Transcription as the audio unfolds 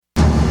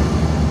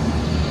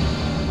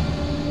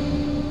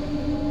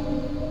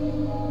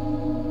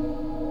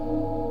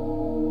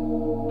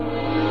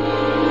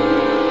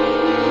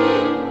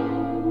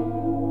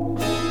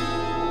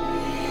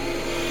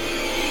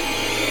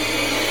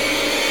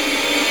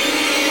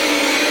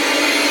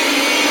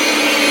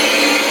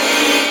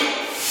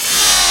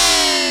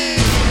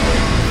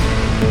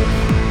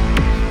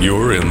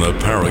You're in the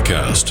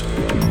Paracast,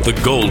 the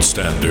gold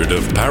standard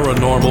of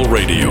paranormal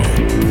radio.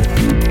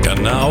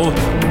 And now,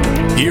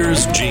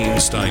 here's Gene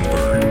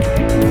Steinberg.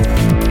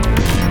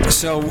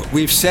 So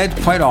we've said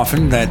quite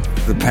often that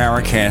the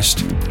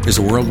Paracast is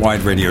a worldwide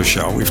radio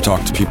show. We've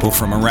talked to people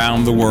from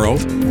around the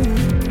world,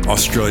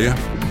 Australia.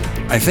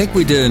 I think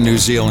we did a New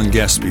Zealand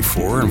guest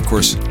before. And of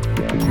course,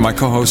 my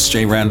co-host,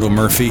 J. Randall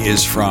Murphy,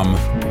 is from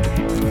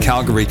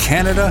Calgary,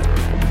 Canada.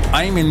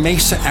 I'm in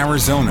Mesa,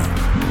 Arizona.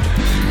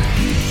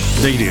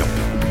 Big deal.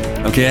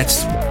 Okay,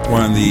 that's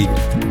one of the,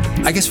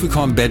 I guess we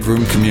call them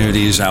bedroom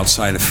communities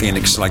outside of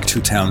Phoenix, like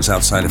 2 towns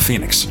outside of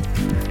Phoenix.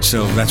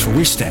 So that's where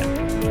we stand.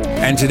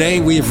 And today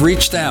we have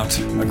reached out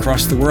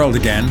across the world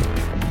again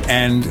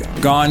and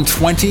gone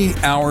 20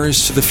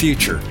 hours to the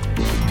future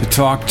to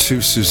talk to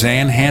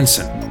Suzanne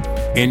Hansen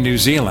in New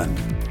Zealand.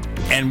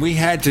 And we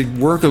had to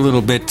work a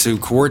little bit to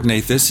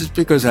coordinate this,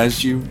 because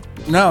as you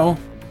know,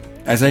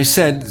 as I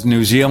said,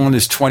 New Zealand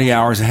is 20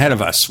 hours ahead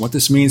of us. What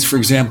this means, for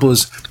example,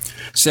 is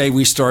say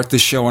we start the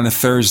show on a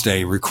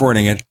Thursday,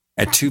 recording it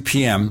at 2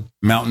 p.m.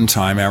 Mountain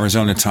Time,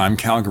 Arizona time,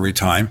 Calgary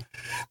time,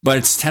 but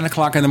it's 10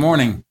 o'clock in the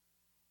morning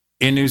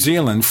in New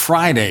Zealand,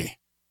 Friday.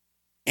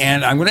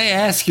 And I'm going to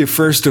ask you,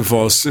 first of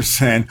all,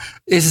 Suzanne,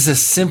 this is a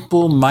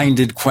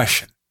simple-minded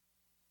question.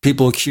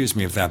 People accuse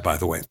me of that, by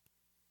the way.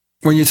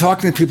 When you're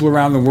talking to people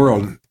around the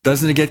world,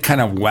 doesn't it get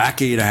kind of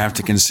wacky to have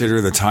to consider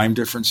the time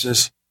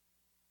differences?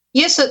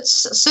 Yes,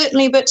 it's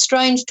certainly a bit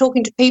strange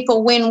talking to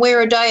people when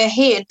we're a day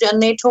ahead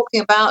and they're talking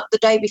about the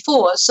day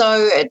before.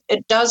 So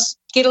it does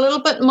get a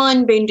little bit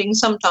mind-bending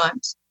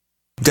sometimes.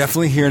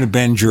 Definitely here to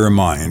bend your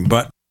mind.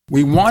 But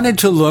we wanted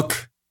to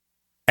look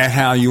at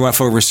how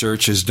UFO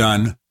research is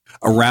done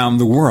around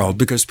the world,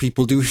 because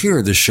people do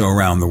hear this show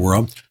around the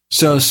world.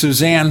 So,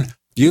 Suzanne,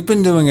 you've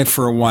been doing it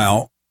for a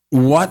while.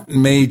 What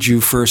made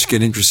you first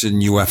get interested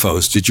in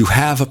UFOs? Did you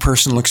have a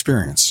personal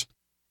experience?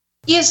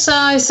 Yes,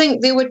 I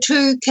think there were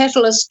 2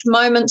 catalyst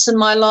moments in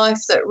my life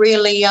that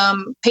really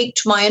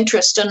piqued my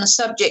interest in the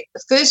subject.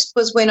 The first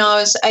was when I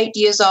was 8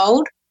 years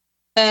old,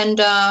 and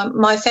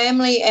my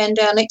family and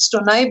our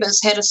next-door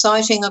neighbours had a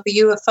sighting of a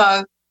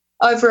UFO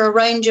over a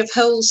range of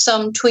hills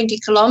some 20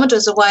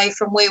 kilometres away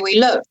from where we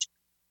lived.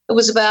 It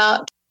was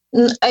about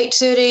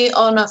 8:30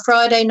 on a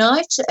Friday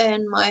night,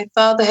 and my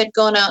father had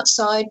gone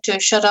outside to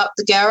shut up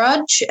the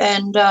garage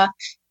and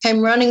came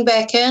running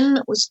back in.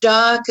 It was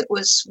dark, it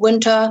was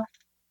winter,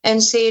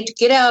 and said,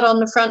 "Get out on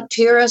the front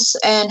terrace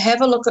and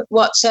have a look at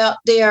what's out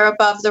there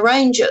above the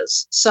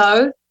ranges."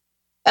 So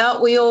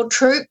out we all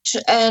trooped,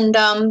 and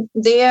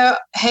there,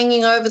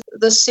 hanging over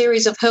this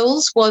series of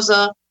hills, was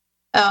a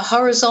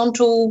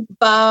horizontal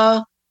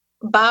bar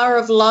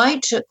of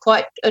light,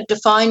 quite a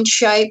defined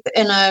shape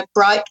in a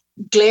bright,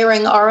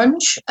 glaring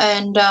orange.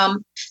 And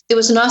there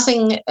was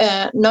nothing,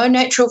 no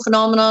natural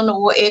phenomenon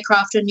or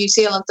aircraft in New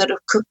Zealand that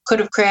could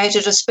have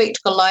created a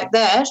spectacle like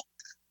that.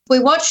 We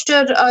watched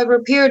it over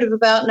a period of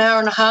about an hour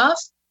and a half,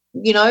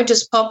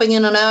 just popping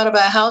in and out of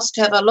our house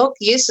to have a look.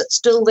 Yes, it's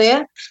still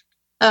there.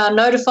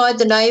 Notified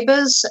the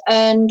neighbours,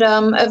 and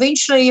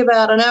eventually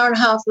about an hour and a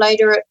half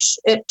later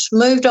it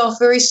moved off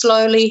very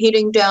slowly,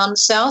 heading down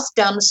south,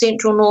 down the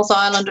central North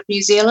Island of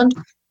New Zealand,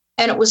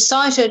 and it was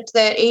sighted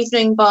that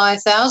evening by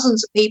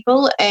thousands of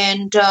people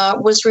and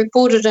was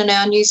reported in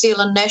our New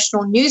Zealand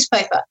national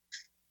newspaper.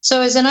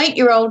 So as an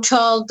 8-year-old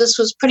child, this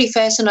was pretty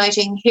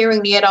fascinating,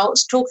 hearing the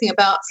adults talking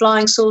about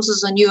flying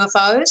saucers and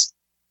UFOs.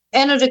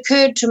 And it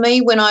occurred to me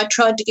when I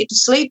tried to get to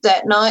sleep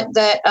that night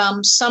that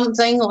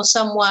something or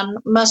someone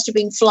must have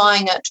been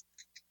flying it.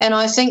 And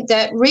I think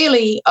that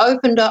really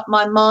opened up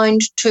my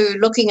mind to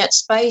looking at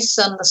space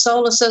and the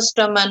solar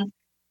system and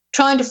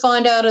trying to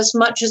find out as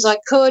much as I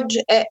could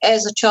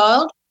as a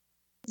child.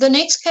 The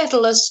next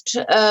catalyst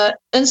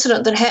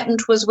incident that happened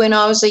was when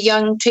I was a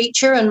young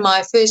teacher in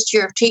my first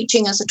year of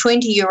teaching as a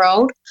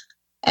 20-year-old.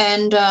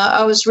 And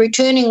I was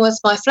returning with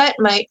my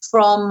flatmate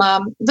from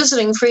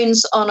visiting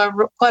friends on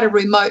quite a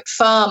remote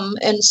farm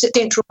in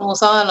central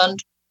North Island.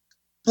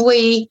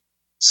 We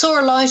saw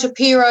a light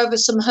appear over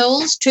some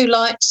hills, 2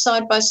 lights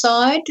side by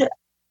side.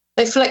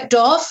 They flicked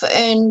off,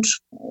 and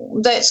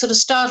that sort of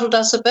startled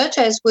us a bit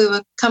as we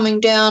were coming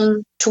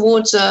down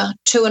towards a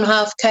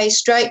 2.5K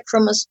straight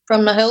from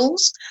the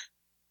hills.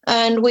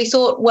 And we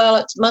thought, well,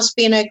 it must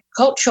be an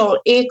agricultural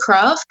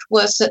aircraft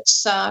with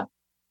its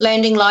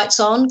landing lights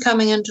on,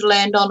 coming in to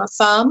land on a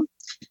farm.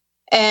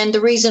 And the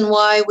reason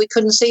why we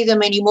couldn't see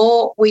them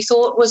anymore, we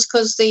thought, was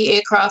because the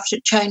aircraft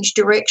had changed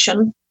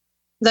direction.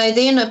 They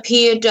then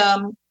appeared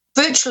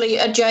virtually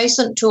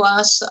adjacent to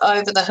us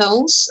over the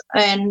hills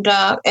and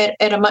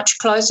at a much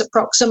closer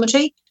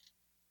proximity.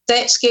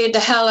 That scared the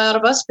hell out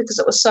of us because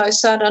it was so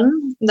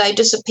sudden. They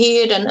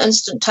disappeared and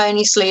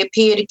instantaneously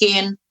appeared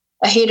again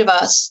ahead of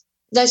us.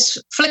 They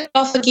flicked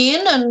off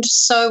again, and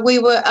so we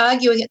were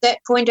arguing at that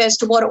point as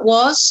to what it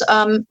was.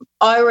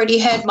 I already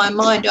had my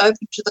mind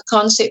open to the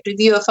concept of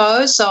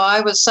UFOs, so I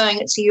was saying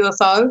it's a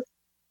UFO.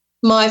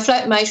 My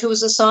flatmate, who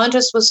was a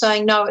scientist, was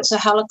saying, no, it's a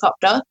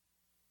helicopter.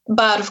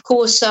 But, of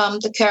course,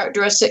 the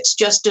characteristics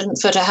just didn't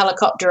fit a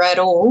helicopter at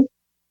all.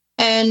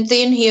 And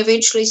then he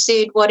eventually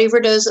said, whatever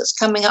it is that's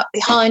coming up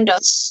behind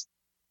us,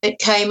 it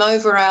came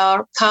over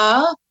our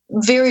car,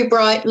 very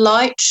bright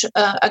light,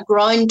 a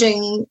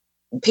grinding,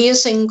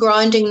 piercing,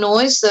 grinding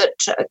noise that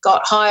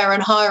got higher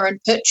and higher in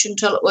pitch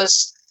until it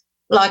was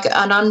like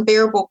an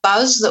unbearable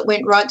buzz that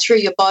went right through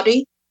your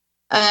body.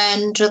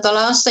 And the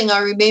last thing I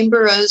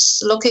remember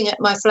is looking at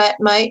my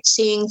flatmate,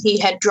 seeing he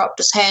had dropped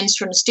his hands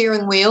from the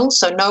steering wheel,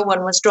 so no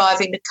one was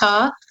driving the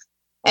car,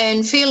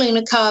 and feeling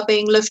the car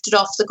being lifted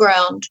off the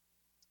ground.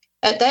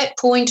 At that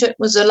point, it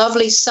was a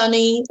lovely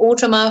sunny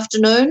autumn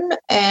afternoon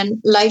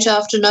and late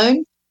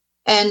afternoon.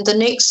 And the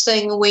next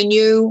thing we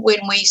knew when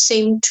we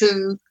seemed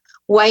to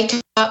wake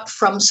up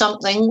from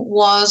something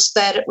was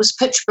that it was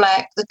pitch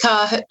black, the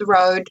car hit the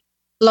road,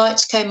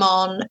 lights came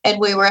on,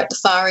 and we were at the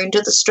far end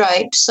of the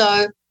straight.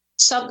 So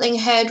something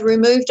had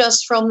removed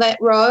us from that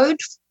road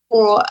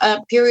for a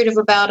period of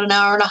about an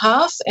hour and a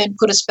half and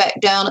put us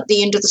back down at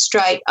the end of the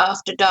straight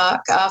after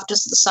dark, after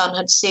the sun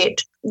had set.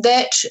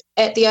 That,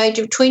 at the age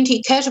of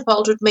 20,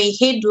 catapulted me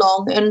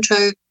headlong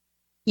into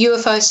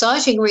UFO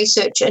sighting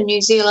research in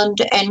New Zealand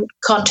and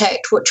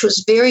contact, which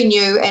was very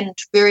new and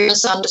very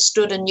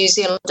misunderstood in New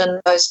Zealand in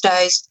those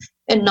days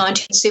in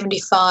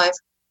 1975.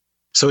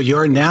 So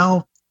you're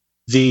now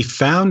the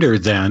founder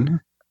then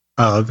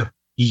of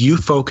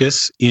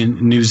UFOCUS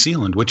in New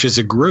Zealand, which is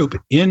a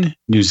group in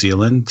New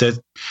Zealand that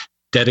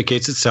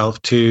dedicates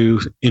itself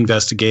to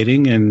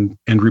investigating and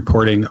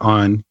reporting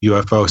on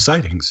UFO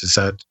sightings.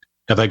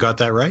 Have I got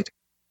that right?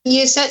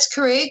 Yes, that's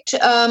correct.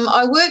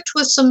 I worked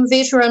with some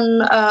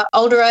veteran,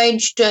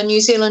 older-aged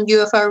New Zealand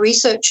UFO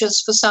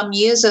researchers for some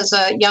years as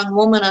a young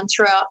woman and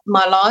throughout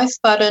my life.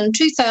 But in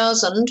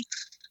 2000,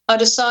 I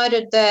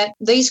decided that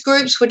these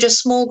groups were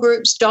just small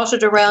groups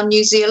dotted around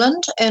New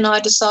Zealand, and I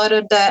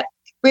decided that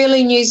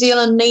really New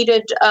Zealand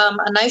needed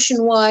a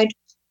nationwide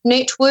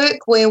network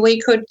where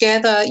we could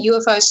gather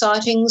UFO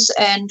sightings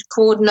and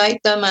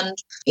coordinate them and,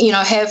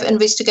 have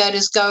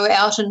investigators go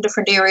out in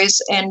different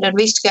areas and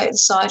investigate the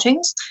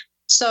sightings.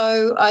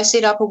 So I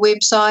set up a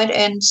website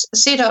and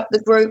set up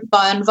the group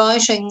by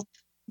inviting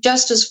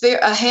just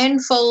a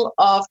handful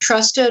of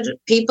trusted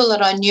people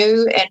that I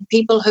knew and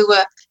people who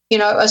were,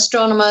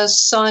 astronomers,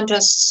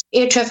 scientists,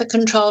 air traffic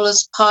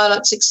controllers,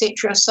 pilots,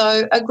 etc.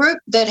 So a group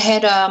that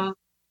had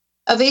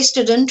a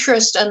vested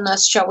interest in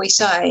this, shall we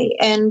say,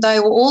 and they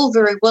were all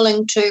very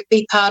willing to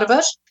be part of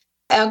it.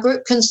 Our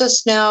group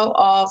consists now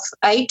of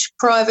 8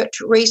 private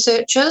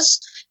researchers,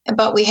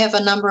 but we have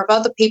a number of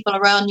other people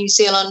around New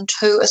Zealand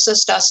who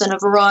assist us in a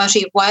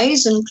variety of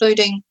ways,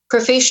 including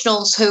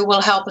professionals who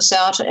will help us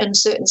out in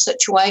certain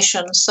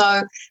situations.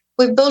 So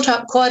we've built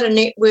up quite a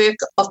network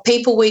of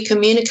people we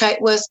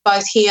communicate with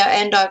both here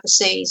and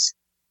overseas.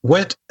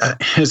 What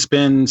has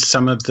been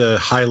some of the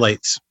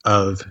highlights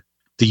of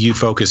the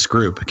UFOCUS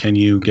group? Can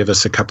you give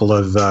us a couple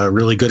of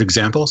really good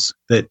examples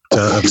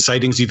of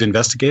sightings you've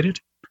investigated?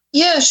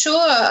 Yeah,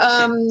 sure.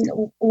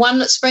 One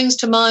that springs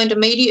to mind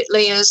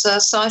immediately is a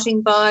sighting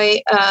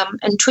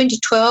in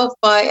 2012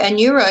 by a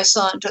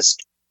neuroscientist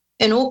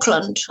in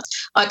Auckland.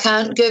 I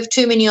can't give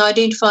too many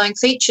identifying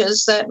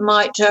features that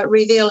might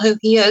reveal who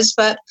he is,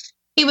 but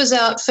he was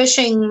out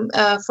fishing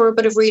for a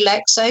bit of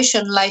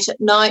relaxation late at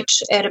night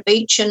at a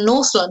beach in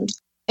Northland,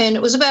 and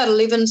it was about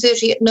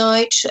 11:30 at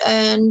night,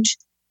 and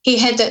he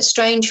had that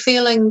strange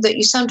feeling that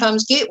you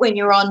sometimes get when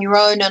you're on your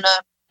own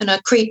in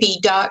a creepy,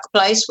 dark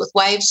place with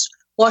waves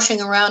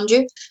washing around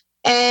you,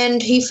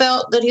 and he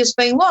felt that he was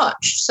being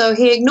watched. So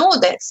he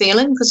ignored that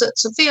feeling because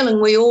it's a feeling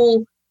we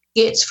all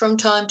get from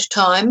time to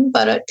time,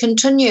 but it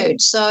continued.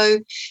 So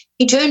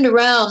he turned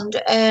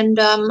around and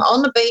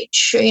on the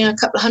beach, a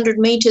couple of 100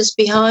 metres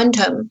behind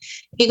him,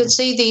 he could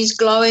see these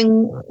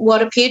glowing,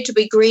 what appeared to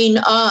be green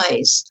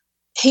eyes.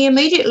 He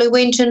immediately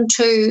went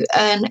into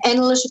an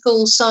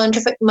analytical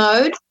scientific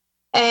mode,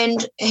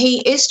 and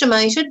he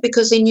estimated,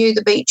 because he knew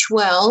the beach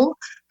well,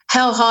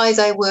 how high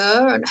they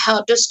were and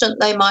how distant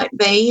they might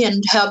be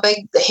and how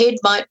big the head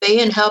might be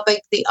and how big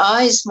the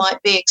eyes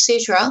might be,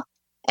 etc.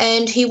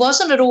 And he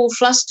wasn't at all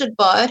flustered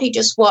by it. He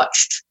just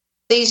watched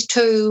these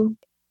 2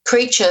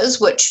 creatures,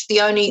 which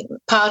the only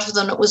part of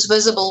them that was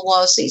visible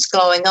was these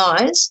glowing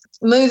eyes,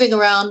 moving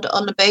around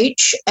on the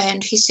beach.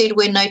 And he said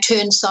when they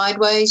turned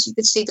sideways, you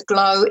could see the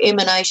glow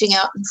emanating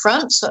out in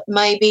front. So it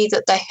may be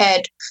that they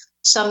had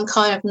some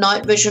kind of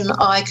night vision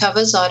eye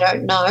covers. I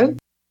don't know.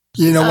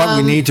 You know what?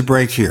 We need to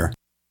break here.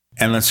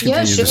 And let's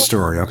continue the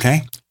story,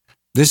 okay?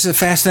 This is a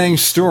fascinating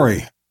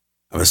story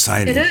of a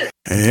sighting. It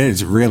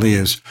is. It really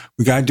is.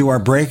 We got to do our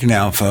break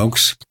now,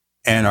 folks.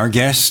 And our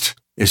guest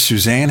is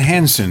Suzanne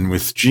Hansen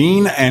with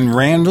Gene and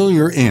Randall.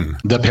 You're in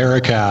the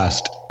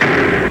Paracast.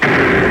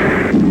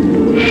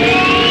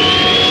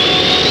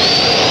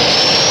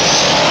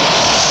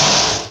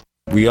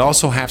 We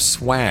also have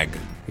swag.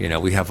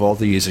 We have all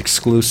these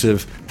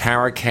exclusive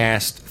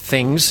Paracast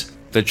things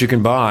that you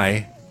can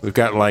buy. We've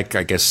got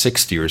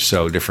 60 or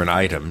so different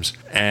items,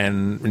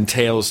 and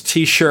entails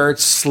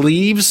T-shirts,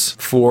 sleeves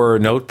for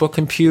notebook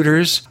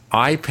computers,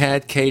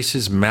 iPad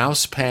cases,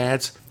 mouse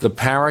pads, the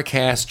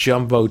Paracast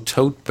Jumbo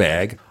tote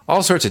bag,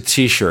 all sorts of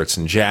T-shirts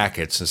and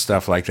jackets and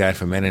stuff like that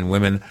for men and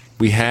women.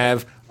 We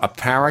have a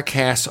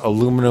Paracast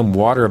aluminum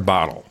water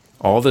bottle.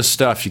 All this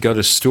stuff, you go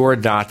to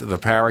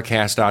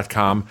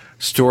store.theparacast.com,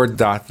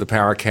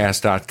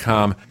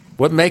 store.theparacast.com.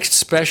 What makes it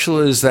special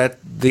is that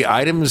the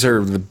items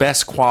are the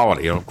best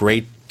quality,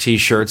 great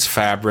T-shirts,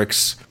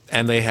 fabrics,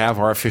 and they have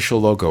our official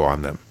logo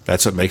on them.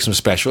 That's what makes them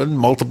special, in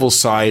multiple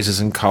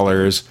sizes and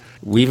colors.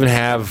 We even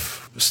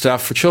have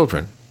stuff for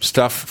children,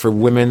 stuff for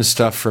women,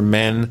 stuff for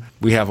men.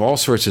 We have all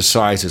sorts of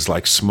sizes,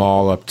 like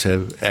small up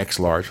to X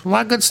large. A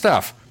lot of good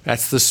stuff.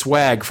 That's the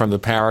swag from the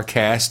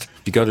Paracast.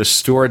 You go to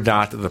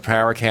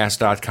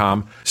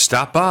store.theparacast.com,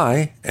 stop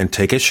by, and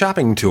take a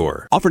shopping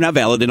tour. Offer not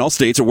valid in all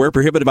states or where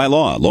prohibited by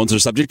law. Loans are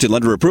subject to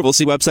lender approval.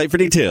 See website for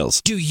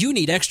details. Do you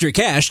need extra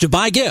cash to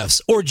buy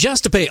gifts or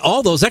just to pay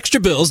all those extra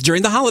bills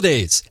during the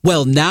holidays?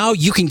 Well, now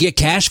you can get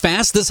cash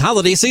fast this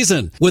holiday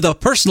season with a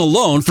personal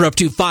loan for up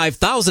to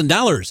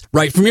 $5,000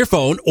 right from your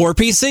phone or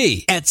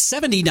PC at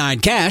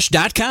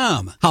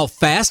 79cash.com. How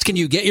fast can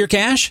you get your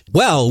cash?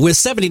 Well, with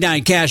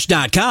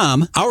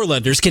 79cash.com, our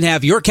lenders can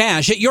have your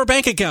cash at your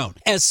bank account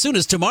as soon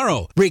as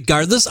tomorrow,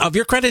 regardless of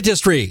your credit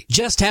history.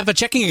 Just have a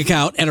checking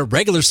account and a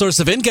regular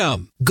source of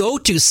income. Go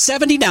to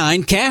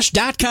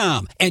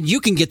 79cash.com and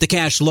you can get the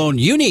cash loan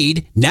you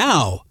need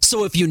now.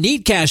 So if you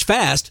need cash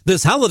fast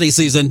this holiday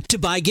season to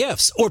buy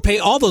gifts or pay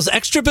all those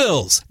extra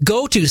bills,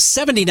 go to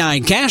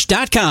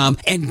 79cash.com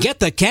and get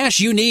the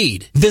cash you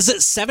need. Visit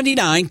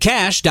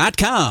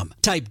 79cash.com.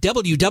 Type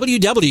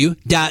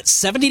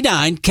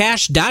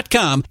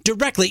www.79cash.com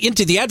directly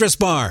into the address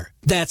bar.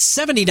 That's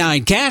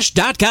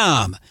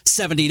 79cash.com.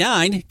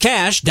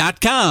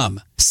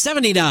 79cash.com.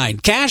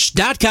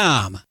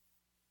 79cash.com.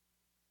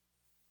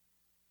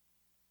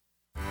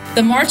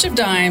 The March of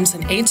Dimes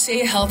and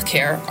HCA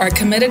Healthcare are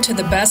committed to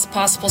the best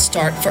possible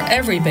start for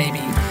every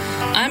baby.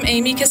 I'm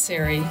Amy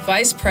Kasseri,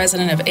 Vice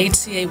President of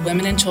HCA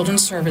Women and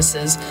Children's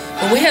Services,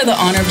 where we have the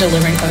honor of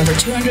delivering over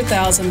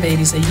 200,000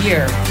 babies a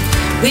year.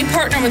 We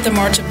partner with the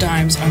March of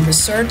Dimes on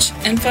research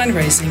and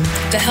fundraising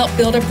to help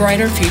build a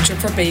brighter future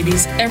for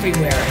babies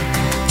everywhere.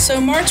 So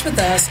march with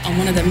us on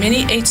one of the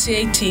many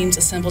HCA teams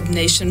assembled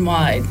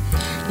nationwide.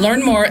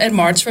 Learn more at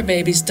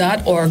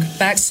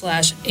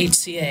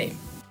marchforbabies.org/HCA.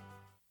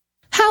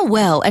 How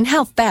well and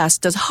how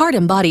fast does Heart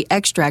and Body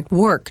Extract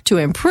work to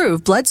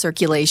improve blood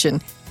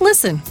circulation?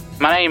 Listen.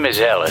 My name is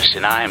Ellis,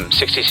 and I'm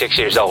 66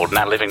 years old, and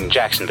I live in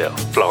Jacksonville,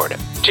 Florida.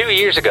 2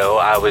 years ago,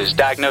 I was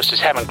diagnosed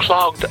as having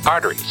clogged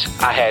arteries.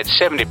 I had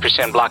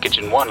 70% blockage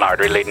in one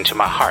artery leading to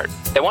my heart.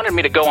 They wanted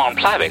me to go on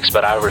Plavix,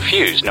 but I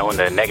refused, knowing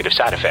the negative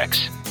side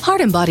effects.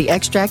 Heart and Body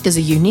Extract is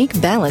a unique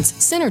balance,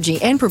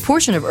 synergy, and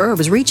proportion of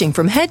herbs reaching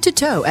from head to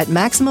toe at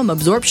maximum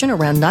absorption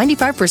around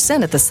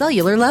 95% at the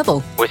cellular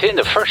level. Within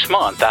the first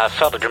month, I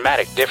felt a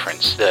dramatic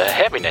difference. The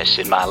heaviness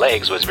in my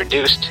legs was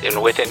reduced,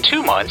 and within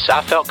 2 months,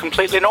 I felt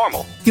completely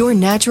normal. Your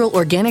natural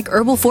organic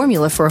herbal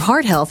formula for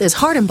heart health is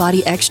Heart and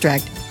Body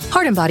Extract.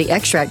 Heart and Body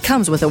Extract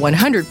comes with a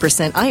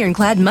 100%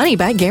 ironclad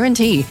money-back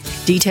guarantee.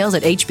 Details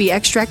at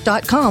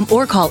hbextract.com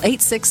or call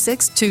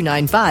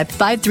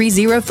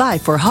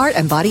 866-295-5305 for Heart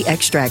and Body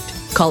Extract.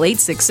 Call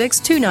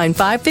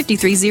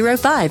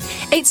 866-295-5305,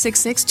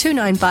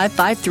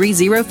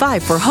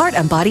 866-295-5305 for Heart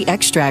and Body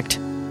Extract.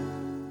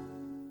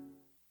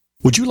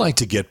 Would you like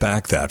to get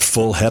back that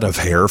full head of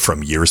hair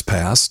from years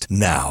past?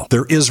 Now,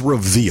 there is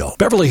Reveal.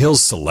 Beverly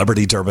Hills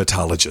celebrity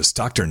dermatologist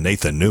Dr.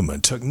 Nathan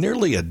Newman took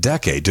nearly a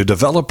decade to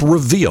develop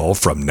Reveal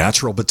from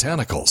natural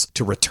botanicals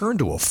to return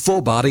to a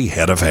full-body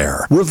head of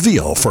hair.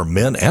 Reveal for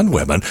men and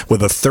women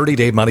with a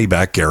 30-day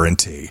money-back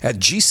guarantee at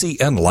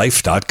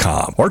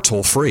gcnlife.com or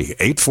toll-free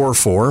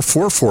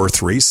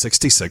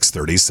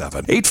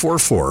 844-443-6637.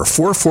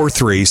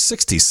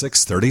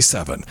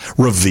 844-443-6637.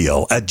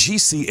 Reveal at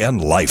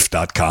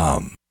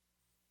gcnlife.com.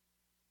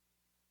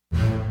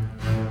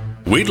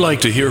 We'd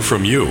like to hear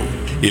from you.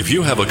 If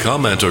you have a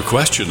comment or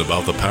question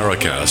about the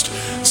Paracast,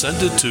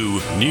 send it to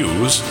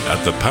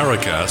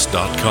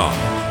news@theparacast.com.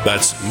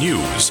 That's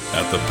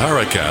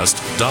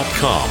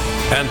news@theparacast.com.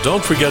 And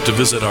don't forget to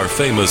visit our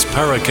famous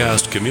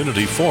Paracast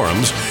community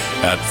forums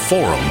at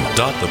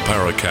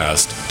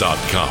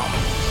forum.theparacast.com.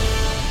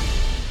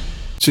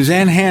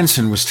 Suzanne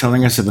Hansen was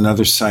telling us of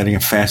another sighting, a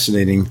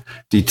fascinating,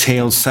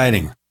 detailed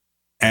sighting.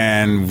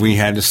 And we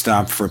had to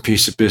stop for a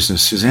piece of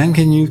business. Suzanne,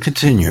 can you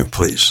continue,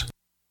 please?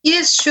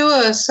 Yes,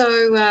 sure.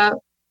 So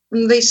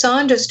the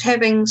scientist,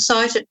 having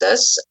sighted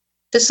this,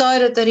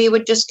 decided that he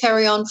would just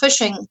carry on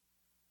fishing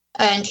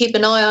and keep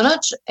an eye on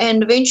it.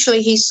 And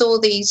eventually he saw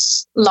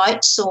these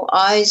lights or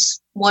eyes,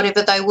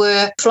 whatever they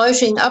were,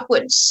 floating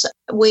upwards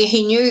where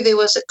he knew there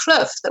was a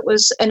cliff that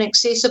was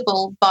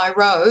inaccessible by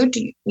road.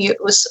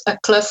 It was a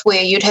cliff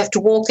where you'd have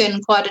to walk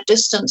in quite a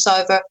distance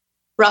over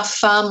rough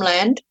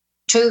farmland.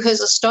 To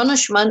his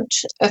astonishment,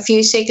 a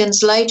few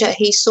seconds later,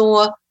 he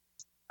saw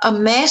a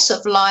mass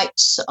of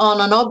lights on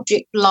an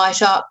object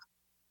light up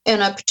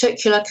in a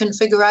particular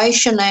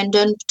configuration and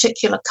in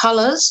particular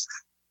colours,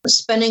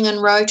 spinning and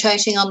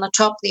rotating on the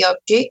top of the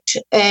object,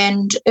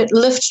 and it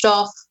lifted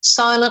off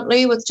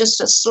silently with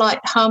just a slight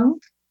hum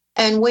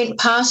and went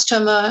past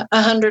him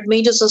 100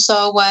 metres or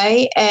so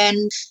away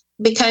and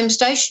became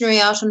stationary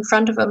out in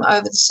front of him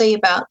over the sea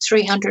about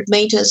 300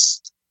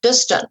 metres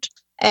distant.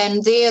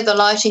 And there the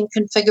lighting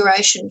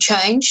configuration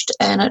changed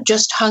and it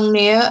just hung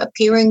there,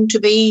 appearing to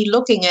be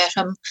looking at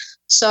him.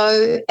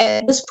 So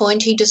at this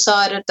point he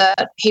decided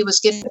that he was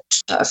getting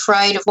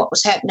afraid of what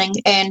was happening,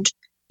 and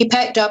he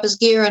packed up his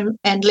gear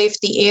and left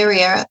the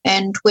area.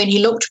 And when he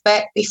looked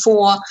back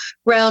before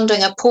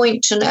rounding a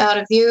point and out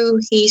of view,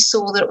 he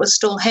saw that it was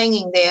still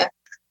hanging there.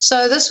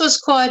 So this was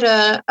quite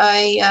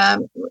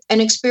an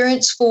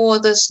experience for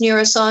this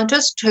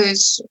neuroscientist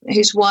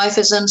whose wife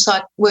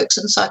works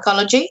in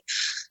psychology.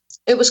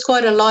 It was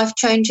quite a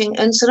life-changing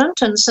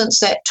incident, and since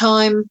that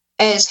time,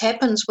 as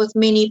happens with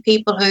many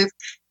people who've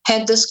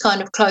had this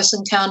kind of close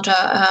encounter,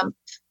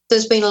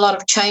 there's been a lot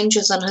of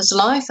changes in his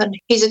life, and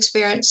he's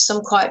experienced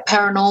some quite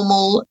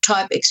paranormal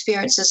type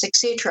experiences,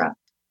 etc.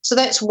 So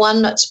that's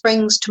one that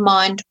springs to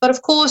mind. But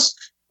of course,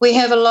 we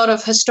have a lot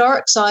of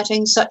historic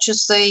sightings, such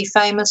as the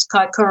famous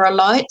Kaikoura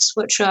lights,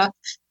 which are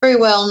very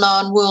well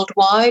known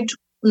worldwide.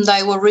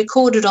 They were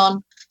recorded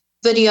on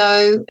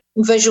video,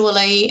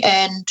 visually,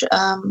 and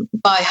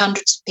by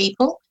hundreds of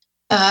people,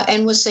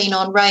 and were seen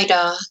on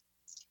radar.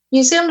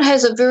 New Zealand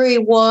has a very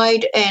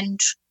wide and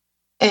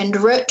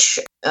rich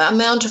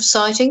amount of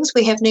sightings.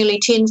 We have nearly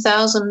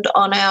 10,000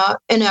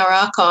 in our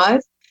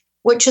archive,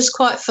 which is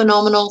quite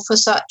phenomenal for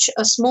such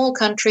a small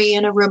country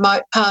in a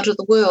remote part of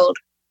the world.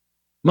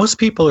 Most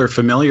people are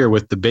familiar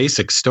with the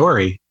basic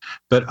story,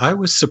 but I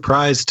was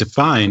surprised to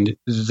find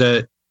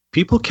that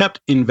people kept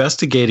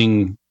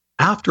investigating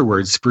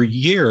afterwards for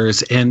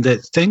years, and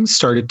that things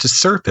started to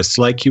surface.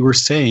 Like you were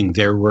saying,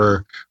 there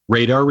were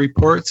radar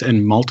reports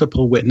and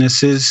multiple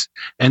witnesses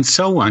and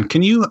so on.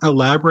 Can you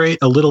elaborate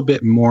a little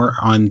bit more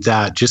on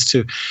that, just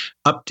to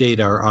update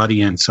our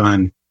audience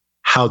on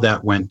how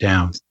that went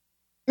down?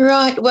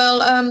 Right.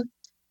 Well,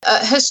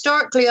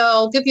 historically,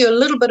 I'll give you a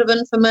little bit of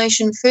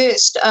information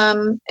first.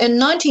 In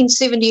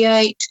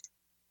 1978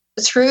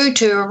 through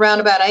to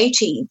around about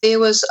 80, there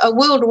was a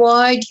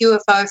worldwide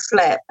UFO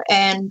flap,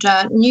 and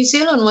New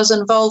Zealand was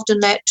involved in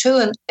that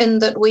too, in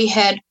that we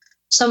had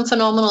some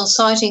phenomenal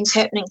sightings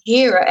happening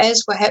here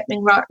as were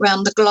happening right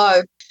around the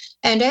globe.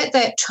 And at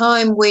that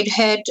time, we'd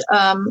had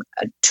a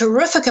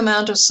terrific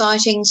amount of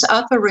sightings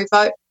up a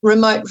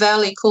remote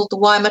valley called the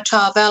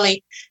Waimata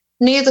Valley,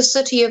 near the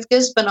city of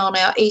Gisborne on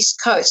our east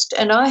coast.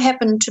 And I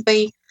happened to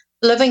be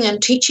living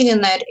and teaching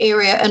in that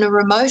area, in a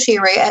remote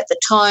area at the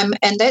time,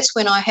 and that's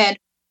when I had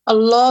a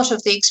lot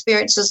of the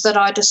experiences that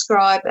I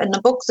describe in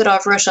the book that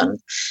I've written.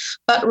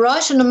 But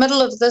right in the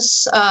middle of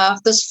this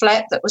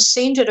flap that was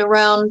centred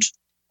around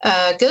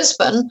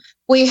Gisborne,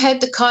 we had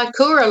the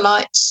Kaikoura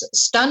lights,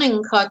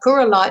 stunning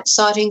Kaikoura light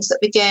sightings that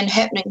began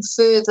happening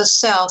further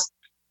south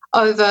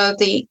over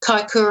the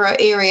Kaikoura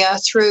area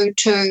through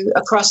to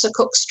across the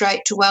Cook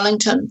Strait to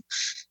Wellington.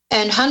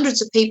 And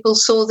hundreds of people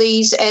saw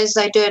these as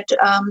they did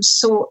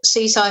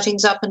see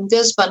sightings up in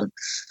Gisborne.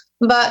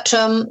 But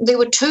there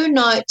were two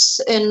nights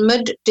in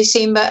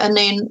mid-December and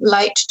then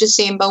late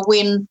December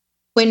when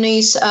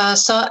these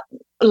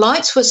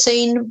lights were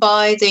seen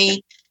by the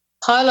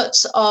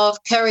pilots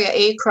of carrier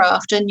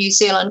aircraft in New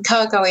Zealand,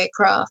 cargo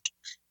aircraft.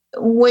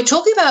 We're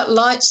talking about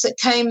lights that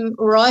came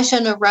right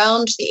in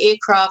around the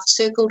aircraft,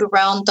 circled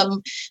around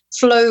them,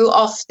 flew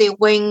off their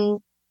wing,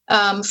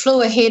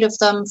 flew ahead of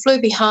them, flew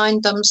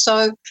behind them.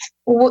 So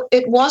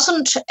it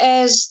wasn't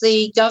as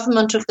the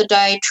government of the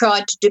day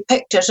tried to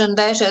depict it, and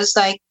that is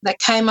they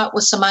came up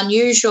with some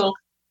unusual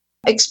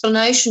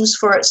explanations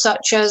for it,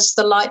 such as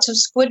the lights of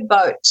squid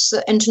boats,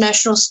 the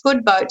international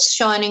squid boats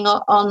shining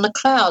on the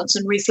clouds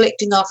and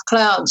reflecting off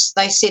clouds.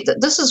 They said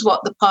that this is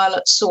what the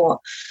pilots saw.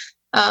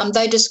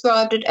 They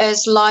described it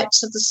as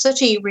lights of the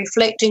city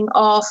reflecting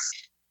off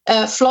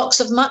flocks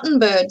of mutton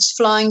birds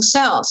flying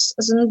south.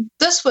 And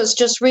this was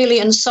just really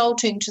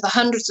insulting to the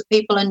hundreds of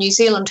people in New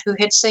Zealand who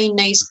had seen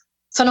these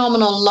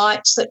phenomenal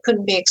lights that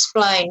couldn't be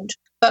explained.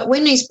 But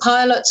when these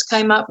pilots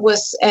came up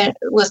with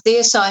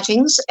their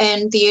sightings,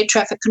 and the air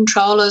traffic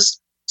controllers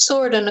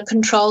saw it in a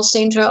control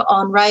centre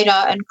on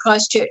radar in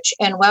Christchurch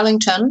and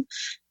Wellington,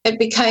 it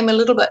became a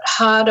little bit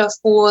harder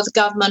for the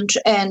government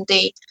and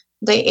the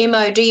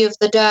MOD of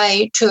the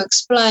day to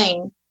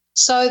explain.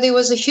 So there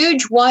was a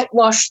huge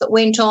whitewash that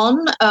went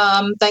on.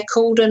 They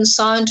called in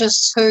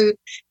scientists who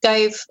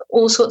gave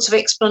all sorts of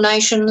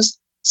explanations,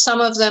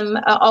 some of them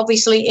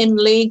obviously in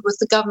league with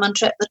the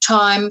government at the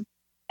time,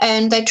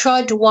 and they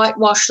tried to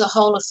whitewash the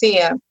whole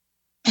affair.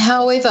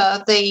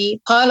 However, the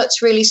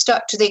pilots really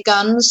stuck to their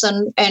guns,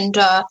 and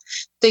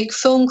the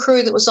film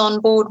crew that was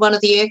on board one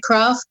of the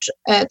aircraft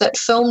that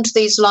filmed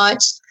these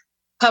lights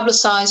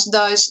publicised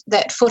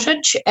that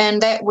footage,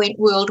 and that went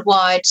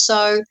worldwide.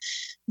 So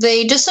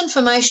the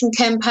disinformation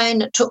campaign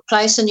that took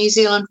place in New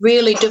Zealand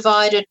really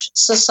divided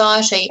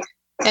society,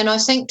 and I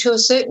think to a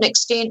certain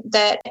extent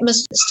that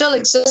still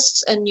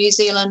exists in New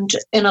Zealand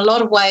in a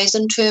lot of ways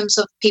in terms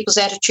of people's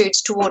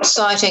attitudes towards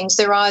sightings.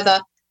 They're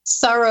either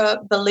thorough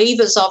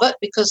believers of it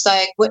because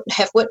they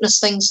have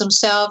witnessed things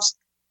themselves,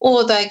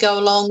 or they go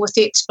along with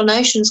the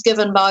explanations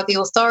given by the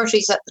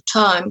authorities at the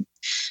time.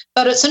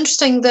 But it's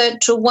interesting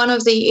that one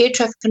of the air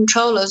traffic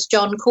controllers,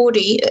 John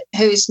Cordy,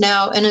 who's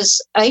now in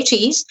his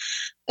 80s,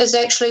 is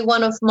actually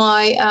one of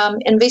my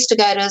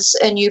investigators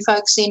in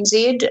UFOCUS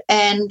NZ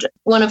and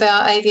one of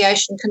our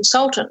aviation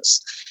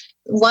consultants.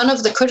 One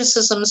of the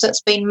criticisms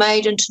that's been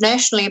made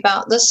internationally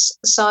about these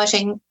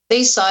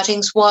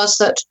sightings was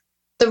that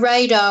the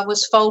radar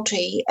was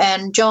faulty,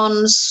 and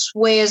John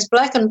swears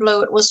black and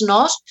blue it was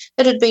not.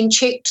 It had been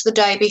checked the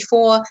day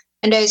before,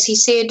 and as he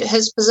said,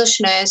 his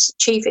position as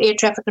Chief Air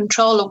Traffic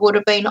Controller would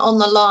have been on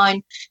the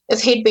line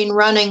if he'd been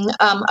running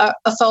a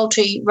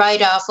faulty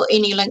radar for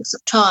any length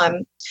of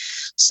time.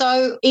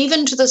 So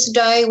even to this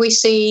day, we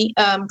see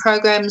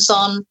programs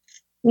on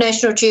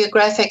National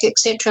Geographic,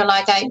 etc.,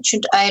 like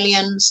Ancient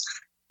Aliens,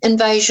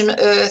 Invasion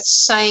Earth,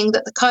 saying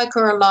that the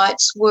Kaikoura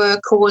lights were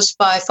caused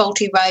by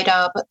faulty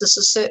radar, but this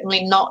is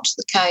certainly not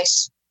the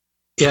case.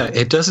 Yeah,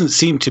 it doesn't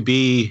seem to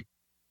be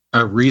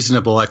a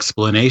reasonable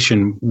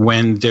explanation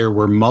when there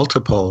were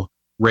multiple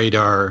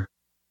radar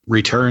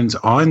returns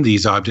on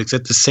these objects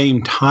at the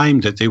same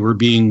time that they were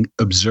being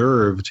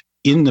observed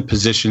in the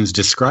positions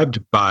described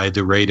by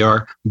the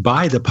radar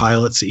by the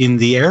pilots in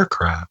the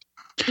aircraft.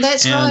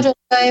 That's right. And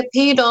they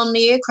appeared on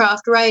the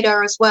aircraft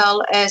radar as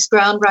well as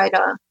ground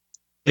radar.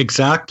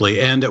 Exactly.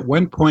 And at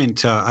one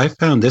point, I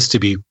found this to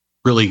be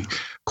really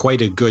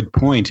quite a good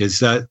point, is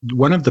that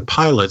one of the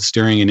pilots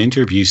during an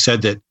interview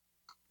said that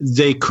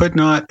they could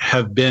not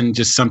have been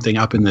just something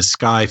up in the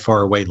sky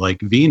far away like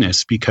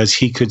Venus, because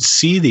he could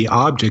see the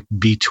object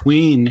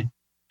between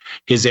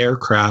his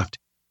aircraft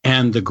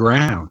and the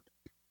ground.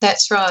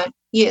 That's right.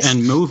 Yes.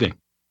 And moving.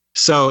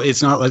 So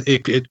it's not like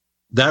it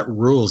that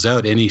rules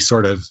out any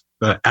sort of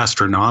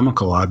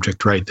astronomical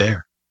object right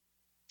there.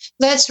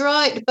 That's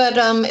right.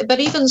 But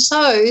even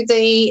so,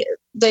 the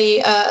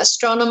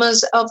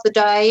astronomers of the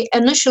day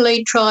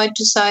initially tried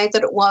to say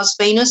that it was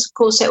Venus. Of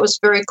course, that was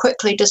very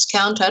quickly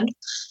discounted.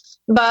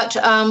 But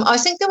I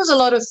think there was a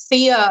lot of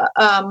fear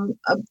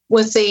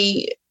with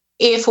the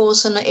Air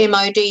Force and the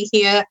MOD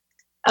here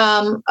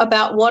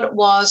about what it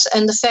was,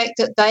 and the fact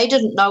that they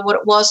didn't know what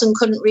it was and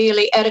couldn't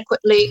really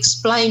adequately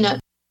explain it.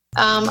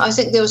 I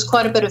think there was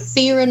quite a bit of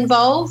fear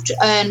involved,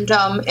 and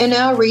in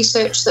our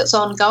research that's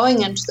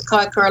ongoing into the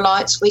Kaikoura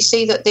lights, we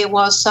see that there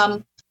was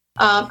some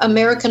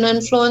American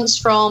influence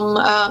from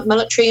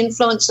military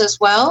influence as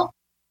well.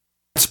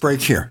 Let's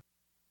break here.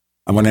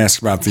 I want to ask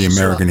about the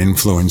American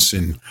influence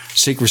in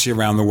secrecy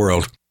around the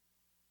world.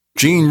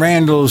 Gene,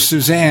 Randall,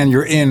 Suzanne,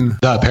 you're in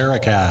the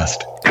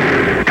Paracast.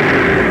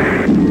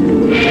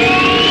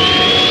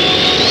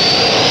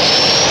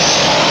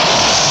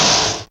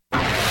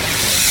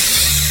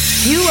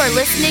 You are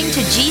listening to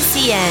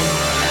GCN.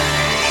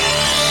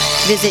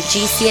 Visit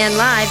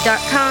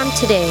GCNlive.com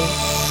today.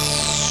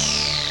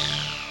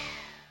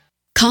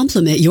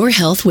 Complement your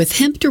health with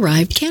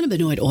hemp-derived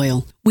cannabinoid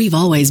oil. We've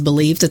always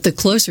believed that the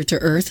closer to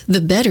Earth, the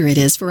better it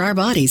is for our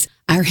bodies.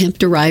 Our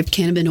hemp-derived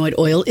cannabinoid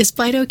oil is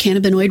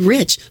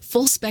phytocannabinoid-rich,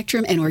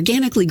 full-spectrum, and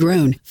organically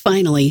grown.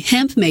 Finally,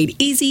 hemp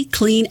made easy,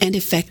 clean, and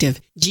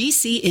effective.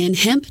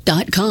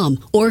 GCNhemp.com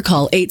or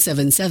call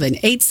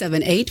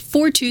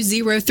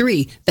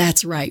 877-878-4203.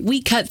 That's right,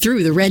 we cut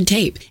through the red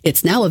tape.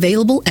 It's now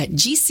available at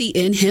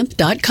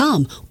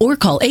GCNhemp.com or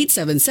call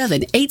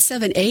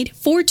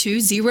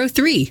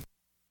 877-878-4203.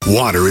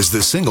 Water is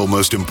the single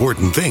most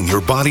important thing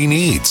your body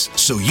needs,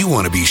 so you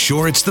want to be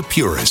sure it's the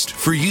purest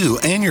for you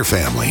and your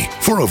family.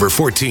 For over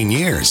 14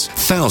 years,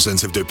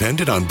 thousands have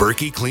depended on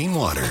Berkey Clean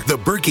Water. The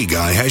Berkey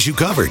guy has you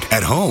covered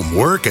at home,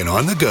 work, and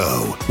on the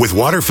go. With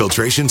water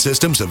filtration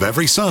systems of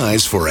every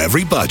size for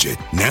every budget.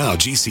 Now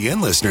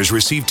GCN listeners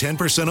receive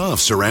 10% off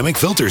ceramic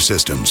filter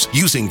systems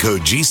using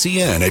code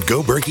GCN at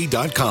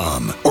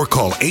GoBerkey.com or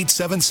call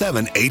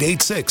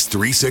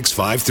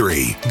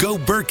 877-886-3653.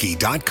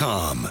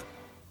 GoBerkey.com.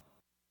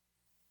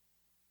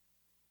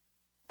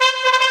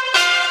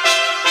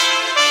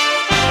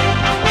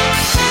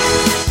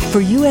 For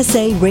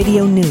USA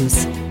Radio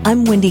News,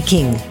 I'm Wendy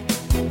King.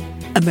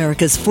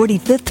 America's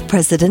 45th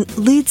president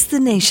leads the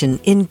nation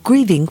in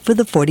grieving for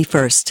the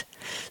 41st.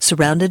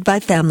 Surrounded by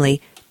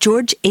family,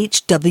 George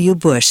H.W.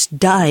 Bush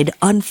died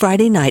on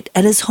Friday night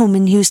at his home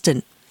in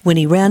Houston. When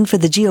he ran for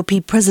the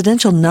GOP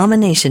presidential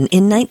nomination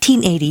in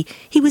 1980,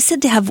 he was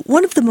said to have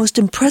one of the most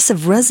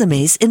impressive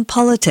resumes in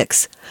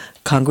politics.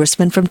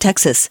 Congressman from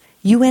Texas,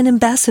 UN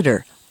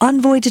ambassador,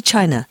 envoy to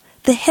China,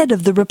 the head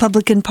of the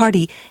Republican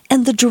Party,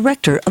 and the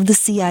director of the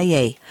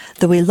CIA.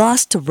 Though he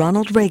lost to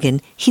Ronald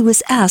Reagan, he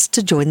was asked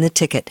to join the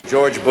ticket.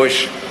 George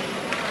Bush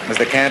was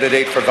the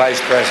candidate for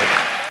vice president.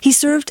 He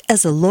served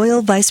as a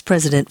loyal vice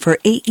president for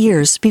 8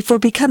 years before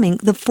becoming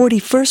the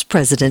 41st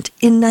president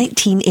in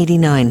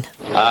 1989.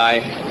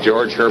 I,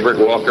 George Herbert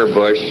Walker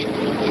Bush,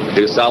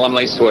 do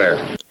solemnly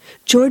swear.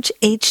 George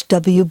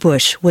H.W.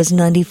 Bush was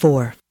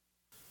 94.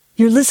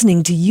 You're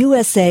listening to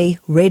USA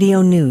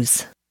Radio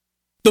News.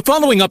 The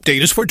following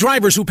update is for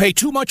drivers who pay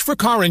too much for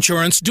car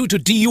insurance due to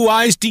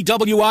DUIs,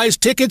 DWIs,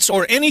 tickets,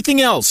 or anything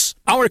else.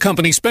 Our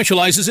company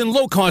specializes in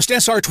low-cost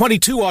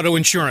SR22 auto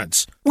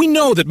insurance. We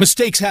know that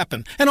mistakes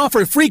happen and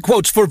offer free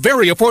quotes for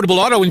very affordable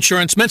auto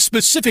insurance meant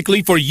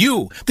specifically for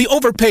you, the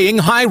overpaying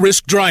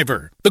high-risk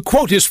driver. The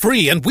quote is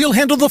free and we'll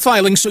handle the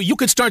filing so you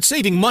can start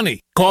saving money.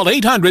 Call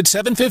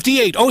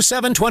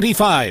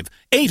 800-758-0725.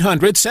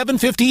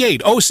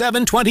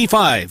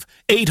 800-758-0725.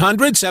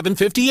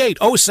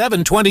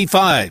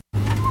 800-758-0725.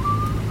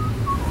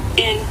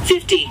 In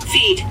 50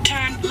 feet,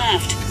 turn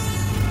left.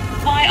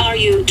 Why are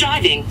you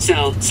driving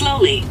so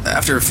slowly?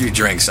 After a few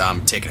drinks,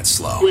 I'm taking it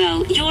slow.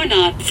 Well, you're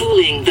not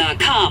fooling the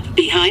cop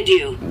behind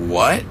you.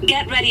 What?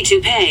 Get ready to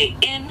pay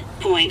in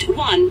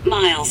 0.1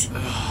 miles.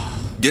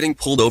 Getting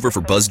pulled over for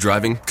buzz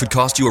driving could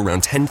cost you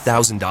around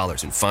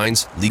 $10,000 in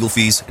fines, legal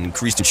fees, and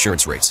increased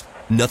insurance rates.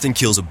 Nothing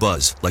kills a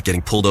buzz like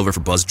getting pulled over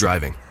for buzz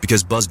driving,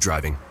 because buzz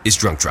driving is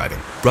drunk driving.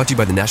 Brought to you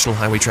by the National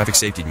Highway Traffic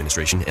Safety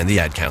Administration and the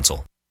Ad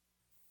Council.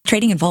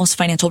 Trading involves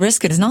financial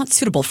risk and is not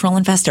suitable for all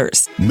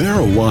investors.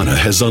 Marijuana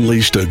has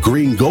unleashed a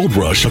green gold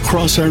rush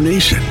across our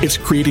nation. It's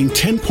creating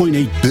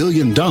 $10.8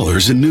 billion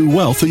in new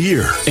wealth a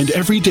year. And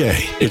every day,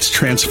 it's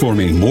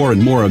transforming more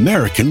and more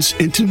Americans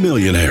into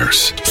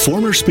millionaires.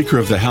 Former Speaker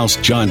of the House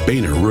John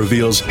Boehner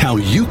reveals how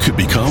you could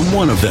become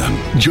one of them.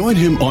 Join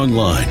him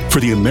online for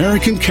the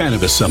American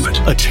Cannabis Summit.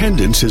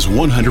 Attendance is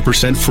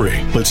 100%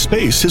 free, but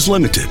space is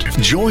limited.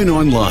 Join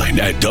online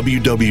at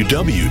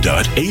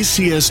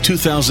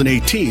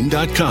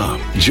www.acs2018.com.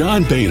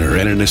 John Boehner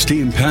and an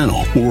esteemed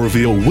panel will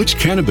reveal which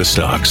cannabis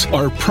stocks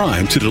are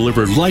primed to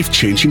deliver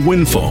life-changing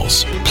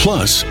windfalls.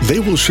 Plus, they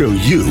will show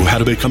you how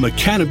to become a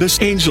cannabis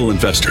angel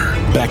investor,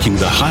 backing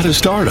the hottest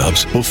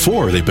startups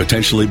before they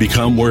potentially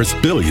become worth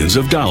billions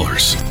of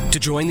dollars. To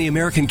join the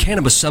American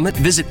Cannabis Summit,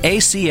 visit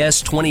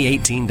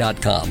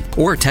acs2018.com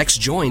or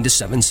text JOIN to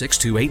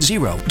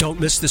 76280. Don't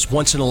miss this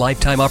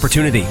once-in-a-lifetime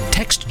opportunity.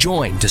 Text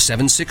JOIN to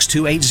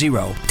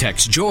 76280.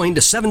 Text JOIN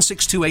to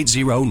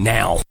 76280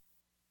 now.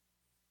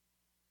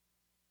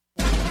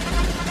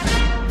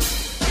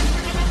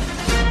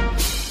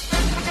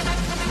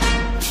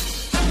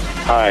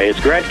 Hi, it's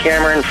Grant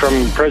Cameron from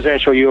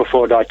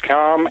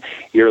presidentialufo.com.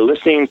 You're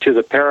listening to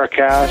the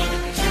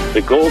Paracast,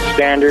 the gold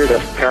standard of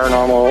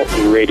paranormal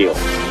radio.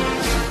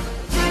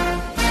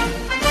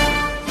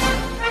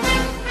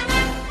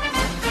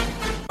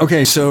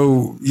 Okay,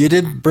 so you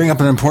did bring up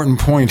an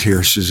important point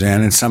here,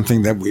 Suzanne, and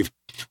something that we've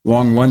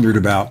long wondered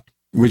about,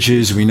 which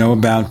is we know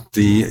about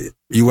the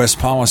U.S.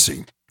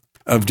 policy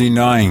of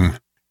denying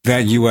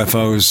that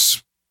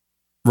UFOs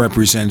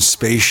represent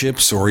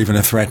spaceships or even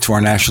a threat to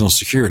our national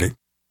security.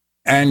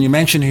 And you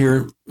mentioned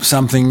here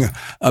something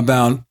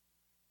about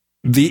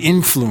the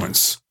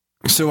influence.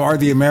 So are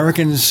the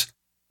Americans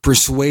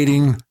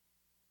persuading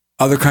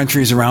other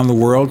countries around the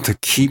world to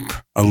keep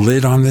a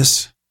lid on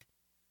this?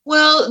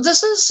 Well,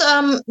 this is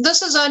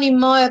only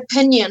my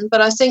opinion,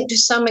 but I think to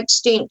some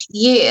extent,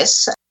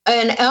 yes.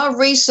 And our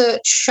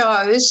research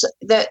shows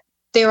that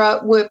there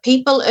were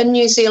people in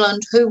New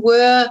Zealand who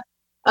were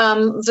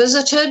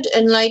visited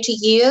in later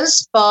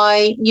years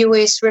by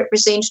US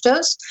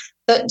representatives,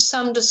 that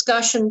some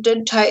discussion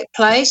did take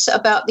place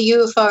about the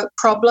UFO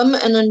problem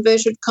in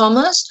inverted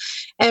commas.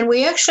 And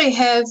we actually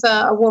have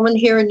a woman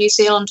here in New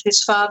Zealand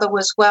whose father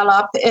was well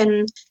up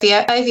in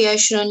the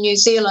aviation in New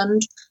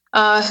Zealand,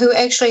 who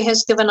actually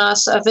has given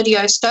us a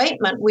video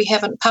statement. We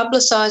haven't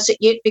publicised it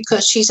yet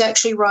because she's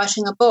actually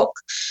writing a book,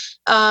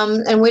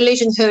 and we're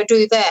letting her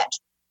do that.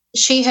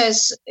 She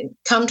has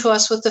come to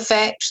us with the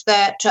fact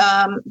that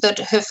that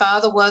her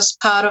father was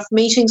part of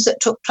meetings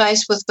that took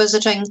place with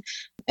visiting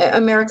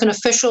American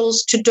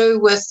officials to do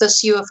with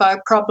this UFO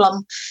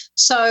problem.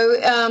 So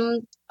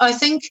I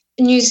think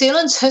New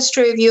Zealand's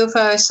history of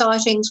UFO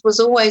sightings was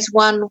always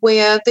one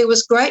where there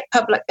was great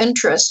public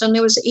interest, and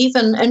there was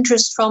even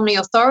interest from the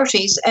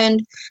authorities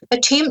and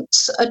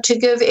attempts to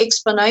give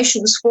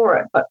explanations for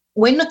it. But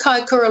when the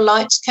Kaikoura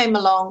lights came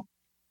along,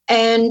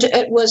 and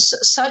it was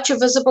such a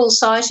visible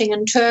sighting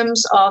in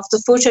terms of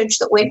the footage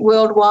that went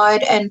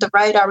worldwide and the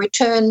radar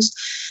returns,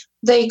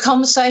 the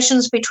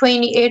conversations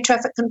between the air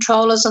traffic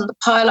controllers and the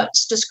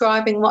pilots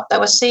describing what they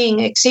were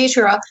seeing,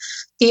 etc.,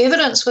 the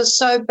evidence was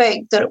so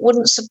big that it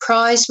wouldn't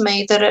surprise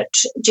me that it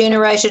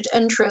generated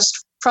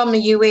interest from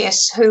the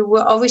US, who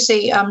were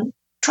obviously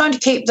trying to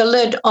keep the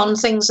lid on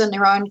things in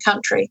their own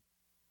country.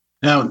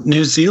 Now,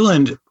 New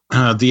Zealand,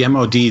 the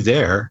MOD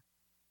there,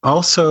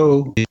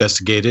 also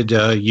investigated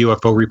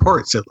UFO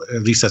reports.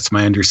 At least that's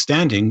my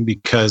understanding,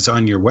 because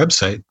on your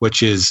website,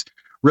 which is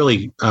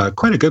really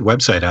quite a good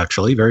website,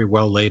 actually, very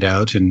well laid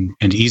out and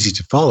easy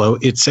to follow,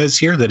 it says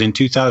here that in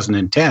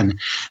 2010,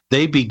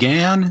 they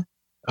began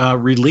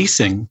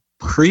releasing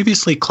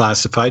previously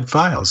classified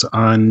files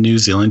on New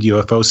Zealand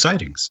UFO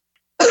sightings.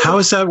 How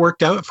has that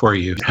worked out for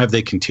you? Have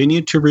they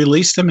continued to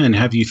release them, and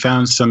have you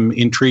found some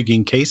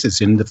intriguing cases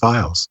in the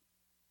files?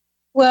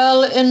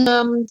 Well,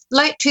 in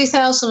late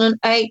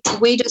 2008,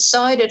 we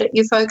decided at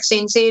UFOCUS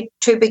NZ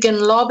to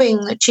begin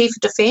lobbying the Chief of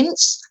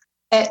Defence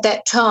at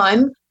that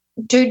time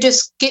to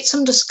just get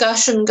some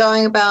discussion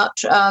going about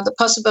the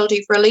possibility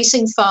of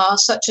releasing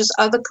files such as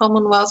other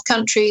Commonwealth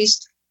countries,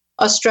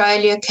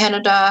 Australia,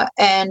 Canada,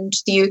 and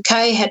the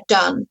UK had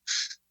done.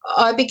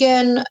 I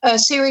began a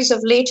series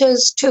of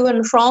letters to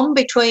and from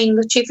between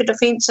the Chief of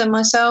Defence and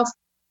myself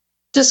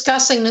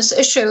discussing this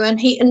issue, and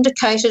he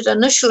indicated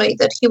initially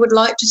that he would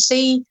like to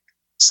see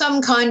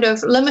some kind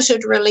of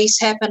limited release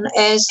happen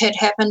as had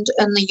happened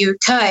in the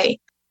UK.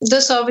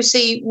 This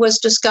obviously was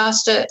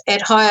discussed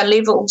at higher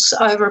levels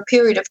over a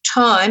period of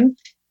time,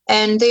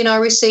 and then I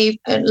received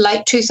in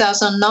late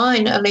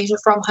 2009 a letter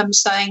from him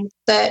saying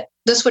that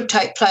this would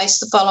take place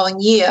the following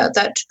year,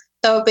 that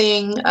they were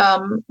being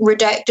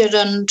redacted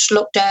and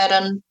looked at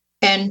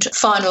and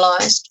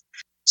finalised.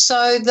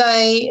 So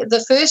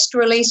the first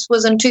release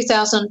was in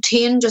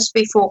 2010, just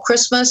before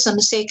Christmas, and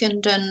the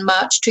second in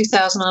March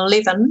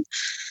 2011.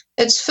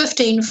 It's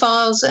 15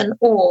 files in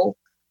all.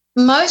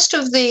 Most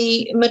of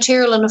the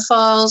material in the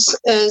files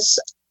is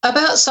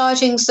about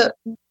sightings that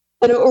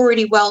are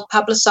already well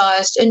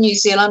publicised in New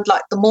Zealand,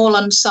 like the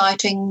Moreland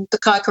sighting, the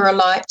Kaikoura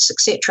lights,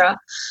 etc.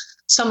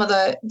 Some of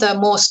the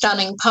more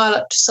stunning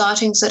pilot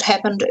sightings that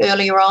happened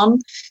earlier on.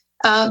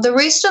 The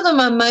rest of them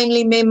are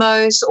mainly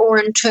memos or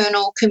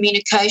internal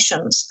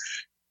communications.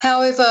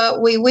 However,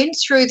 we went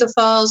through the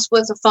files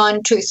with a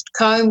fine-toothed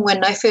comb when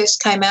they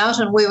first came out,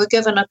 and we were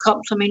given a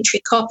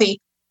complimentary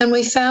copy. And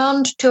we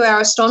found, to our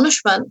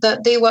astonishment,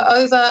 that there were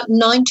over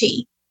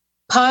 90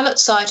 pilot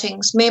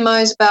sightings,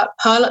 memos about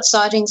pilot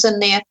sightings in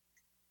there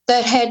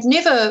that had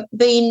never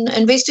been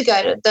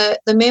investigated. The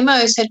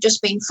memos had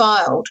just been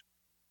filed.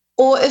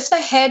 Or if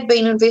they had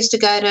been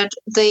investigated,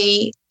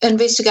 the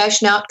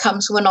investigation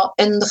outcomes were not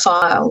in the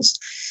files.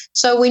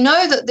 So we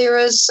know that there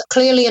is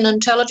clearly an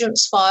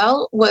intelligence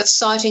file with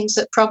sightings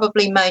that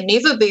probably may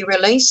never be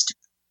released,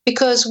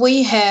 because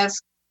we have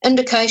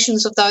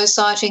indications of those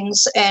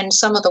sightings and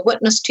some of the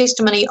witness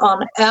testimony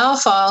on our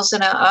files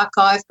in our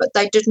archive, but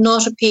they did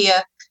not appear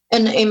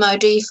in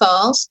MOD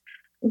files.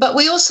 But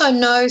we also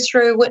know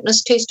through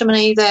witness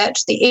testimony that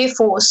the Air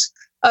Force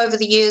over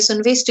the years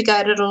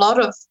investigated a lot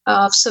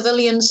of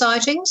civilian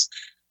sightings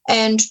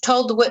and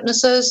told the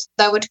witnesses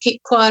they were to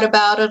keep quiet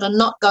about it and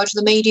not go to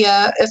the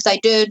media. If they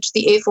did,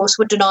 the Air Force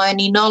would deny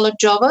any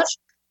knowledge of it.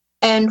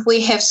 And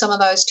we have some of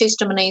those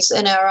testimonies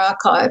in our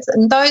archive.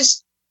 And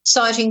those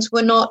sightings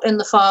were not in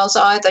the files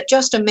either,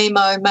 just a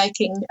memo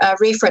making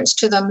reference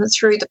to them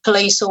through the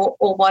police or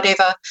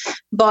whatever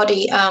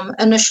body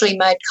initially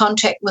made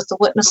contact with the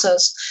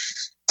witnesses.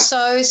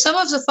 So some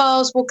of the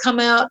files will come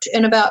out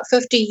in about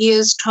 50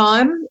 years'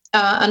 time.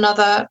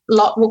 Another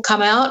lot will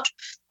come out.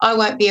 I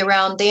won't be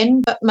around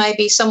then, but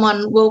maybe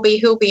someone will be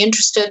who'll be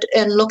interested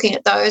in looking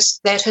at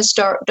that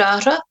historic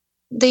data.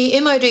 The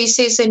MOD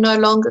says they're no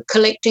longer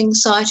collecting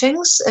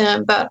sightings,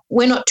 but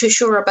we're not too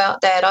sure about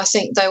that. I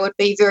think they would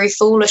be very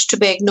foolish to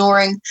be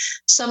ignoring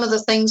some of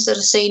the things that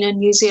are seen in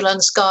New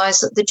Zealand skies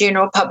that the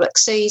general public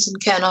sees and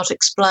cannot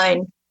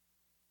explain.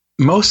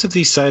 Most of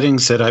these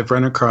sightings that I've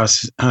run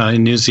across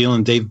in New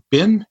Zealand, they've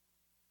been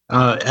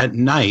at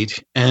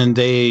night, and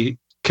they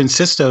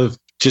consist of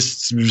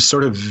just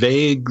sort of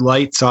vague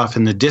lights off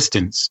in the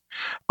distance.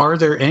 Are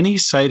there any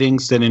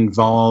sightings that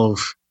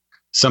involve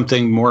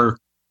something more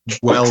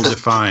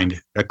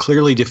well-defined, a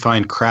clearly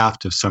defined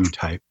craft of some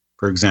type,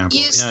 for example,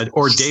 yes,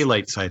 or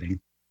daylight sighting?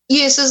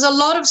 Yes, there's a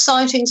lot of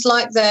sightings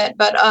like that,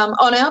 but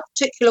on our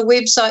particular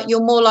website, you're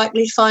more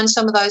likely to find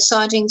some of those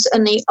sightings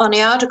on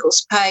the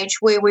articles page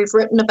where we've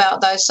written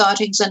about those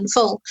sightings in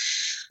full.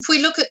 If we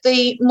look at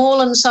the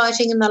Moreland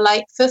sighting in the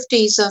late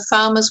 50s, a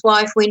farmer's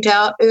wife went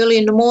out early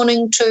in the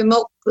morning to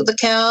milk the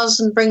cows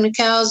and bring the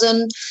cows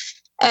in,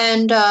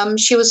 and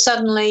she was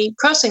suddenly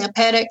crossing a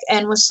paddock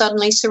and was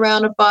suddenly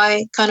surrounded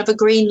by kind of a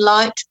green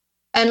light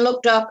and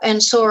looked up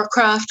and saw a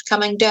craft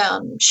coming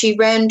down. She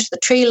ran to the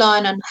tree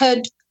line and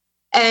hid,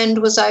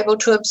 and was able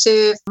to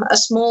observe a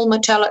small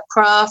metallic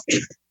craft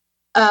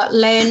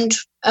land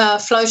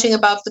floating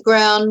above the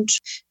ground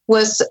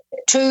with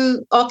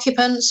two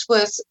occupants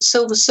with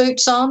silver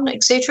suits on,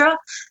 etc.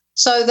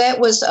 So that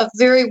was a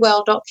very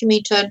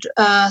well-documented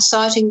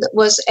sighting that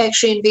was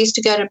actually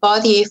investigated by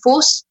the Air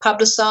Force,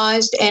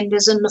 publicised, and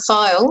is in the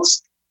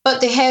files.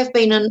 But there have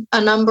been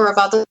a number of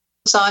other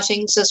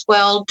sightings as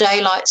well,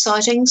 daylight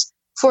sightings.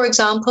 For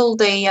example,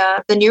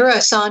 the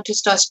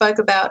neuroscientist I spoke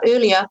about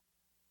earlier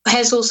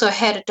has also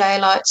had a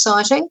daylight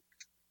sighting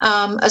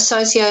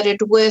associated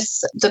with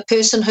the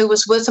person who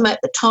was with him at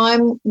the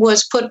time,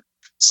 was put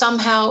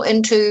somehow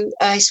into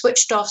a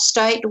switched off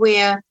state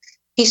where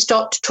he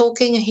stopped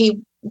talking. He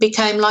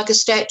became like a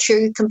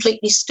statue,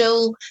 completely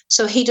still.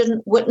 So he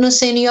didn't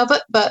witness any of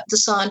it, but the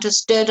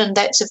scientist did, and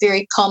that's a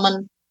very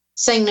common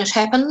thing that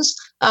happens.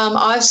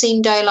 I've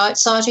seen daylight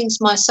sightings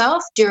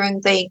myself during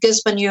the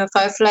Gisborne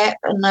UFO flap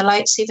in the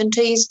late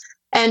 70s.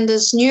 And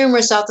there's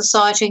numerous other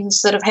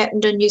sightings that have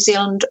happened in New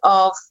Zealand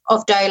of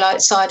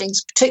daylight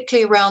sightings,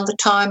 particularly around the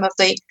time of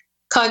the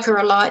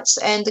Kaikoura lights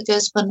and the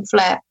Gisborne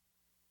flap.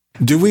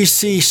 Do we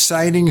see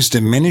sightings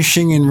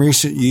diminishing in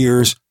recent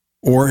years,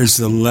 or is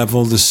the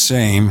level the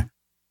same?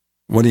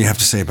 What do you have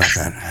to say about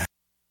that?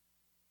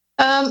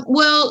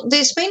 Well,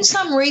 there's been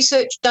some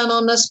research done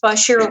on this by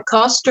Cheryl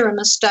Coster in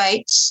the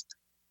States,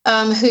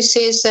 who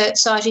says that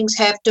sightings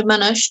have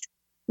diminished.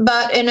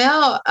 But in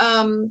our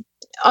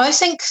I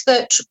think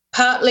that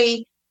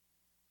partly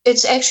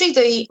it's actually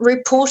the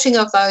reporting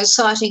of those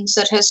sightings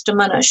that has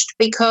diminished,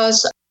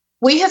 because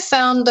we have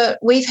found that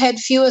we've had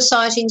fewer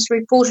sightings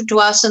reported to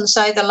us in,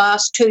 say, the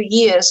last 2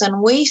 years.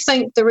 And we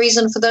think the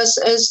reason for this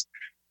is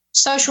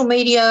social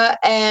media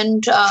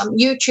and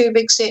YouTube,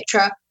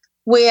 etc.,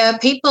 where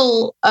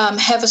people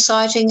have a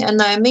sighting and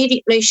they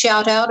immediately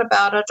shout out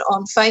about it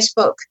on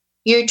Facebook,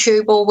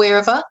 YouTube, or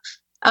wherever.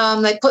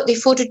 They put their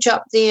footage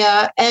up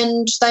there,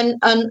 and they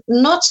are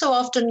not so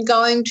often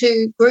going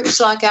to groups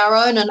like our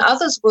own and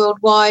others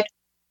worldwide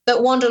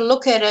that want to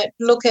look at it,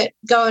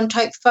 go and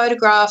take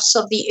photographs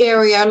of the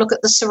area, look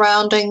at the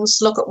surroundings,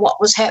 look at what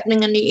was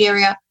happening in the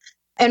area,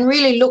 and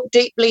really look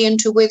deeply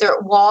into whether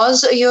it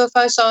was a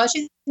UFO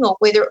sighting or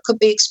whether it could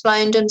be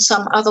explained in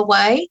some other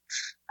way.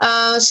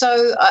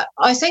 So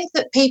I think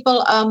that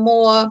people are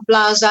more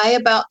blasé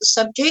about the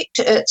subject.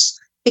 It's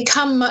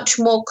become much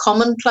more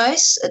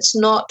commonplace. It's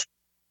not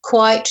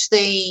quite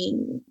the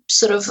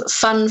sort of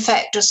fun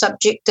factor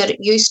subject that it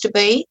used to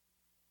be.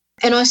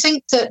 And I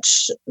think that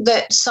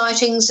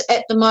sightings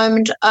at the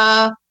moment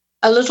are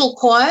a little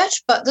quiet,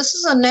 but this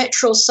is a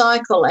natural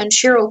cycle. And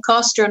Cheryl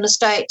Coster in the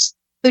States,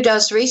 who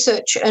does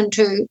research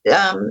into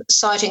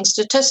sighting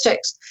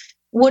statistics,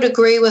 would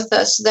agree with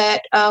us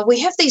that we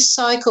have these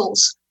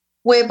cycles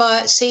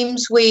whereby it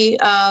seems we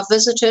are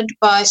visited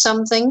by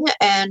something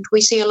and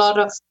we see a lot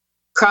of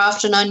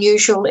craft and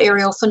unusual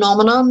aerial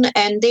phenomenon,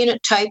 and then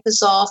it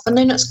tapers off, and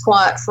then it's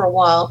quiet for a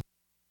while.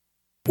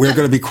 We're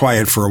going to be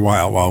quiet for a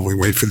while we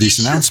wait for these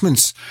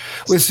announcements.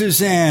 With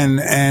Suzanne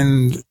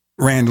and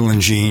Randall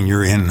and Jean,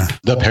 you're in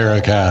the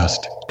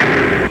Paracast.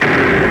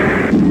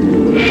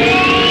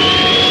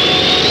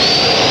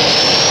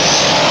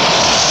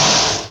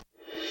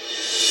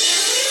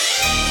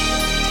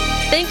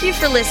 Thank you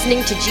for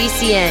listening to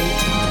GCN.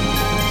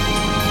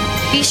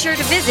 Be sure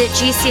to visit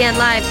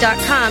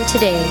GCNlive.com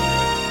today.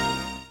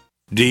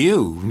 Do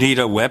you need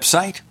a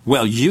website?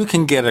 Well, you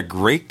can get a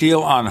great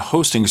deal on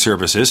hosting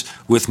services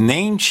with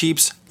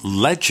Namecheap's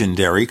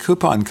legendary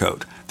coupon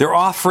code. They're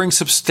offering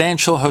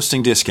substantial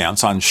hosting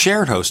discounts on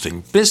shared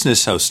hosting,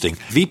 business hosting,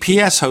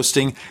 VPS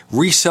hosting,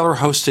 reseller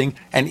hosting,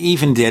 and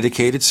even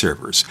dedicated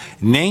servers.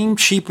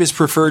 Namecheap is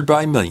preferred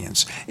by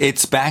millions.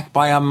 It's backed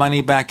by a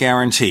money-back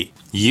guarantee.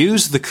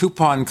 Use the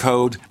coupon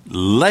code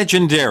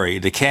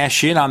LEGENDARY to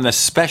cash in on the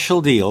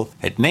special deal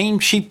at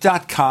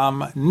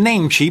Namecheap.com,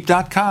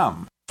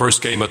 Namecheap.com.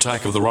 First came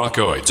Attack of the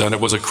Rockoids, and it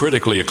was a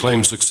critically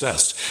acclaimed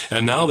success.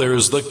 And now there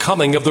is The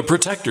Coming of the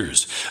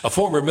Protectors. A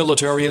former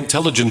military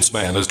intelligence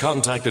man is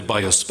contacted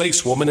by a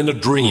space woman in a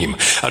dream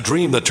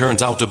that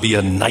turns out to be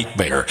a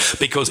nightmare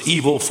because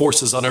evil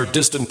forces on her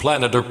distant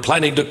planet are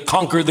planning to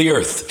conquer the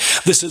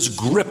Earth. This is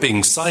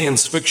gripping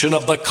science fiction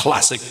of the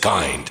classic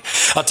kind.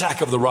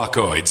 Attack of the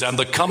Rockoids and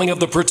The Coming of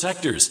the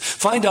Protectors.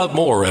 Find out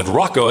more at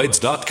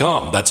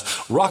rockoids.com. That's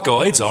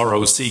Rockoids,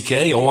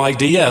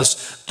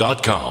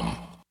 ROCKOIDS.com.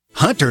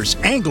 Hunters,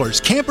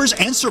 anglers, campers,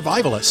 and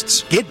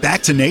survivalists, get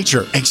back to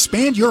nature.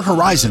 Expand your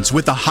horizons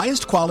with the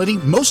highest quality,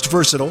 most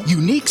versatile,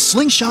 unique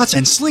slingshots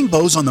and sling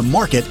bows on the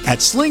market at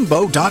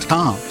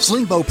slingbow.com.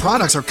 Slingbow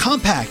products are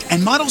compact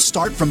and models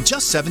start from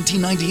just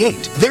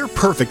 $17.98. They're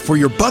perfect for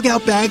your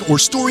bug-out bag or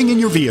storing in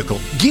your vehicle.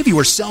 Give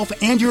yourself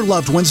and your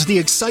loved ones the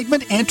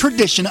excitement and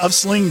tradition of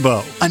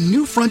Slingbow, a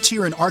new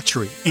frontier in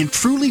archery and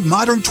truly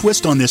modern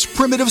twist on this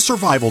primitive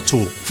survival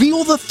tool.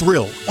 Feel the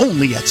thrill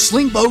only at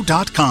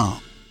slingbow.com.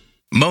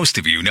 Most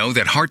of you know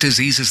that heart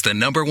disease is the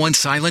 #1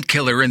 silent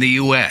killer in the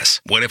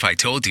U.S. What if I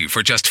told you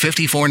for just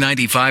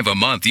 $54.95 a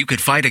month you could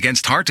fight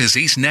against heart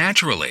disease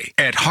naturally?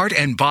 At Heart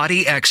and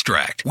Body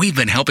Extract, we've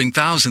been helping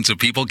thousands of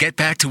people get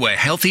back to a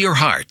healthier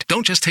heart.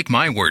 Don't just take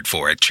my word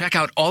for it. Check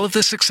out all of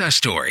the success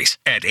stories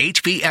at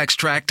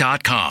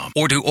hbextract.com,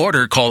 or to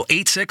order, call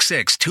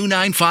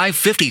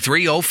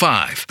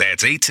 866-295-5305.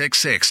 That's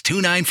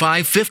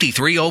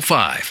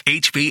 866-295-5305.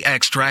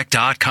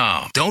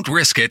 hbextract.com. Don't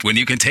risk it when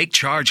you can take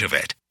charge of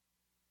it.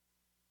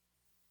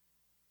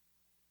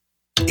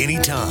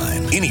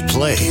 Anytime, any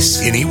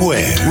place,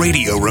 anywhere.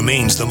 Radio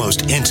remains the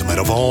most intimate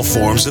of all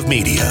forms of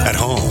media. At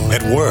home,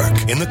 at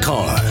work, in the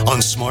car,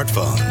 on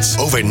smartphones.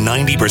 Over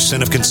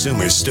 90% of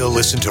consumers still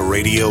listen to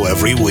radio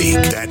every week.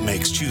 That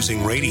makes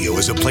choosing radio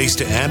as a place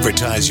to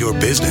advertise your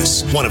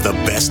business one of the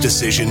best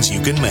decisions you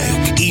can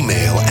make.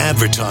 Email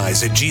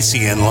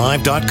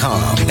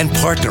advertise@gcnlive.com and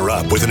partner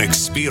up with an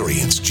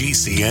experienced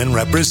GCN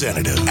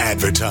representative.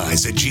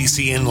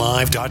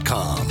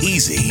 Advertise@gcnlive.com.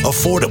 Easy,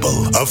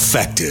 affordable,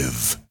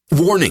 effective.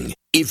 Warning,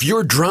 if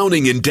you're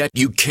drowning in debt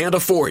you can't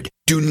afford,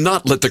 do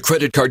not let the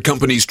credit card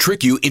companies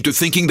trick you into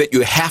thinking that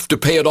you have to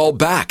pay it all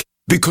back,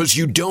 because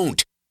you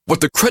don't. What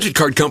the credit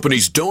card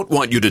companies don't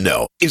want you to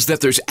know is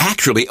that there's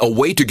actually a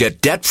way to get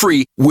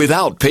debt-free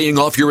without paying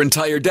off your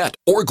entire debt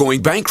or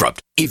going bankrupt.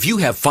 If you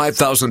have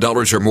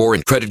 $5,000 or more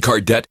in credit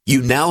card debt,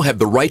 you now have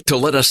the right to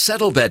let us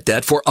settle that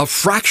debt for a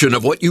fraction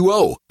of what you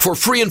owe. For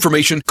free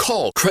information,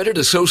 call Credit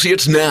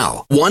Associates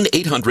now.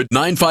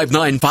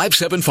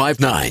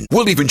 1-800-959-5759.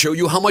 We'll even show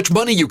you how much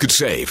money you could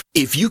save.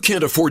 If you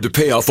can't afford to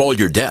pay off all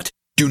your debt,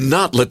 Do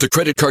not let the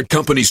credit card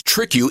companies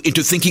trick you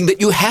into thinking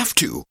that you have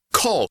to.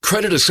 Call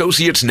Credit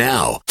Associates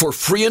now for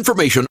free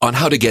information on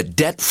how to get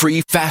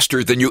debt-free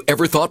faster than you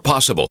ever thought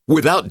possible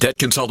without debt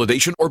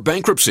consolidation or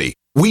bankruptcy.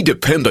 We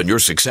depend on your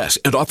success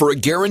and offer a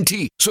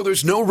guarantee, so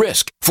there's no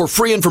risk. For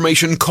free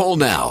information, call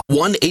now.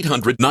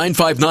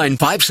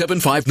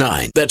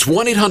 1-800-959-5759. That's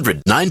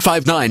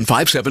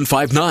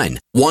 1-800-959-5759.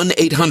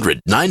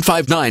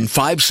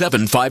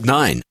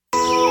 1-800-959-5759.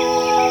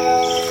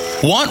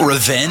 Want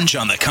revenge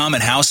on the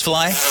common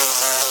housefly?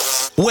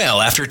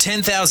 Well, after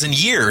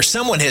 10,000 years,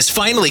 someone has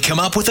finally come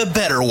up with a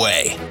better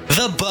way.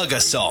 The Bug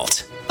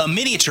Assault, a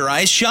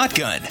miniaturized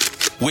shotgun,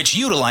 which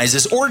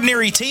utilizes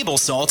ordinary table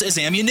salt as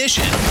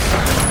ammunition.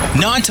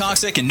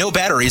 Non-toxic and no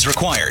batteries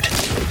required.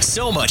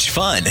 So much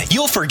fun,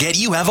 you'll forget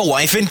you have a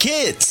wife and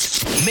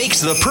kids. Makes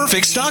the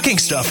perfect stocking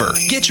stuffer.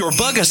 Get your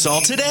Bug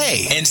Assault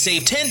today and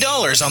save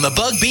 $10 on the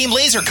Bug Beam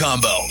Laser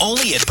Combo,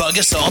 only at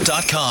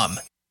bugassault.com.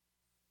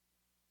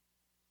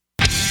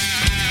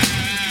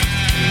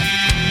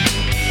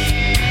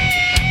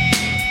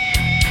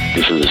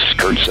 This is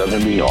Kurt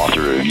Sotheby,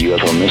 author of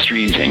UFO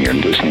Mysteries, and you're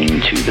listening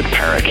to the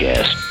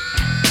Paracast.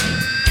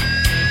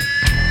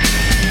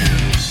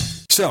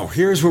 So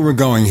here's where we're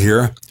going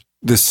here.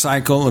 The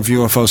cycle of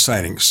UFO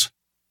sightings.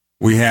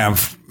 We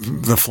have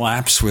the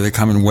flaps where they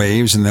come in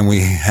waves, and then we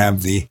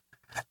have the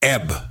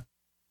ebb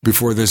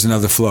before there's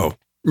another flow.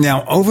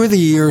 Now, over the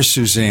years,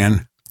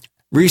 Suzanne,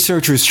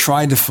 researchers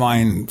tried to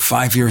find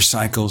 5-year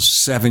cycles,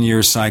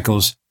 7-year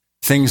cycles,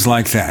 things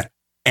like that.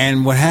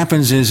 And what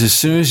happens is as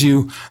soon as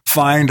you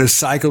find a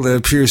cycle that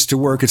appears to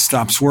work, it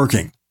stops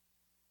working.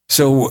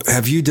 So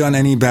have you done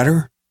any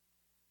better?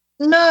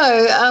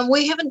 No,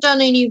 we haven't done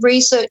any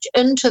research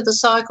into the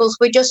cycles.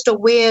 We're just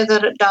aware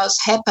that it does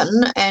happen.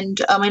 And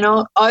I mean,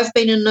 I've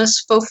been in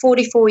this for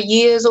 44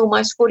 years,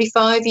 almost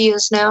 45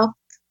 years now.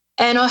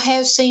 And I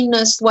have seen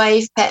this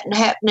wave pattern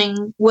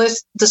happening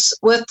with the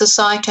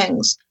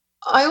sightings.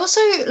 I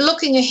also,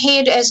 looking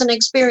ahead as an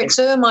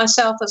experiencer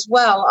myself as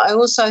well, I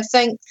also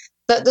think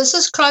that this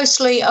is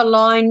closely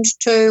aligned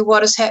to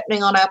what is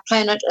happening on our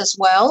planet as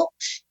well.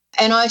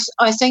 And I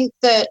think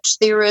that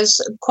there is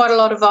quite a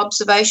lot of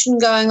observation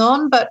going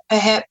on, but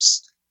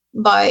perhaps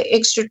by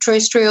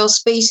extraterrestrial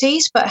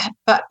species, but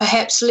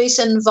perhaps less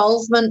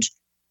involvement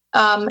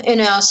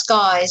in our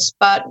skies.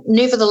 But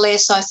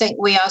nevertheless, I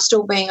think we are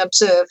still being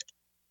observed.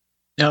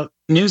 Now,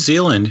 New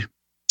Zealand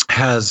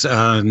has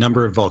a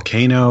number of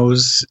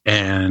volcanoes,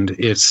 and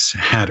it's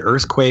had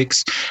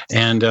earthquakes.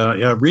 And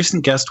a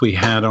recent guest we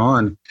had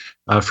on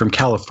from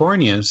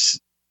California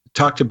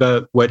talked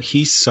about what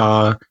he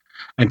saw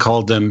and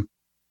called them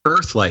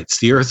earth lights,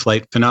 the earth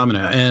light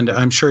phenomena. And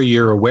I'm sure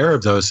you're aware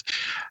of those.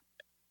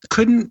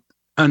 Couldn't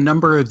a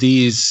number of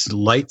these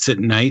lights at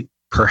night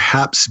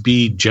perhaps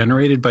be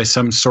generated by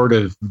some sort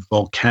of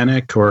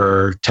volcanic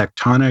or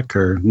tectonic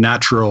or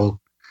natural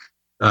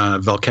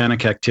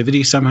volcanic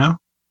activity somehow?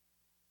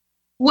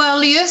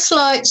 Well, the earth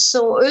lights,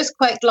 or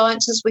earthquake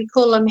lights as we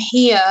call them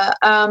here,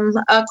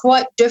 are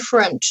quite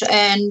different.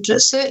 And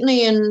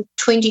certainly in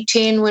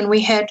 2010 when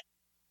we had,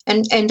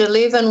 and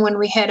 11 when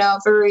we had our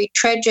very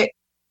tragic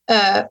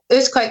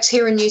earthquakes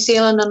here in New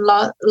Zealand, and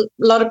a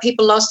lot of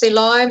people lost their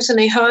lives and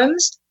their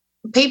homes,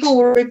 people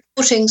were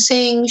reporting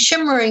seeing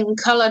shimmering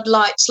coloured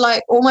lights,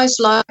 almost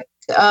like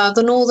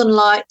the northern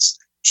lights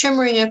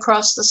shimmering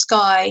across the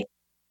sky.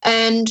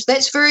 And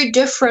that's very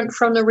different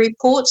from the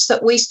reports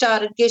that we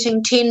started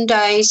getting 10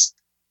 days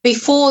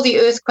before the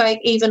earthquake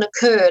even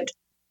occurred.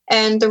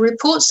 And the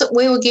reports that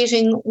we were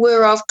getting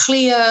were of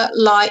clear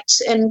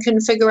lights in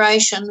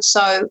configuration,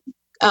 so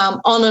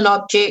on an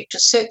object,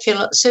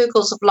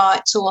 circles of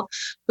lights or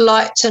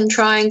lights in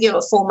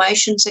triangular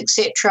formations,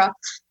 etc.,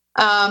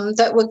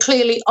 that were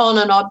clearly on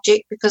an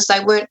object because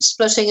they weren't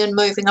splitting and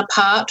moving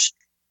apart.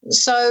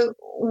 So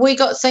we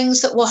got things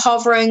that were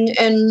hovering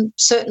in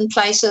certain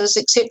places,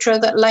 etc.,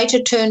 that later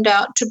turned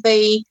out to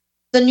be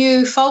the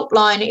new fault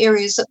line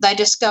areas that they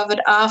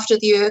discovered after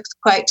the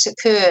earthquakes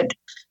occurred.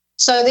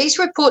 So these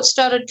reports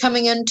started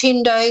coming in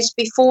 10 days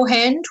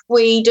beforehand.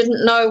 We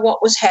didn't know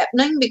what was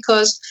happening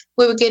because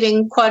we were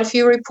getting quite a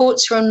few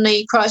reports from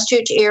the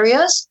Christchurch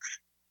areas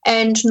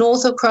and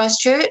north of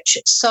Christchurch.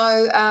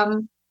 So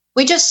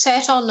we just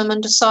sat on them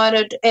and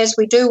decided, as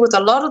we do with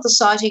a lot of the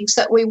sightings,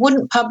 that we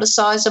wouldn't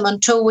publicise them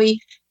until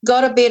we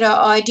got a better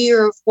idea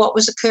of what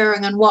was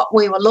occurring and what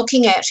we were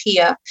looking at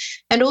here.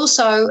 And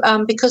also,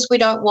 because we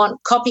don't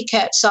want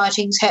copycat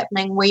sightings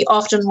happening, we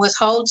often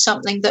withhold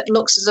something that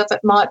looks as if it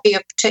might be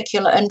of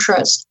particular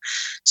interest.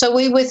 So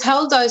we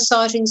withheld those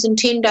sightings, and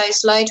 10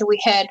 days later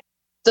we had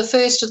the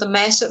first of the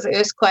massive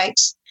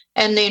earthquakes.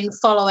 And then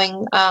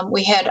following,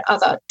 we had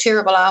other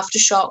terrible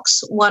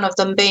aftershocks, one of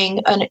them being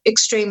an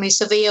extremely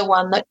severe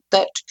one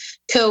that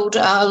killed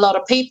a lot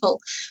of people.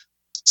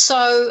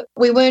 So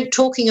we weren't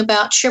talking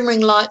about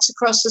shimmering lights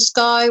across the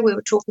sky. We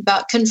were talking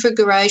about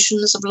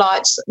configurations of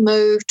lights that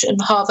moved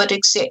and hovered,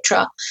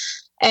 etc.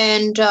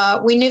 And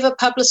we never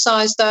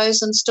publicised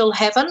those and still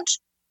haven't.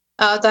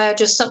 They are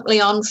just simply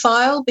on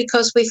file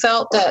because we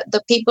felt that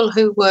the people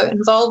who were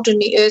involved in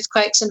the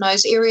earthquakes in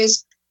those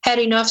areas had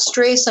enough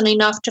stress and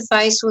enough to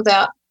face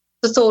without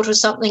the thought of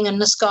something in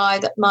the sky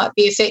that might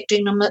be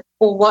affecting them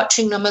or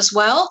watching them as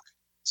well.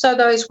 So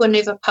those were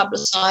never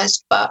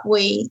publicised, but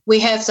we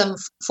have them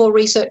for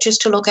researchers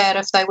to look at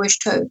if they wish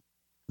to.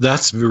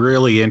 That's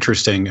really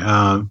interesting.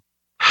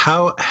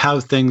 How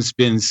have things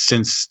been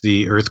since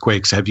the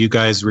earthquakes? Have you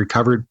guys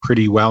recovered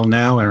pretty well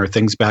now, and are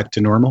things back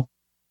to normal?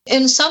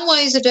 In some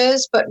ways it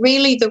is, but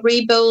really the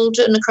rebuild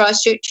in the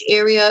Christchurch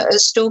area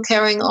is still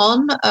carrying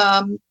on.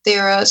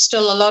 There are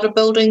still a lot of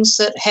buildings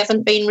that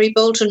haven't been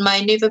rebuilt and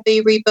may never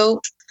be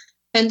rebuilt.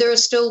 And there are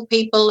still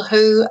people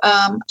who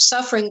are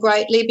suffering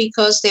greatly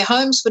because their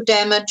homes were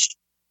damaged.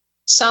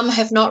 Some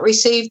have not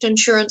received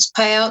insurance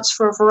payouts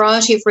for a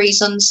variety of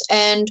reasons.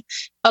 And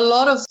a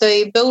lot of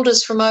the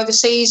builders from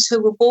overseas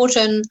who were brought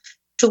in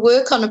to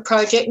work on a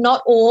project,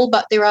 not all,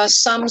 but there are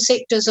some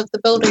sectors of the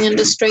building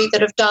industry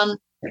that have done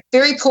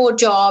very poor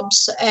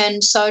jobs.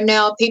 And so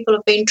now people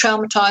have been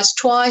traumatised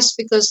twice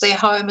because their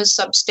home is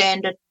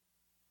substandard.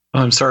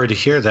 I'm sorry to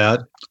hear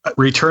that.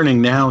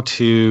 Returning now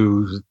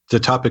to the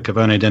topic of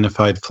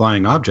unidentified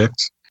flying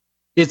objects,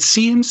 it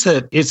seems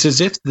that it's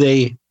as if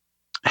they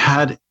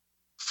had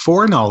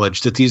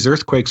foreknowledge that these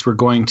earthquakes were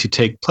going to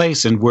take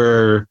place and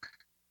were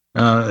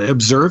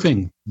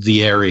observing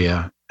the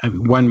area.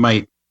 One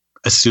might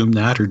assume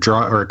that or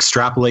draw or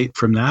extrapolate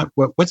from that.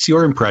 What's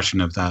your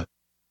impression of that?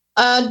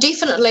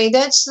 Definitely.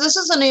 This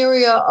is an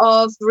area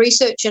of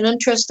research and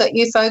interest that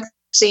UFOCUS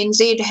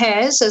NZ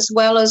has, as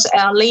well as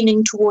our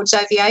leaning towards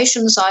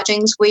aviation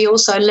sightings. We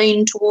also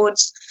lean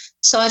towards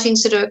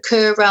sightings that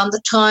occur around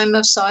the time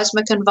of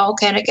seismic and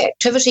volcanic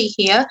activity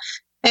here.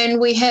 And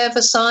we have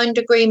a signed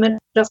agreement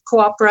of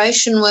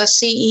cooperation with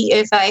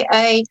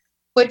CEFAA,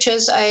 which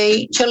is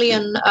a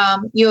Chilean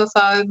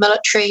UFO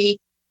military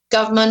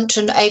government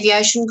and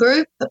aviation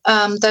group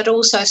that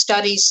also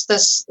studies the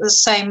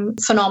same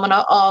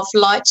phenomena of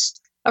lights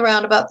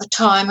around about the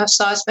time of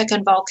seismic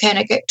and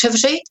volcanic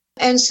activity.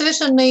 And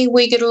certainly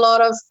we get a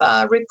lot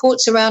of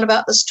reports around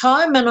about this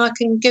time, and I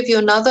can give you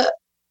another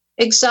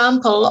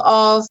example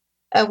of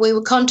we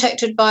were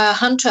contacted by a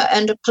hunter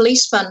and a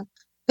policeman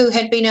who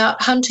had been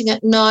out hunting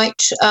at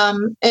night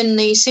in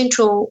the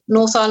central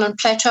North Island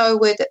Plateau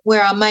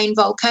where our main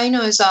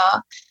volcanoes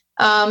are.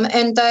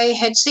 And they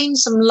had seen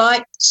some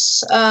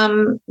lights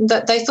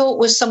that they thought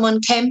was someone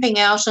camping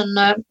out in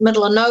the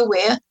middle of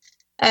nowhere.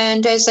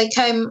 And as they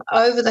came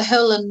over the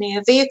hill in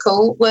their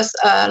vehicle with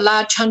a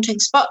large hunting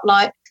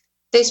spotlight,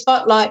 their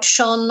spotlight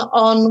shone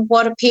on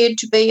what appeared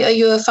to be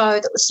a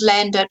UFO that was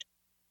landed.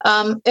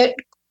 It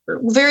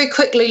very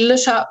quickly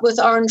lit up with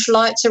orange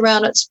lights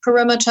around its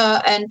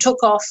perimeter and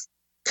took off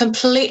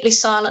completely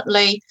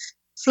silently,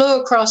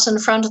 flew across in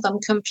front of them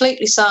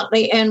completely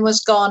silently and was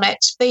gone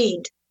at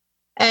speed.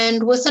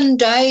 And within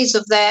days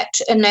of that,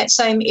 in that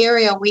same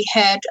area, we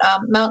had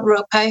Mount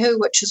Ruapehu,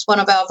 which is one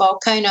of our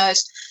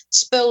volcanoes,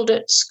 spilled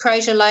its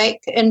crater lake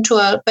into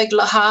a big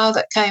lahar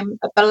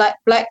a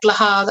black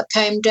lahar that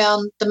came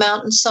down the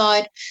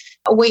mountainside.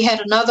 We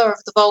had another of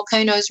the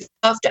volcanoes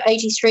after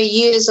 83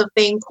 years of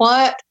being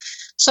quiet.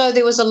 So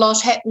there was a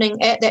lot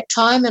happening at that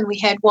time, and we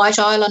had White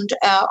Island,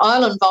 our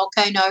island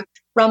volcano,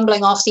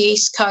 rumbling off the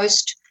east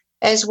coast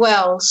as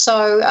well.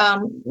 So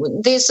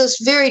there's this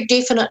very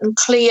definite and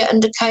clear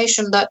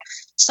indication that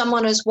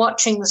someone is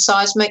watching the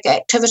seismic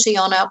activity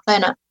on our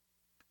planet.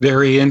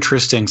 Very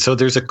interesting. So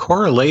there's a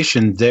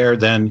correlation there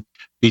then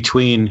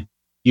between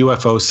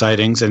UFO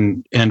sightings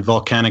and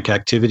volcanic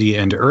activity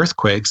and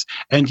earthquakes.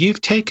 And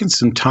you've taken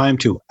some time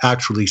to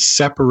actually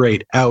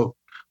separate out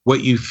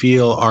what you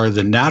feel are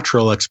the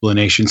natural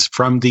explanations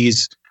from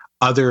these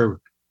other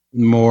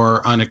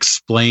more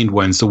unexplained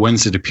ones, the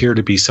ones that appear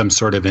to be some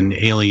sort of an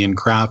alien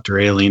craft or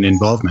alien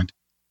involvement.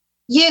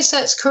 Yes,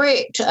 that's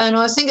correct. And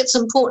I think it's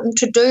important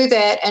to do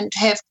that and to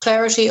have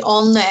clarity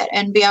on that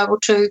and be able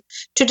to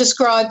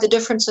describe the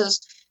differences.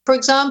 For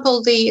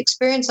example, the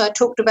experience I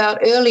talked about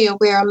earlier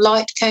where a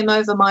light came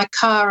over my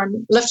car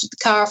and lifted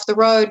the car off the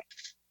road,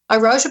 I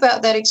wrote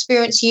about that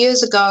experience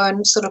years ago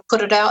and sort of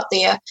put it out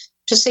there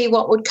to see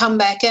what would come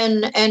back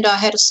in. And I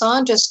had a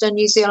scientist in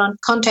New Zealand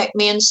contact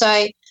me and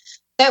say,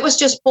 that was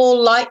just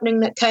ball lightning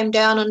that came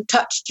down and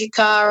touched your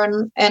car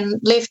and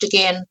left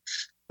again.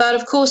 But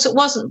of course it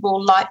wasn't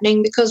ball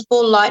lightning, because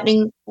ball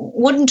lightning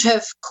wouldn't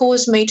have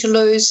caused me to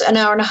lose an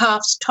hour and a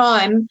half's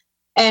time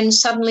and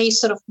suddenly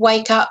sort of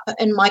wake up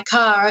in my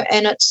car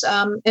and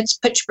it's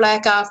pitch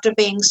black after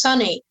being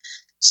sunny.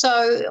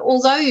 So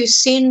although you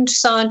send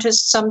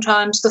scientists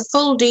sometimes the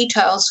full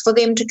details for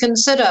them to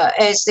consider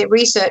as their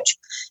research,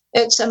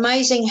 it's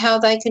amazing how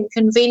they can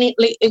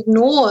conveniently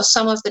ignore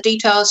some of the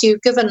details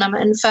you've given them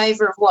in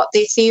favour of what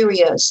their theory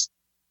is.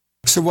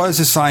 So what does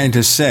the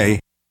scientist say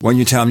when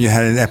you tell them you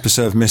had an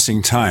episode of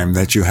missing time,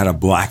 that you had a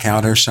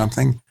blackout or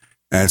something?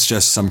 And it's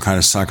just some kind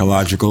of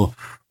psychological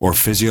or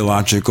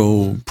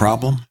physiological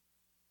problem?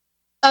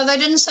 They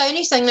didn't say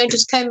anything. They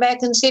just came back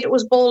and said it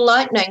was ball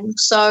lightning.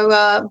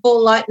 So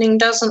ball lightning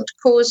doesn't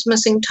cause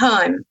missing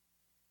time.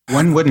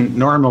 One wouldn't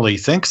normally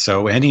think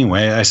so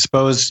anyway. I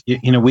suppose,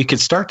 we could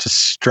start to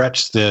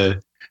stretch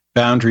the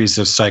boundaries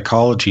of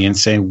psychology and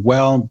saying,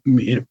 well,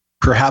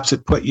 perhaps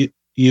it put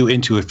you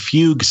into a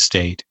fugue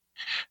state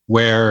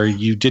where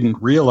you didn't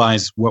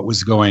realize what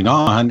was going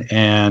on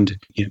and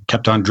you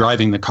kept on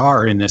driving the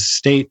car in this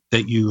state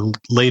that you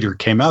later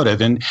came out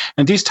of. And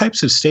these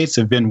types of states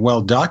have been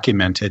well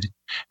documented.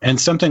 And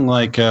something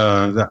like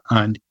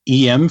an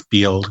EM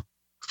field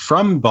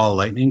from ball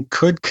lightning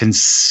could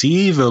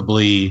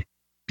conceivably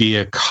be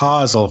a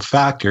causal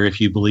factor if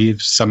you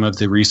believe some of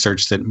the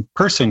research that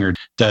Persinger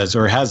does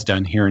or has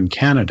done here in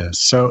Canada.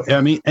 So,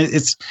 I mean,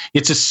 it's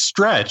a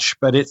stretch,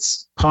 but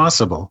it's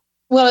possible.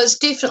 Well, it's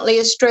definitely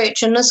a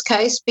stretch in this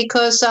case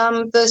because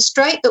the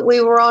strait that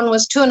we were on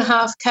was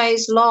 2.5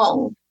 k's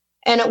long,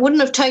 and it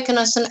wouldn't have taken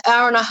us an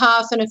hour and a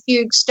half in a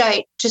fugue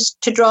state just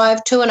to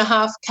drive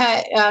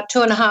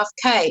 2.5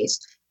 k's,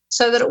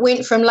 so that it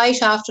went from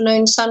late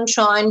afternoon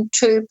sunshine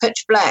to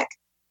pitch black.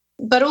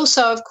 But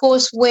also, of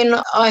course,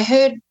 when I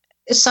heard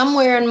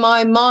somewhere in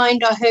my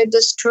mind, I heard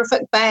this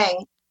terrific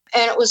bang,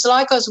 and it was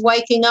like I was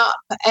waking up.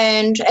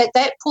 And at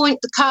that point,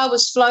 the car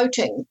was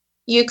floating.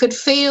 You could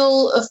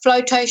feel a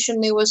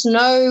flotation. There was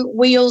no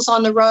wheels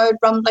on the road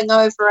rumbling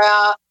over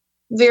our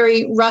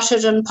very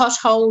rutted and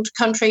potholed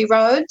country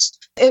roads.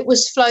 It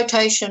was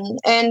flotation,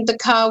 and the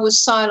car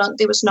was silent.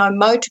 There was no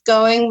motor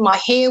going. My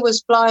hair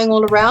was blowing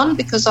all around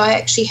because I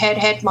actually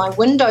had my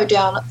window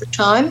down at the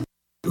time.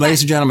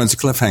 Ladies and gentlemen, it's a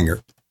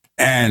cliffhanger.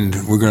 And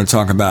we're going to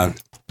talk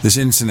about this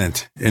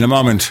incident in a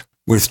moment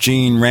with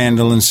Gene,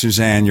 Randall, and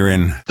Suzanne. You're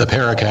in the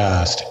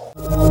Paracast.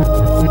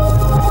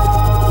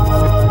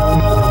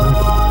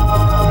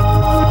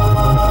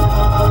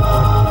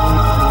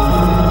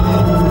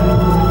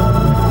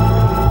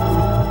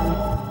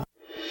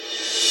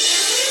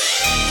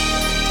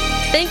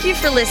 Thank you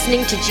for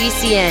listening to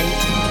GCN.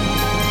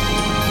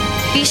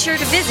 Be sure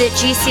to visit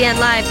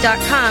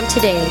GCNlive.com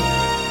today.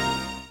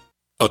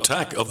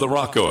 Attack of the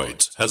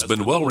Rockoids has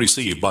been well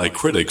received by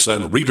critics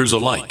and readers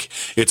alike.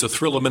 It's a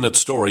thrill-a-minute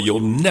story you'll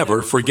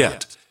never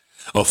forget.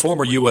 A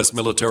former U.S.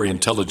 military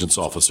intelligence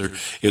officer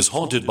is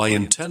haunted by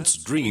intense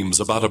dreams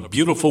about a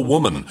beautiful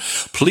woman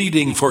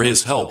pleading for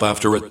his help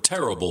after a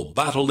terrible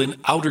battle in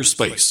outer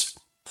space.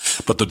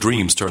 But the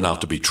dreams turn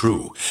out to be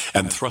true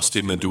and thrust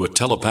him into a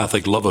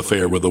telepathic love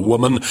affair with a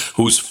woman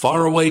whose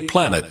faraway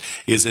planet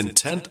is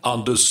intent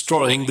on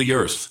destroying the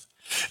Earth.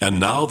 And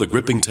now the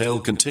gripping tale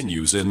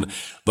continues in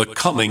The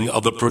Coming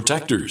of the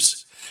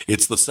Protectors.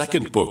 It's the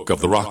second book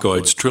of the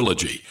Rockoids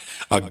trilogy,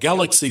 a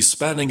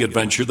galaxy-spanning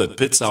adventure that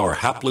pits our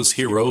hapless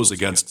heroes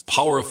against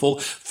powerful,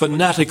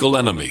 fanatical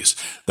enemies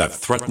that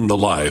threaten the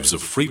lives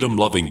of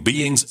freedom-loving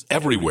beings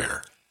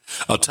everywhere.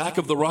 Attack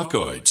of the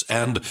Rockoids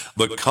and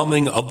The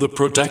Coming of the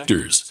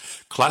Protectors.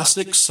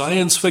 Classic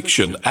science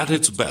fiction at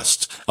its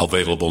best,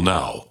 available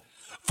now.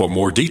 For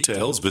more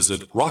details,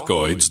 visit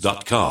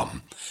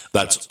rockoids.com.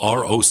 That's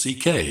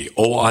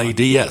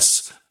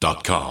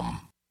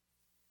ROCKOIDS.com.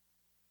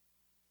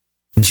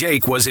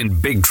 Jake was in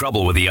big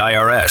trouble with the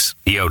IRS.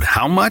 He owed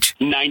how much?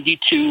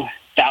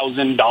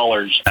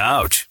 $92,000.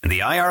 Ouch. And the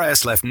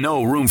IRS left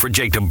no room for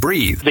Jake to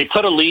breathe. They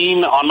put a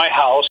lien on my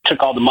house,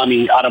 took all the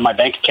money out of my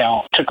bank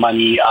account, took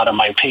money out of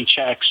my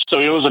paychecks. So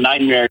it was a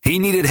nightmare. He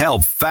needed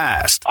help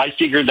fast. I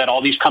figured that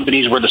all these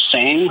companies were the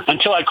same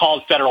until I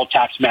called Federal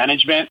Tax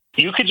Management.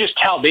 You could just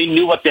tell they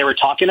knew what they were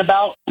talking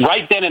about.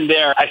 Right then and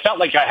there, I felt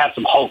like I had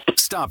some hope.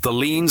 Stop the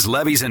liens,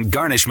 levies, and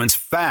garnishments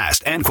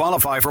fast and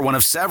qualify for one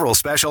of several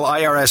special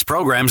IRS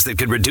programs that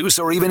could reduce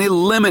or even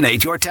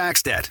eliminate your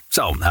tax debt.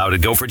 So, how'd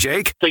it go for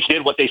Jake? They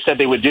did what they said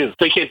they would do.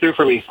 They came through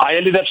for me. I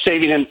ended up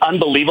saving an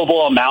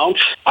unbelievable amount.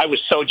 I was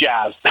so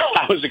jazzed.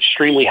 I was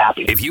extremely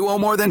happy. If you owe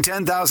more than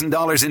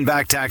 $10,000 in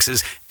back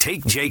taxes,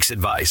 take Jake's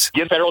advice.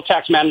 Give Federal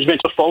Tax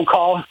Management a phone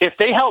call. If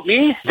they help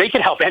me, they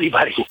can help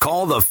anybody.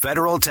 Call the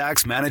Federal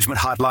Tax Management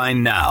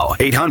Hotline now.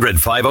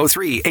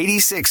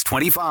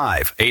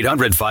 800-503-8625.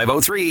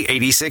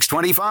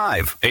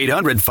 800-503-8625.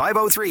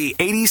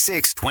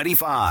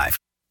 800-503-8625.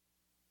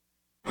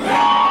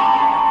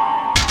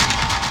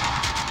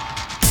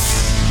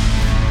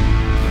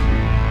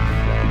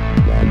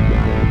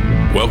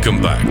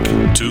 Welcome back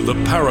to the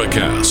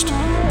Paracast,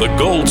 the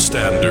gold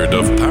standard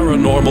of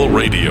paranormal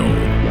radio.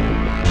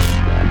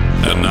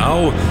 And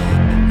now,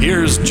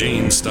 here's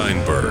Gene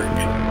Steinberg.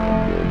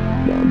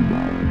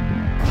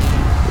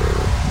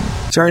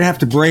 Sorry to have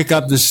to break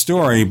up the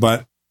story,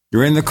 but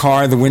you're in the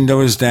car, the window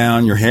is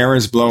down, your hair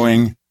is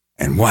blowing,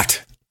 and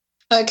what?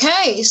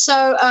 Okay,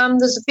 so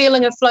there's a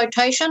feeling of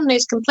flotation.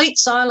 There's complete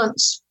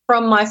silence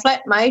from my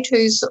flatmate,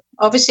 who's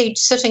obviously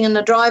sitting in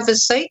the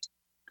driver's seat.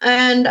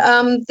 And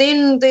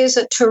then there's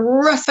a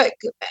terrific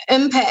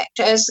impact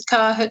as the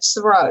car hits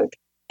the road.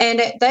 And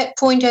at that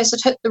point, as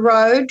it hit the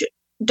road,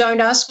 don't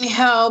ask me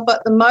how,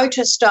 but the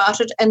motor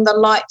started and the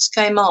lights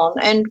came on.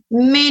 And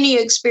many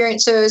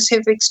experiencers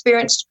who've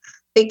experienced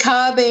their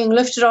car being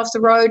lifted off the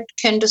road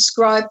can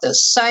describe the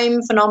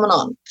same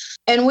phenomenon.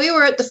 And we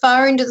were at the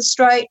far end of the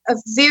strait, a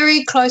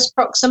very close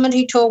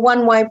proximity to a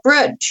one-way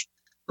bridge.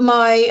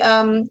 my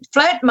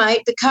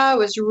flatmate, the car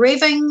was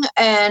revving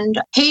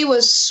and he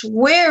was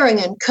swearing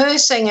and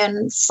cursing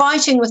and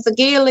fighting with the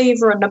gear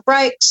lever and the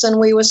brakes, and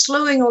we were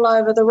slewing all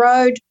over the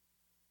road,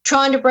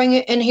 trying to bring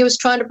it, and he was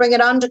trying to bring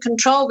it under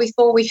control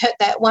before we hit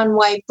that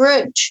one-way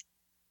bridge.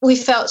 We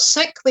felt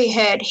sick, we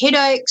had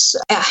headaches,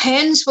 our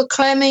hands were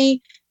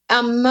clammy,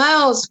 our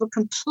mouths were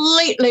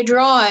completely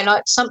dry,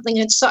 like something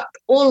had sucked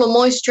all the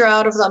moisture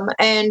out of them,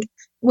 and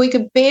we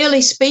could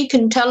barely speak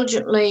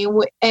intelligently,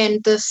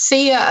 and the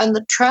fear and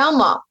the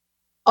trauma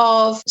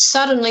of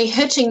suddenly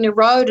hitting the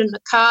road in the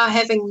car,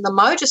 having the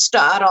motor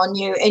start on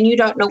you, and you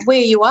don't know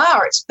where you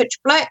are. It's pitch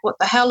black. What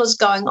the hell is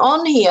going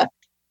on here?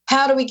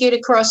 How do we get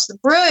across the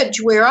bridge?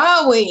 Where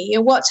are we?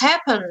 And what's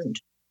happened?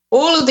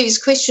 All of these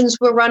questions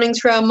were running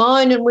through our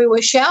mind, and we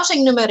were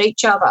shouting them at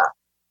each other.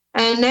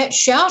 And that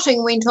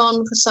shouting went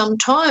on for some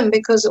time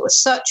because it was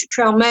such a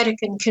traumatic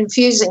and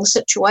confusing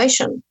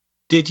situation.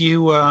 Did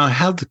you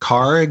have the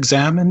car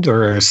examined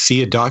or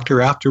see a doctor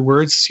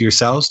afterwards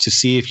yourselves to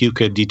see if you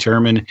could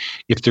determine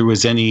if there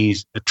was any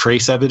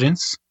trace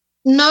evidence?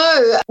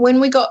 No.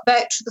 When we got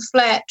back to the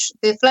flat,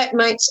 the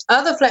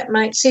other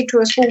flatmates said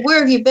to us, well,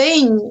 where have you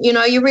been? You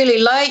know, you're really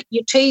late,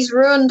 your tea's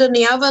ruined in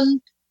the oven.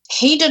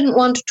 He didn't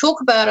want to talk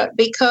about it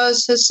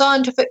because his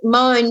scientific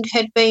mind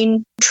had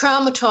been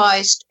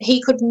traumatized. He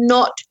could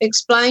not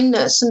explain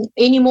this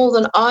any more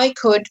than I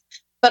could.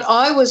 But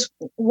I was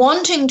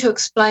wanting to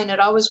explain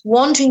it. I was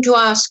wanting to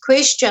ask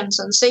questions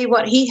and see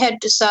what he had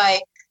to say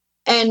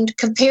and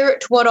compare it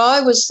to what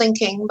I was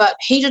thinking. But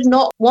he did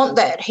not want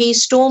that. He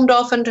stormed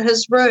off into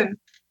his room.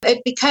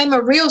 It became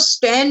a real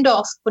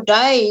standoff for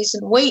days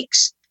and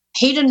weeks.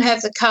 He didn't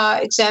have the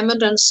car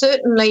examined, and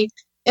certainly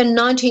in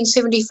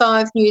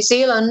 1975 New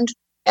Zealand,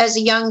 as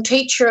a young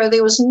teacher,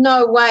 there was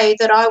no way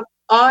that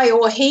I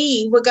or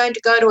he were going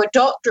to go to a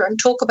doctor and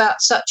talk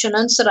about such an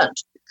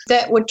incident.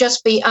 That would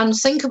just be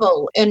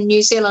unthinkable in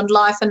New Zealand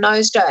life in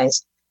those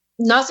days.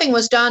 Nothing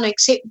was done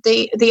except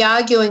the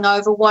arguing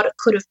over what it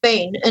could have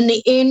been. In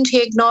the end,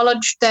 he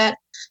acknowledged that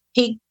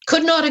he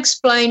could not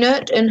explain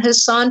it in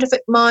his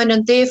scientific mind,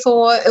 and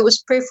therefore it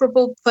was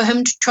preferable for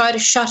him to try to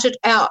shut it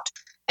out.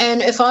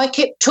 And if I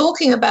kept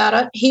talking about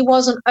it, he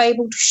wasn't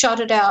able to shut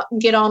it out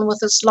and get on with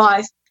his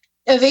life.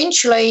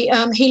 Eventually,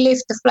 he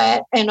left the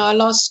flat and I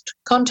lost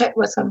contact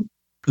with him.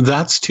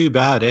 That's too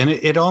bad. And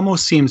it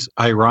almost seems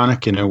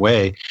ironic in a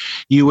way.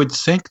 You would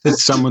think that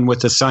someone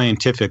with a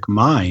scientific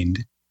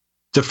mind,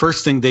 the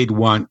first thing they'd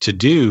want to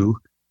do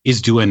is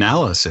do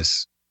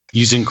analysis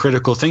using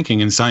critical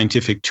thinking and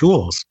scientific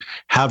tools,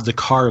 have the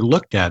car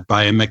looked at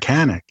by a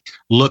mechanic,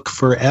 look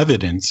for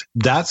evidence,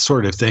 that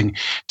sort of thing.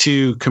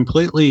 To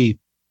completely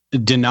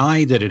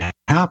deny that it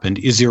happened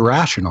is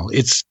irrational.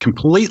 It's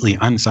completely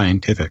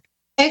unscientific.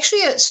 Actually,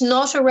 it's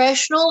not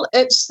irrational.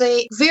 It's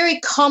the very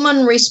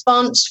common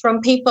response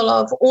from people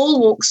of all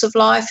walks of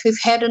life who've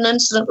had an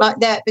incident like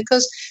that,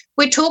 because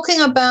we're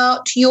talking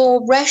about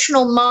your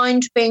rational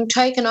mind being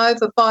taken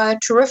over by a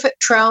terrific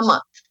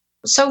trauma.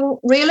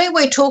 So really,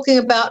 we're talking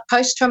about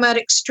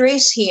post-traumatic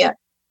stress here,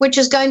 which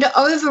is going to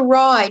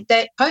override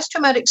that.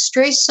 Post-traumatic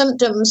stress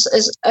symptoms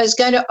is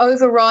going to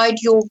override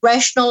your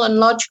rational and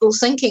logical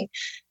thinking.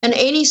 And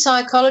any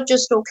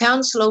psychologist or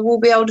counselor will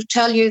be able to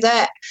tell you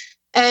that.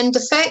 And the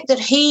fact that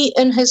he,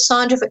 in his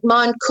scientific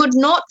mind, could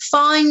not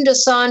find a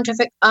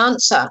scientific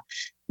answer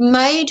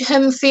made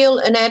him feel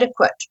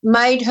inadequate,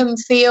 made him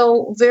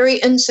feel very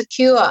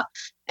insecure.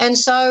 And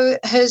so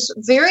his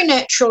very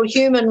natural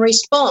human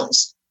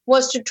response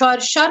was to try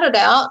to shut it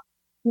out,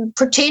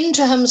 pretend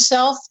to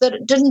himself that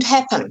it didn't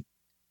happen.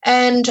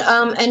 And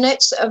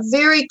that's a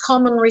very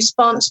common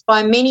response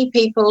by many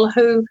people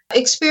who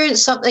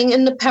experience something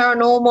in the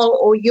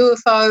paranormal or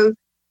UFO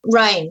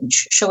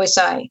range, shall we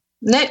say.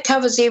 And that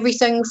covers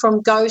everything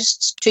from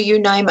ghosts to you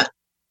name it.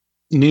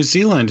 New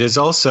Zealand is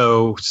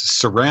also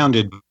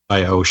surrounded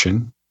by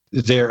ocean.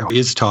 There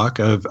is talk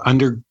of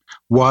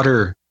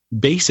underwater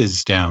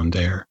bases down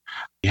there.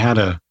 We had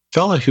a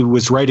fella who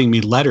was writing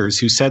me letters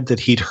who said that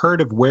he'd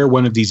heard of where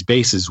one of these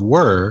bases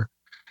were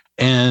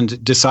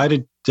and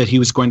decided that he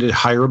was going to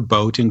hire a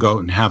boat and go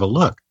out and have a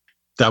look.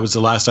 That was the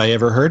last I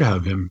ever heard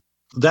of him.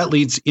 That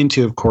leads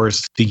into, of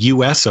course, the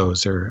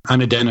USOs, or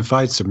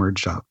unidentified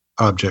submerged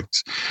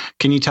objects.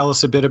 Can you tell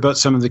us a bit about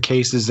some of the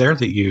cases there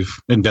that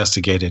you've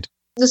investigated?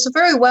 There's a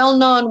very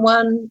well-known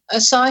one, a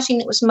sighting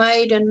that was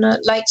made in the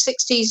late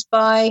 60s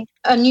by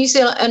a New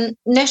Zealand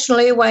National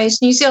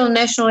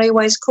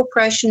Airways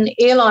Corporation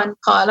airline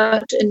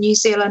pilot in New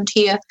Zealand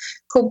here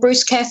called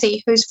Bruce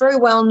Cathy, who's very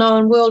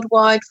well-known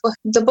worldwide for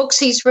the books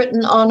he's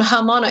written on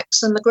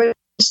harmonics and the grid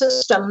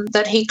system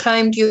that he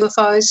claimed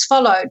UFOs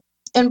followed.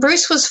 And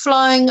Bruce was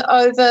flying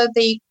over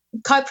the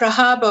Kaipara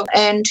Harbour,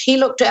 and he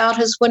looked out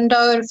his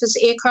window of his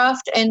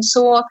aircraft and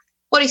saw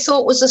what he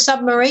thought was a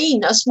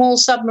submarine, a small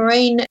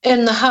submarine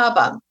in the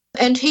harbour.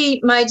 And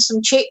he made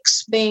some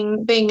checks.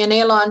 Being an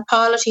airline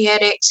pilot, he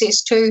had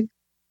access to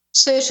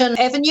certain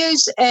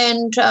avenues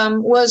and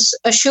was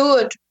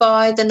assured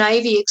by the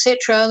Navy,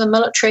 etc., the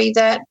military,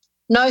 that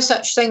no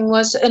such thing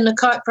was in the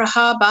Kaipara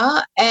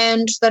Harbour,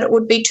 and that it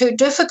would be too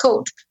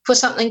difficult for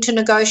something to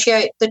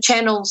negotiate the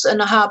channels in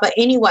the harbour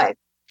anyway.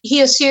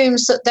 He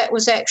assumes that that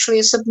was actually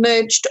a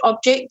submerged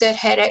object that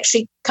had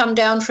actually come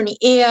down from the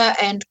air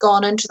and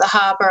gone into the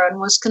harbour and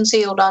was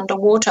concealed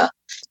underwater.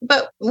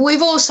 But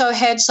we've also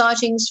had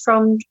sightings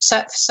from,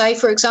 say,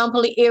 for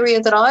example, the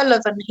area that I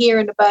live in here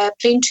in the Bay of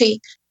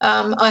Plenty.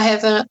 I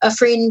have a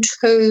friend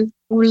who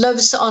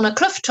lives on a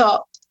cliff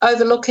top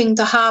overlooking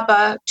the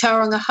harbour,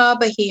 Tauranga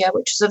Harbour here,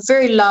 which is a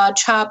very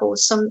large harbour with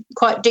some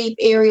quite deep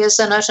areas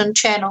in it and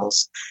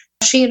channels.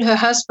 She and her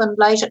husband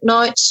late at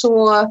night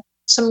saw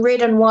some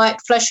red and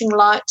white flashing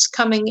lights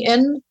coming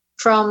in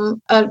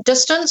from a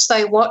distance.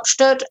 They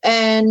watched it,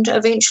 and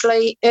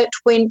eventually it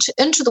went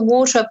into the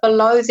water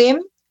below them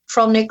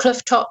from their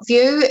cliff top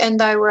view, and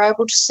they were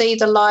able to see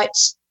the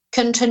lights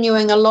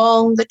continuing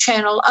along the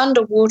channel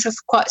underwater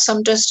for quite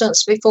some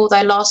distance before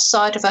they lost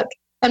sight of it.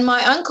 And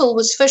my uncle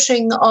was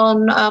fishing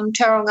on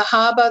Tauranga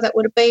Harbour. That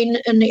would have been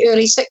in the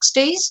early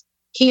 60s.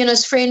 He and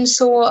his friends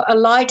saw a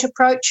light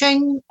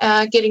approaching,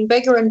 getting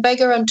bigger and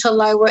bigger until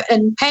they were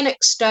in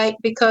panic state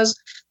because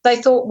they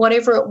thought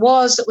whatever it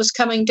was that was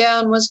coming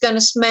down was going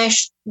to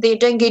smash their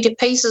dinghy to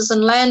pieces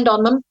and land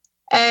on them.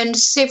 And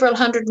several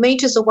hundred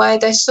metres away,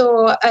 they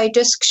saw a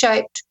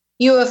disc-shaped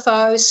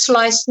UFO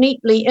slice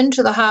neatly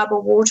into the harbour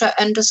water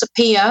and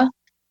disappear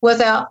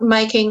without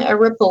making a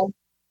ripple.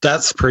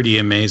 That's pretty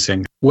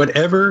amazing.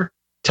 Whatever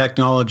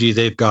technology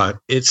they've got,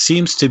 it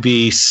seems to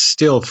be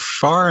still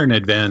far in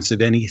advance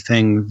of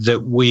anything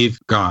that we've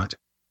got.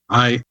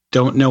 I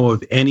don't know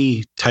of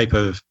any type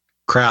of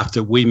craft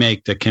that we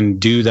make that can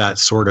do that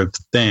sort of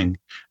thing.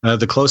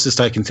 The closest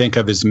I can think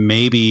of is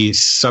maybe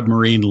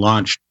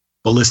submarine-launched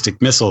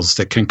ballistic missiles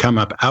that can come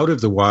up out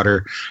of the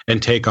water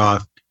and take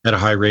off at a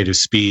high rate of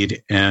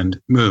speed and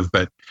move.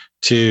 But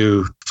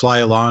to fly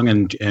along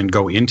and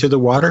go into the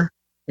water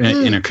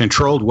in a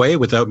controlled way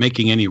without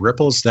making any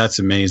ripples, that's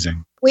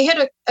amazing. We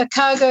had a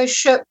cargo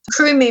ship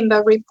crew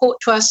member report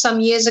to us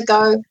some years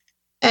ago,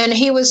 and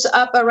he was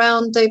up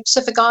around the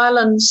Pacific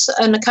Islands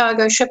in a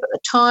cargo ship at the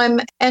time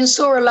and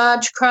saw a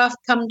large craft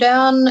come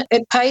down.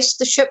 It paced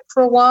the ship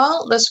for a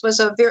while. This was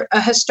a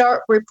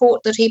historic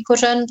report that he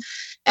put in,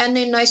 and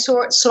then they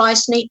saw it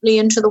slice neatly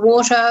into the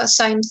water.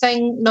 Same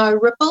thing, no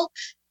ripple.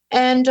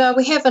 And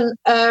we have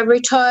a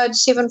retired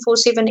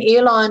 747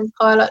 airline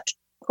pilot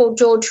called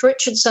George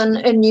Richardson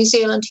in New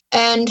Zealand,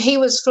 and he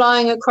was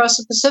flying across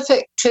the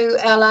Pacific to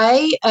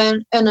LA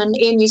in an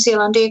Air New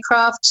Zealand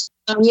aircraft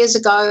years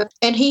ago,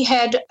 and he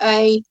had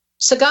a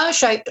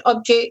cigar-shaped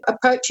object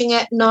approaching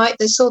at night.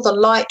 They saw the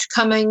light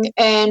coming,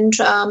 and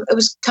it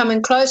was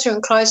coming closer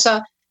and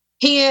closer.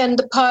 He and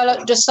the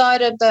pilot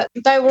decided that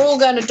they were all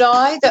going to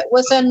die, that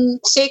within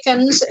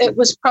seconds it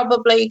was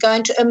probably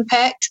going to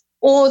impact,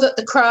 or that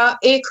the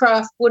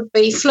aircraft would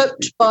be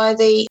flipped by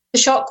the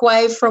shock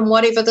wave from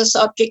whatever this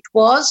object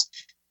was.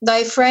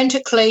 They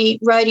frantically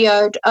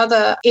radioed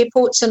other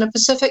airports in the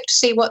Pacific to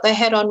see what they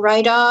had on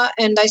radar,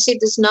 and they said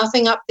there's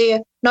nothing up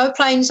there, no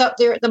planes up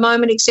there at the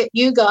moment except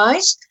you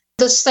guys.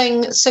 This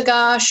thing,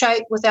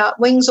 cigar-shaped without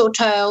wings or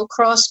tail,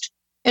 crossed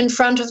in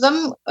front of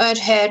them. It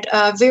had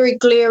very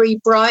glary,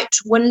 bright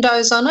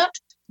windows on it.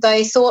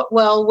 They thought,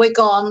 well, we're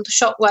gone. The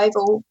shockwave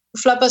will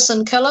flip us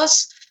and kill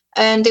us.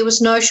 And there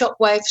was no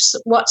shockwaves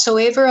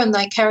whatsoever, and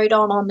they carried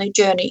on their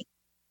journey.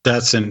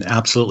 That's an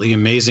absolutely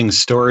amazing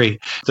story.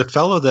 The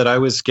fellow that I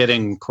was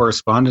getting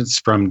correspondence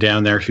from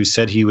down there who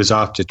said he was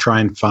off to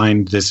try and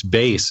find this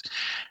base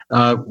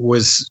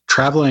was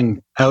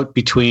traveling out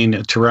between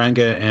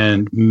Tauranga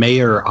and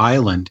Mayor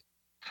Island.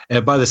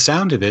 By the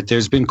sound of it,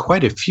 there's been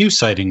quite a few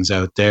sightings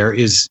out there.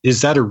 Is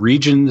that a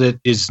region that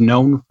is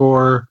known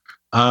for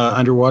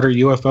underwater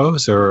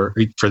UFOs, or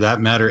for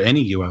that matter,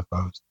 any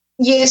UFOs?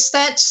 Yes,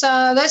 that's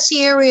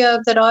the area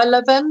that I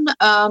live in.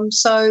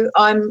 So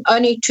I'm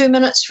only 2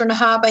 minutes from the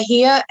harbour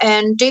here,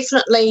 and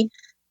definitely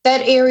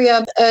that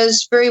area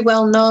is very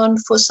well known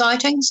for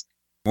sightings.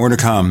 More to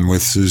come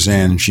with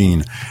Suzanne,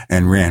 Jean,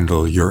 and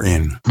Randall. You're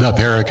in the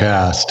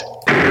Paracast.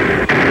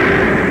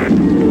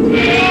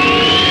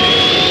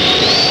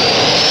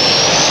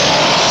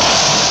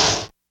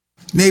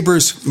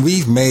 Neighbors,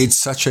 we've made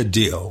such a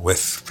deal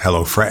with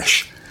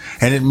HelloFresh,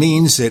 and it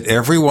means that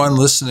everyone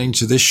listening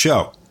to this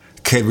show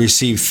can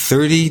receive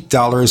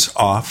 $30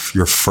 off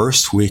your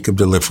first week of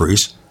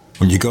deliveries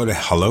when you go to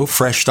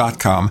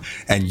HelloFresh.com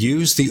and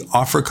use the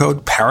offer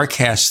code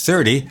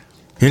PARACAST30.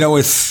 You know,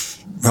 with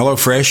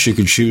HelloFresh, you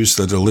can choose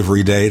the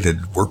delivery day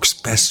that works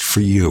best for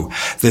you.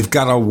 They've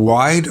got a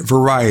wide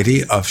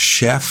variety of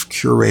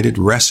chef-curated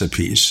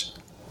recipes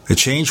that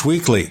change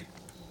weekly.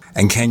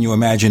 And can you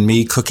imagine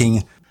me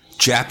cooking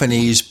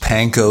Japanese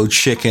panko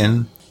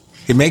chicken?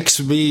 It makes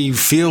me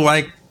feel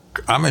like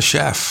I'm a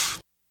chef.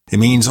 It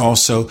means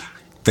also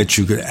that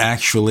you could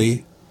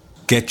actually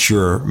get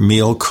your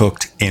meal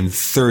cooked in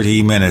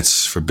 30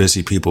 minutes. For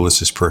busy people, this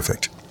is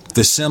perfect.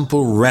 The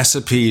simple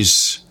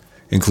recipes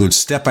include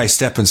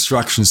step-by-step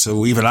instructions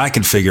so even I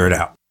can figure it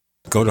out.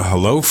 Go to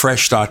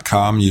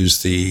HelloFresh.com,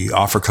 use the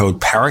offer code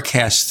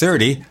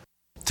PARACAST30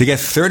 To get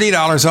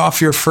 $30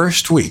 off your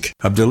first week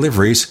of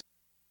deliveries,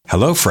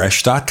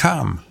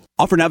 HelloFresh.com.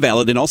 Offer not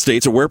valid in all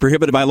states or where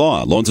prohibited by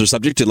law. Loans are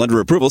subject to lender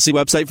approval. See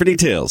website for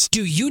details.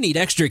 Do you need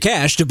extra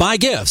cash to buy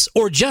gifts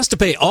or just to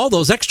pay all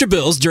those extra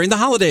bills during the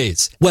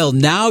holidays? Well,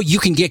 now you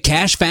can get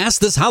cash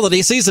fast this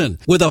holiday season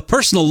with a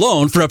personal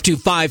loan for up to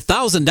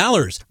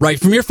 $5,000 right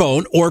from your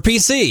phone or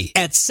PC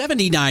at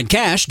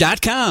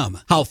 79cash.com.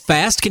 How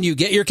fast can you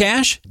get your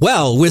cash?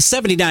 Well, with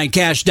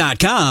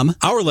 79cash.com,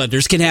 our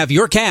lenders can have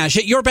your cash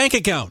at your bank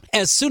account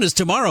as soon as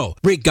tomorrow,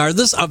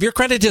 regardless of your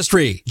credit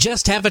history.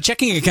 Just have a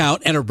checking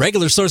account and a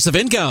regular source of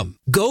income.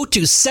 Go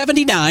to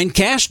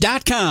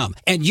 79cash.com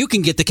and you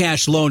can get the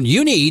cash loan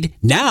you need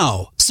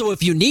now. So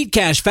if you need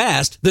cash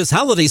fast this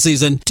holiday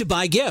season to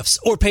buy gifts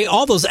or pay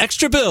all those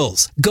extra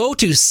bills, go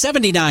to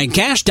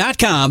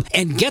 79cash.com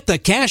and get the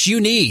cash you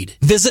need.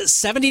 Visit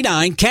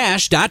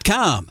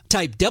 79cash.com.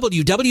 Type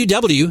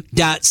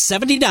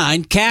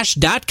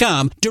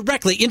www.79cash.com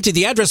directly into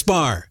the address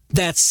bar.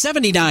 That's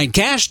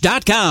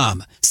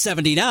 79cash.com.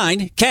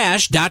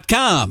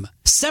 79cash.com.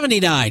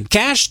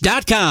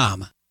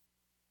 79cash.com.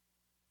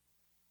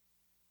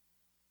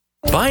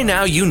 By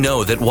now you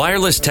know that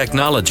wireless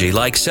technology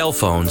like cell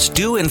phones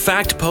do in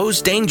fact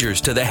pose dangers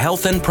to the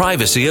health and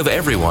privacy of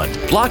everyone.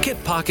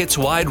 Block-It Pocket's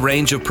wide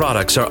range of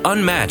products are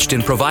unmatched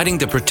in providing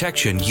the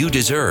protection you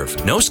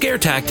deserve. No scare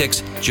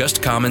tactics,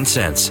 just common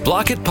sense.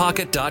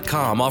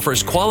 BlockItPocket.com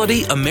offers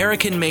quality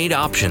American-made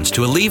options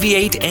to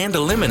alleviate and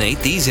eliminate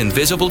these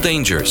invisible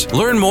dangers.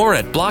 Learn more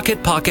at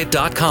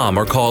BlockItPocket.com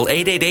or call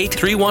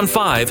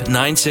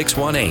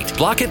 888-315-9618.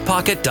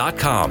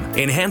 BlockItPocket.com,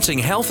 enhancing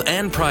health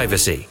and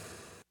privacy.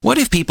 What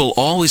if people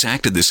always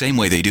acted the same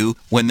way they do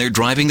when they're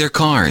driving their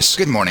cars?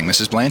 Good morning,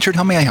 Mrs. Blanchard.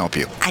 How may I help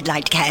you? I'd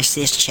like to cash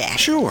this check.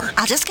 Sure.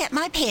 I'll just get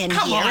my pen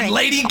Come here. on,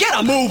 lady, get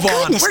a move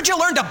on. Where'd you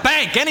learn to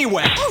bank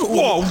anyway?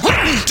 Whoa,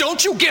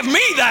 don't you give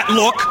me that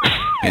look.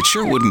 It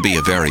sure wouldn't be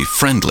a very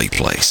friendly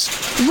place.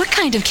 What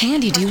kind of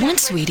candy do you want,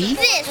 sweetie?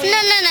 This.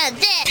 No,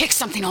 this. Pick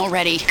something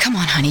already. Come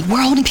on, honey. We're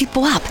holding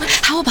people up.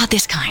 How about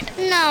this kind?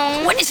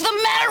 No. What is the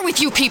matter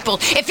with you people?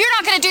 If you're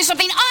not going to do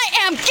something, I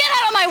am. Get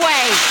out of my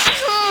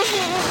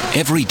way.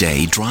 Every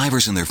day,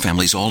 drivers and their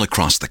families all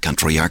across the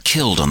country are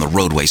killed on the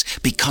roadways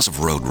because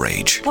of road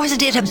rage.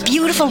 Wasn't it a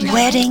beautiful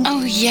wedding?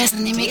 Oh, yes,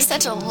 and they make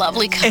such a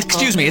lovely couple.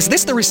 Excuse me, is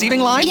this the receiving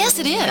line? Yes,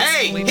 it is.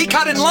 Hey, he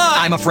cut in line.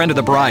 I'm a friend of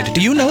the bride.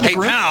 Do you know the Hey,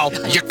 pal,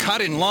 you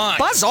cut in line.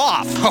 Buzz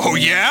off. Oh,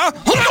 yeah?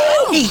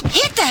 He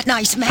hit that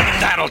nice man.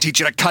 That'll teach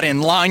you to cut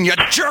in line, you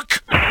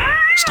jerk.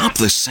 Stop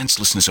the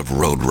senselessness of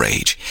road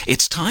rage.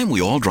 It's time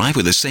we all drive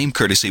with the same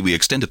courtesy we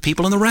extend to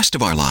people in the rest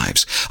of our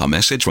lives. A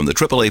message from the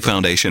AAA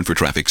Foundation for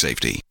Traffic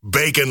Safety.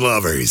 Bacon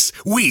lovers,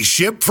 we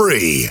ship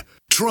free.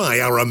 Try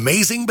our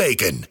amazing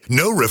bacon.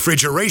 No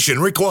refrigeration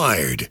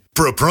required.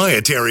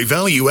 Proprietary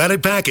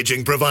value-added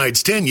packaging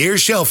provides 10-year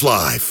shelf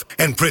life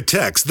and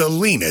protects the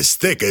leanest,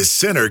 thickest,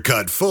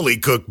 center-cut, fully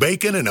cooked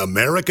bacon in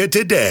America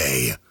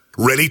today.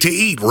 Ready to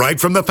eat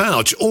right from the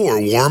pouch or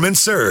warm and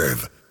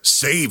serve.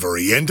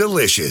 Savory and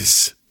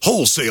delicious.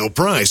 Wholesale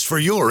price for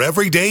your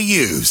everyday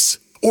use.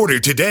 Order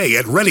today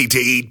at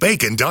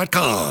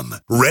readytoeatbacon.com.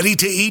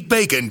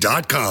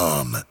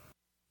 readytoeatbacon.com.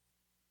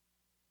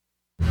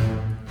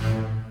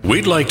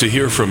 We'd like to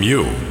hear from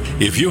you.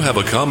 If you have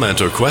a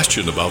comment or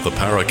question about the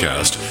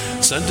Paracast,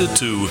 send it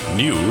to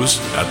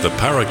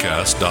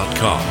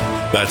news@theparacast.com.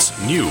 That's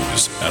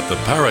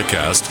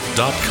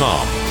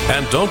news@theparacast.com.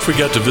 And don't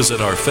forget to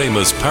visit our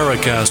famous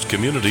Paracast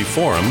community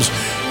forums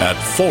at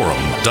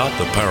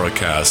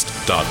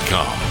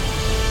forum.theparacast.com.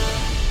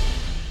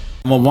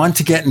 Well, I want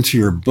to get into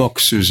your book,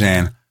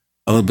 Suzanne,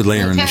 a little bit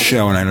later in the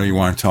show, and I know you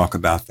want to talk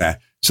about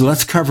that. So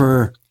let's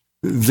cover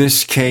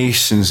this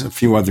case and a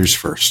few others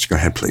first. Go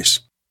ahead, please.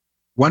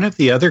 One of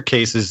the other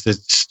cases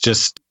that's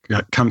just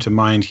come to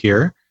mind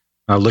here,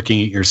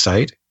 looking at your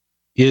site,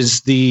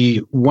 is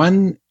the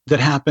one that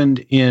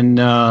happened in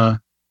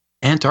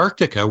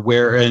Antarctica,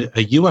 where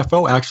a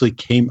UFO actually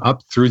came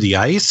up through the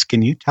ice.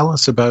 Can you tell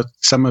us about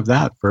some of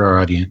that for our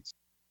audience?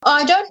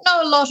 I don't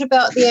know a lot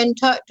about the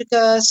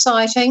Antarctica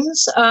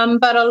sightings,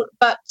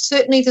 but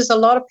certainly there's a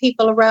lot of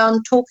people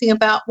around talking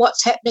about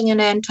what's happening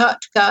in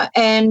Antarctica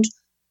and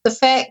the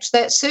fact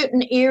that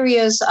certain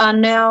areas are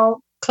now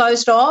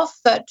closed off,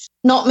 that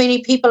not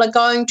many people are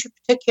going to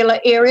particular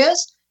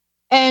areas.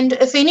 And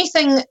if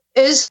anything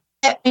is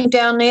happening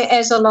down there,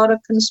 as a lot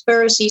of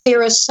conspiracy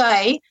theorists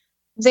say,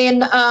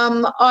 then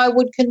I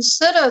would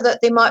consider that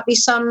there might be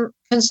some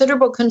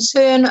considerable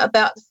concern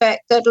about the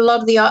fact that a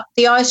lot of the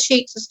ice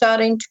sheets are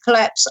starting to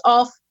collapse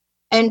off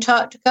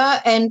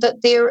Antarctica, and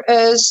that there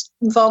is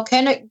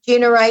volcanic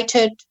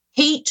generated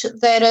heat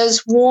that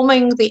is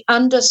warming the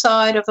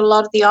underside of a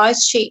lot of the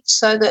ice sheets,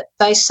 so that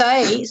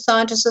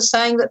scientists are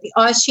saying that the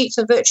ice sheets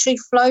are virtually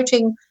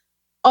floating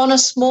on a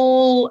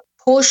small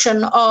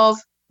portion of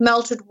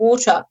melted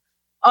water.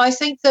 I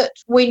think that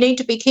we need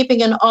to be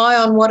keeping an eye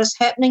on what is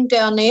happening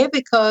down there,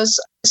 because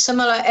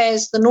similar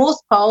as the North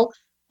Pole,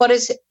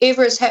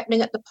 whatever is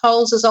happening at the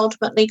poles is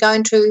ultimately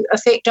going to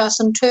affect us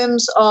in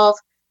terms of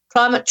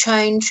climate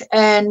change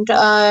and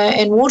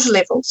water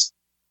levels.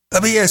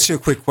 Let me ask you a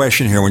quick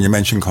question here when you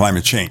mention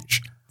climate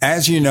change.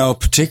 As you know,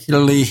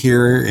 particularly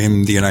here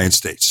in the United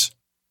States,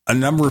 a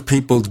number of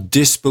people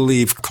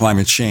disbelieve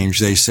climate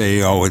change. They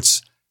say, oh,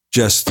 it's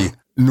just the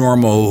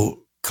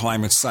normal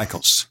climate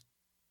cycles.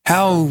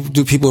 How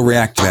do people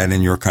react to that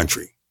in your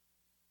country?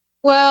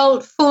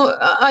 Well,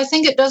 I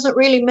think it doesn't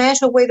really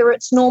matter whether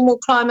it's normal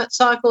climate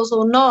cycles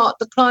or not.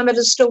 The climate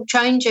is still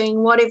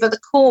changing, whatever the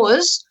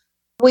cause.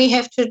 We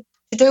have to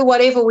do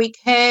whatever we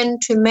can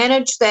to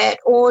manage that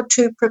or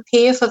to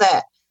prepare for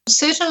that.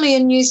 Certainly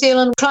in New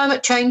Zealand,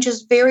 climate change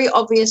is very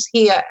obvious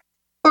here.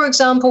 For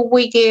example,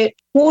 we get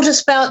water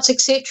spouts,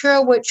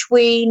 etc., which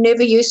we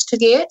never used to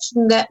get,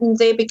 and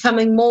they're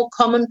becoming more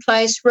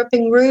commonplace,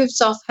 ripping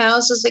roofs off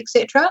houses,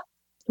 etc.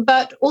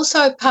 But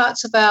also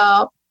parts of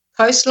our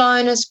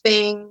coastline is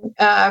being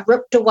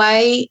ripped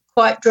away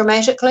quite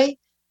dramatically,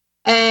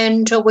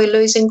 and we're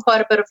losing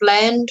quite a bit of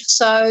land.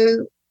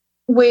 So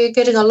we're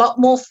getting a lot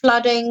more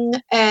flooding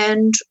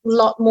and a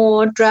lot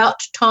more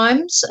drought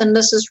times, and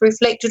this is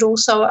reflected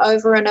also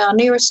over in our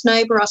nearest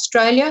neighbour,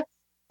 Australia.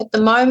 At the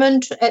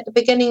moment, at the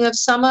beginning of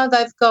summer,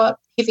 they've got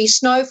heavy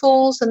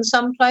snowfalls in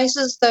some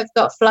places, they've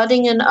got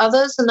flooding in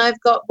others, and they've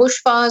got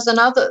bushfires in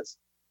others.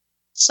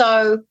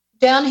 So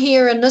down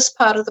here in this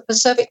part of the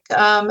Pacific,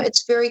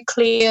 it's very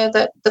clear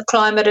that the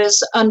climate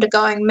is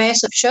undergoing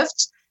massive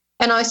shifts.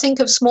 And I think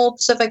of small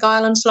Pacific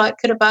islands like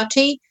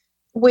Kiribati,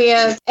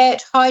 where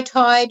at high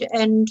tide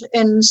and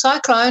in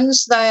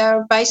cyclones, they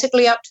are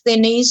basically up to their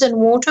knees in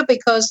water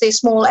because their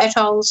small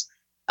atolls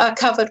are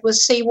covered with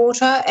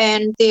seawater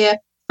and their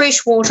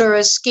fresh water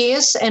is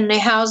scarce and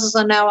their houses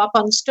are now up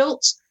on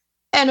stilts.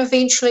 And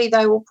eventually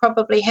they will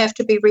probably have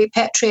to be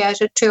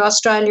repatriated to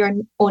Australia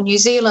or New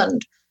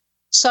Zealand.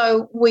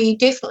 So we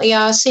definitely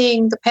are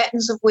seeing the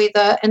patterns of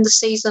weather and the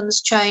seasons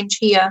change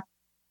here.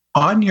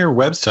 On your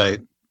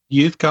website,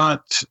 you've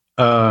got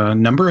a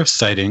number of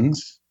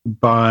sightings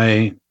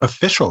by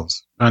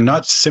officials,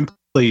 not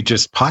simply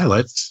just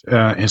pilots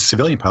and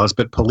civilian pilots,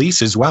 but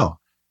police as well.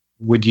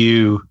 Would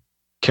you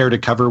care to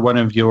cover one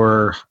of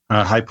your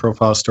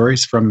high-profile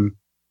stories from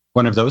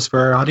one of those for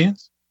our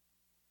audience?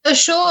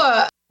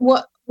 Sure.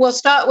 We'll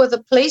start with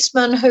a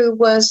policeman who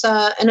was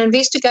an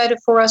investigator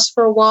for us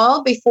for a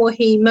while before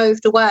he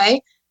moved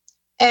away,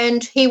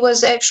 and he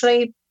was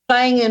actually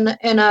playing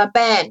in a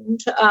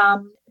band,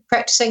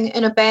 practicing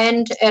in a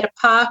band at a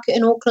park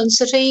in Auckland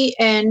City,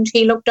 and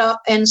he looked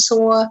up and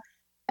saw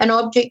an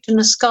object in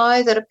the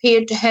sky that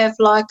appeared to have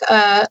like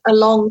a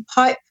long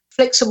pipe,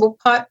 flexible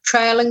pipe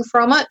trailing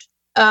from it.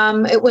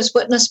 It was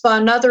witnessed by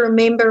another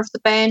member of the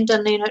band,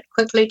 and then it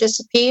quickly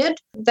disappeared.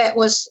 That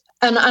was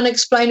an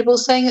unexplainable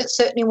thing. It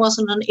certainly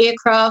wasn't an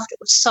aircraft. It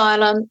was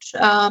silent.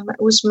 It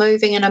was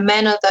moving in a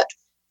manner that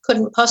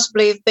couldn't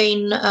possibly have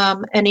been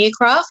an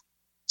aircraft.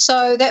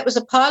 So that was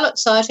a pilot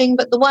sighting.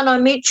 But the one I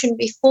mentioned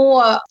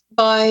before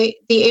by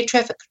the air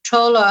traffic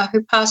controller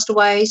who passed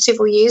away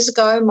several years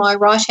ago, my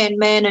right-hand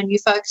man in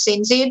UFOCUS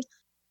NZ,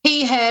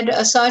 he had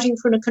a sighting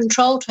from a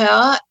control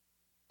tower,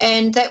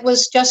 and that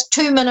was just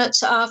 2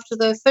 minutes after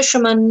the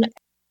fisherman,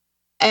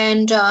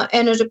 and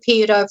it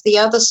appeared over the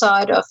other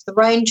side of the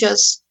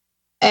ranges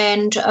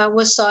and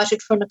was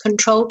sighted from a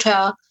control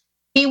tower.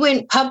 He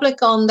went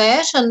public on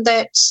that, and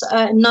that's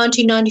in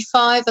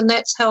 1995, and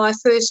that's how I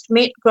first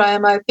met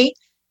Graham Opie.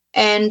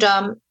 And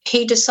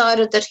he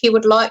decided that he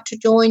would like to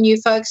join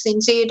UFOCUS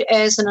NZ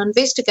as an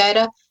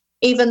investigator,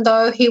 even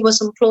though he was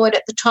employed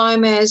at the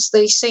time as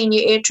the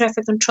senior air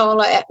traffic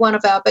controller at one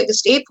of our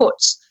biggest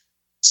airports.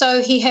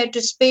 So he had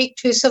to speak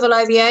to civil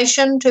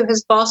aviation, to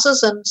his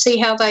bosses, and see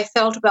how they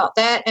felt about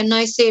that. And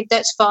they said,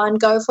 that's fine,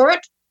 go for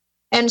it.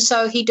 And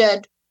so he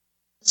did.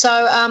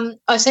 So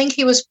I think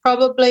he was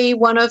probably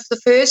one of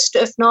the first,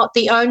 if not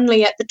the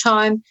only at the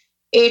time,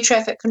 air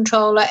traffic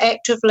controller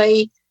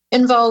actively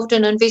involved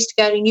in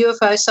investigating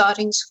UFO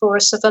sightings for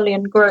a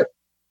civilian group.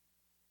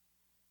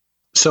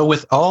 So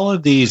with all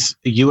of these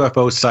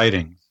UFO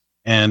sightings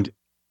and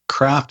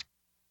craft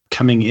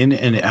coming in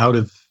and out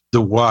of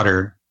the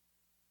water,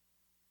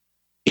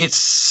 it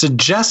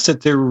suggests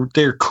that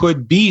there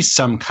could be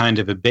some kind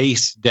of a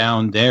base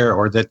down there,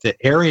 or that the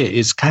area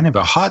is kind of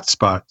a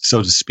hotspot,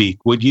 so to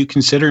speak. Would you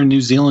consider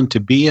New Zealand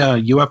to be a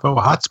UFO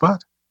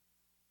hotspot?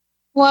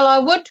 Well, I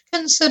would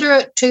consider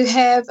it to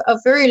have a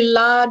very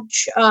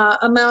large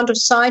amount of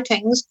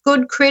sightings,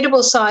 good,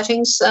 credible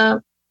sightings.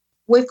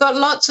 We've got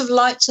lots of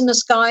lights in the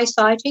sky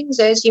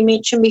sightings, as you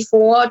mentioned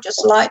before,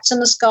 just lights in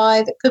the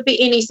sky that could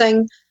be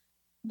anything.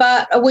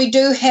 But we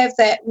do have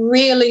that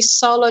really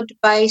solid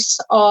base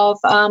of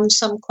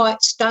some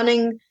quite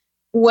stunning,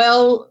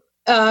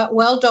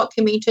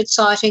 well-documented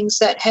sightings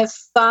that have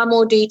far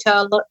more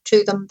detail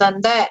to them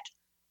than that.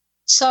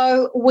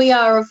 So we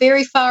are a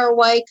very far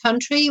away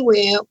country.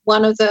 We're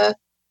one of the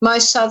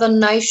most southern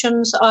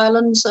nations,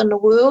 islands in the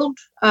world,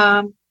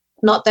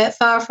 not that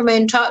far from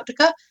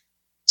Antarctica.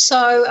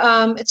 So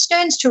it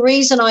stands to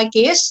reason, I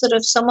guess, that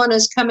if someone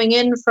is coming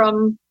in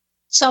from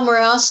somewhere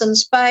else in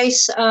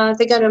space, they're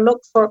going to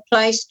look for a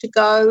place to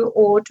go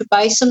or to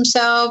base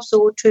themselves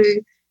or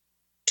to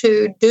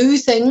to do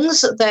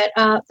things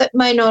that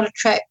may not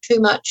attract too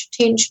much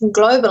attention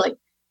globally.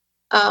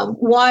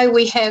 Why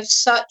we have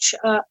such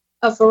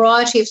a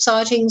variety of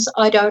sightings,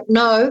 I don't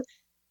know,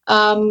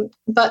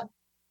 but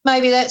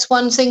maybe that's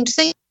one thing to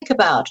think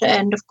about.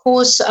 And of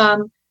course,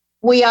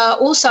 we are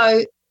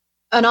also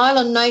an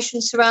island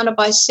nation surrounded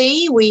by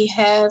sea. We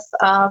have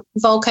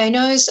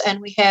volcanoes and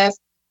we have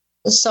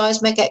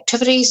seismic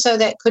activity, so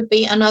that could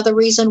be another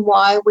reason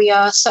why we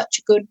are such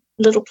a good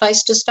little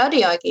place to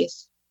study, I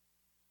guess.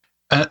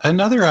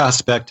 Another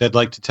aspect I'd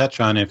like to touch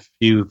on, if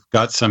you've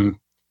got some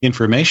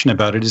information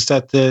about it, is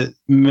that the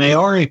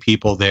Maori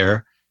people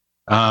there,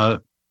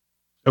 of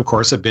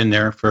course, have been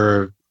there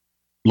for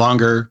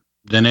longer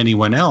than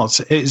anyone else.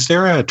 Is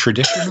there a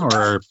tradition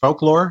or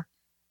folklore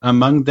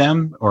among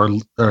them, or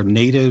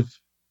native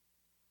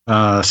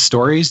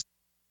stories?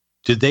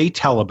 Do they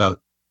tell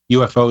about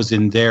UFOs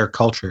in their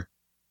culture?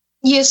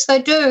 Yes,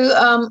 they do.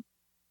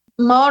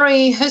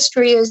 Maori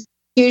history is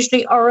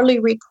usually orally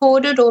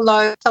recorded,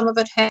 although some of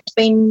it has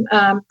been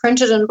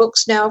printed in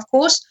books now, of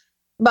course.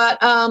 But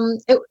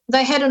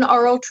they had an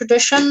oral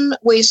tradition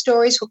where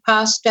stories were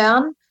passed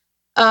down,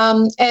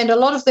 and a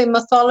lot of their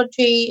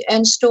mythology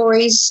and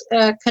stories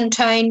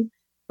contain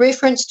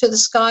reference to the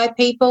sky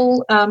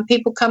people,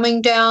 people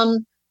coming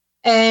down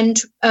and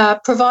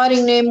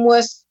providing them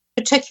with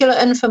particular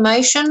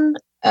information.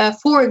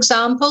 For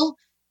example,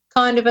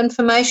 kind of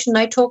information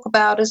they talk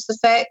about is the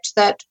fact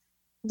that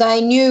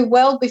they knew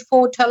well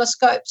before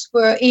telescopes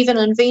were even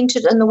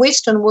invented in the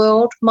Western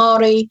world.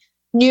 Maori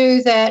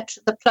knew that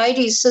the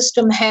Pleiades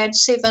system had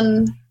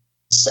seven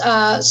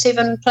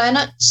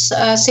planets,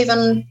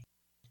 seven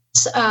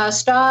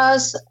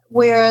stars,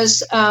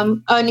 whereas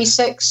only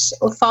 6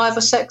 or 5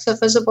 or 6 are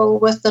visible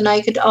with the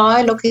naked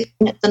eye looking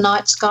at the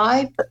night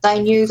sky, but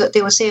they knew that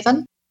there were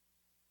 7.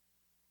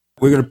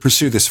 We're going to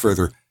pursue this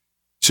further,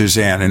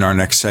 Suzanne, in our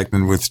next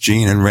segment with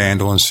Gene and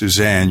Randall. And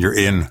Suzanne, you're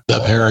in the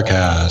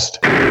Paracast.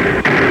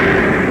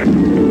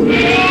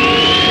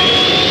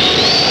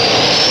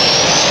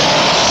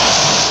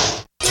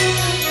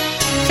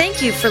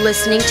 Thank you for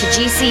listening to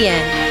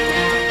GCN.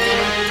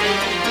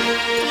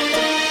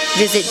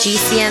 Visit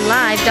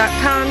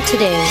GCNlive.com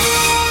today.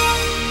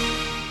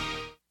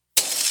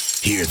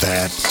 Hear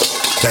that?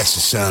 That's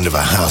the sound of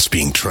a house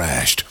being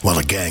trashed while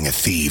a gang of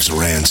thieves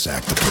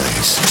ransack the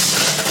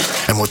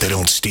place. And what they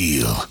don't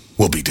steal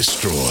will be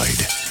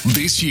destroyed.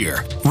 This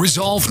year,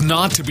 resolve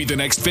not to be the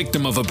next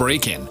victim of a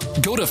break-in.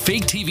 Go to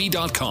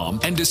faketv.com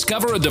and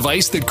discover a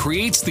device that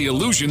creates the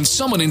illusion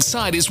someone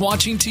inside is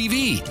watching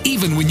TV,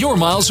 even when you're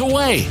miles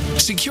away.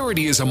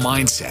 Security is a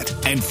mindset,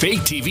 and Fake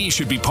TV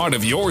should be part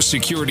of your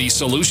security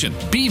solution.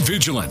 Be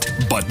vigilant,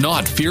 but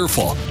not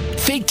fearful.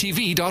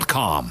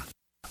 faketv.com.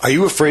 Are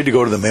you afraid to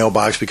go to the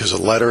mailbox because of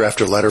letter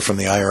after letter from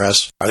the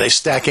IRS? Are they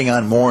stacking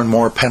on more and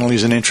more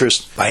penalties and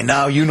interest? By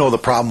now, you know the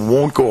problem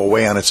won't go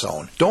away on its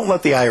own. Don't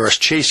let the IRS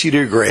chase you to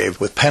your grave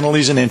with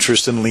penalties and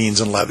interest and liens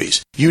and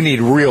levies. You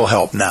need real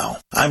help now.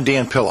 I'm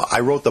Dan Pilla.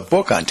 I wrote the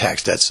book on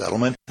tax debt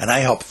settlement, and I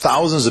help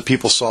thousands of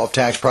people solve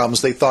tax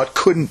problems they thought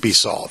couldn't be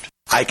solved.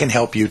 I can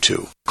help you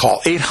too. Call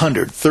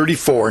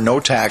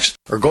 800-34-NO-TAX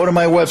or go to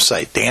my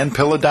website,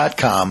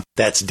 danpilla.com.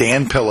 That's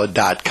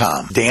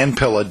danpilla.com.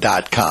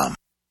 danpilla.com.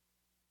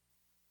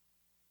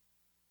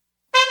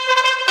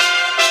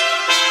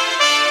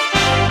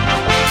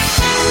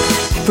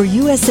 For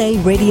USA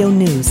Radio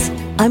News,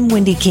 I'm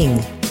Wendy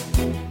King.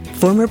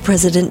 Former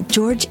President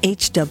George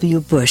H.W.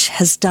 Bush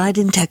has died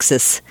in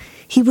Texas.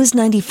 He was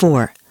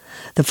 94.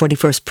 The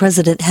 41st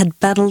president had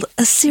battled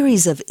a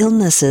series of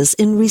illnesses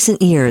in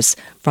recent years: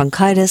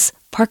 bronchitis,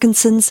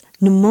 Parkinson's,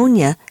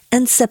 pneumonia,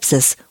 and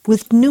sepsis,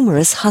 with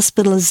numerous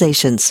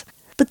hospitalizations.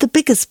 But the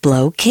biggest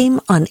blow came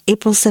on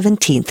April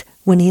 17th,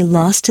 when he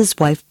lost his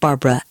wife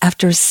Barbara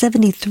after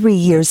 73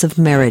 years of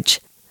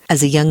marriage.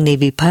 As a young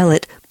Navy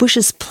pilot,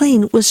 Bush's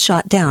plane was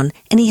shot down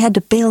and he had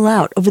to bail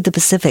out over the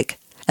Pacific.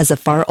 As a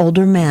far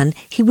older man,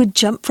 he would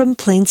jump from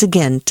planes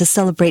again to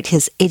celebrate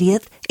his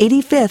 80th,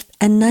 85th,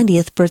 and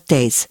 90th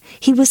birthdays.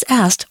 He was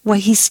asked why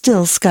he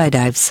still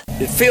skydives.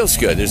 It feels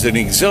good. There's an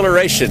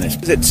exhilaration.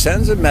 It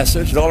sends a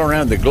message all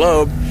around the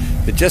globe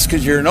that just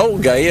because you're an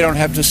old guy, you don't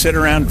have to sit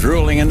around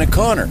drooling in the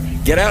corner.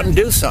 Get out and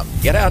do something.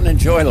 Get out and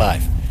enjoy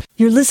life.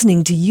 You're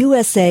listening to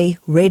USA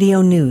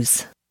Radio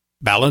News.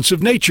 Balance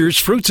of Nature's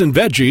fruits and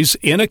veggies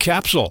in a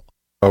capsule.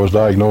 I was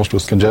diagnosed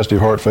with congestive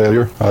heart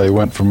failure. I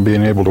went from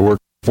being able to work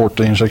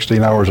 14,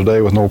 16 hours a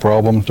day with no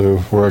problem to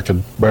where I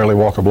could barely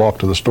walk a block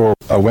to the store.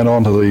 I went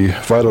on to the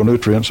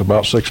phytonutrients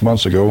about 6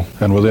 months ago,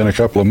 and within a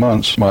couple of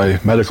months,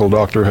 my medical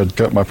doctor had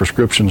cut my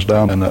prescriptions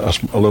down in a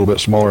little bit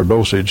smaller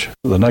dosage.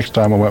 The next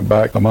time I went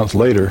back, a month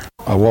later,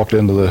 I walked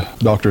into the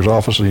doctor's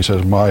office and he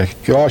says, "My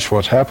gosh,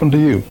 what's happened to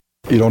you?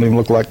 You don't even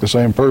look like the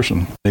same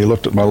person." He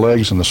looked at my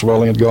legs and the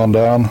swelling had gone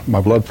down.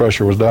 My blood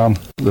pressure was down.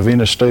 The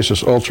venous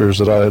stasis ulcers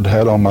that I had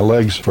had on my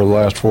legs for the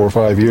last 4 or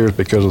 5 years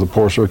because of the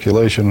poor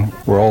circulation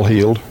were all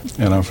healed,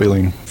 and I'm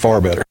feeling far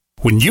better.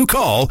 When you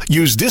call,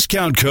 use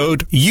discount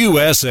code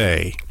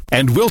USA.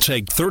 and we'll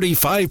take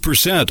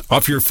 35%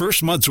 off your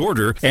first month's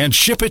order and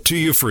ship it to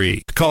you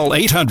free. Call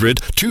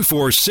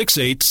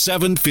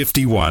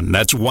 800-2468-751.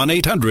 That's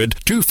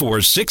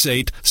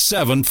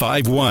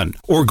 1-800-2468-751.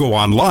 Or go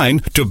online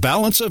to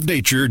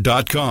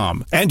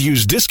balanceofnature.com and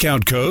use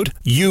discount code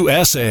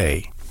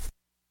USA.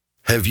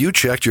 Have you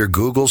checked your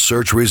Google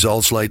search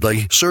results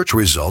lately? Search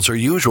results are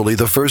usually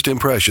the first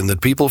impression that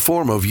people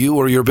form of you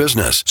or your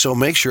business, so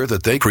make sure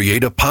that they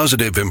create a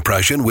positive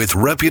impression with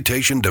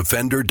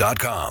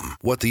ReputationDefender.com.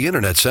 What the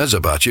internet says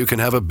about you can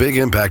have a big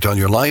impact on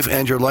your life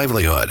and your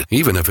livelihood,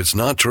 even if it's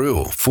not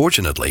true.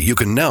 Fortunately, you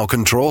can now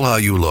control how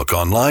you look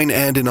online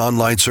and in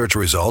online search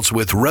results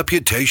with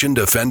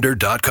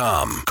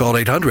ReputationDefender.com. Call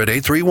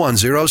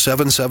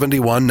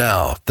 800-831-0771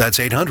 now. That's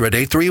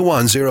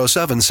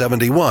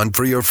 800-831-0771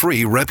 for your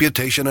free reputation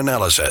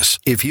analysis.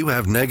 If you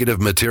have negative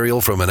material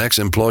from an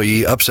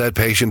ex-employee, upset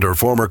patient, or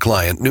former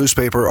client,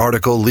 newspaper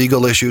article,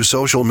 legal issue,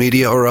 social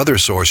media, or other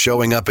source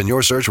showing up in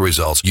your search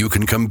results, you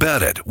can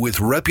combat it with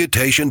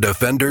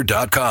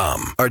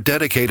ReputationDefender.com. Our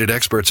dedicated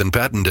experts in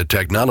patented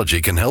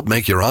technology can help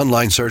make your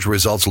online search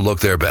results look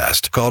their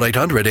best. Call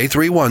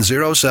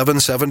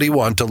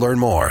 800-831-0771 to learn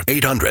more.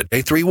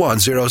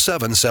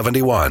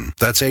 800-831-0771.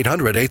 That's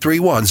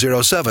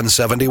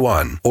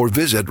 800-831-0771. Or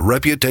visit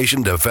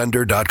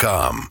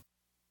ReputationDefender.com.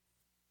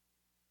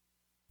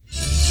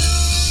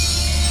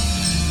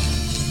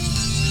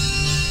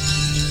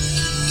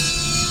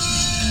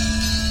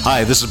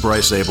 Hi, this is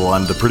Bryce Abel.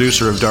 I'm the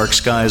producer of Dark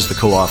Skies, the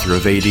co-author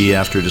of AD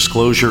After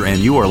Disclosure, and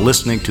you are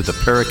listening to the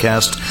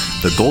Paracast,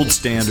 the gold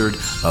standard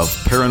of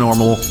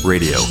paranormal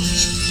radio.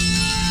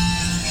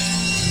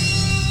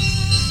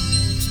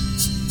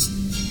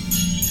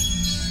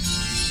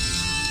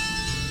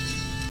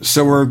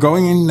 So we're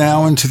going in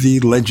now into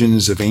the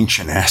legends of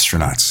ancient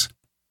astronauts,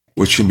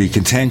 which can be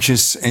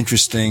contentious,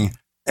 interesting,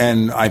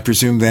 and I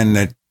presume then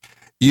that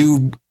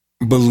you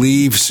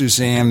believe,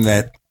 Suzanne,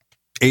 that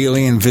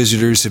alien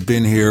visitors have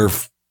been here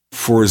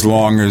for as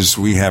long as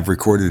we have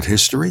recorded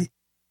history?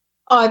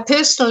 I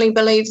personally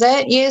believe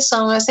that, yes,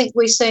 and I think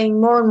we're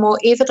seeing more and more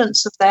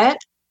evidence of that.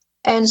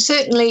 And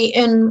certainly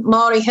in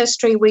Maori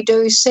history, we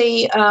do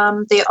see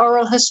the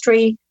oral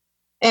history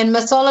and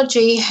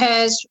mythology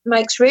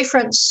makes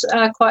reference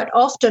quite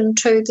often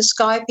to the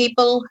sky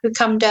people who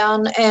come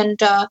down and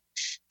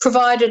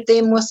provided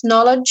them with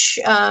knowledge,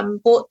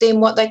 brought them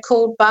what they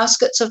called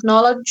baskets of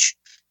knowledge.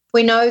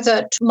 We know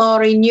that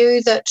Maori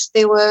knew that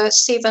there were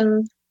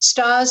 7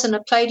 stars in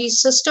a Pleiades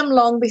system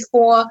long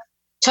before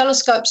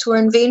telescopes were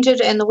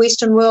invented and the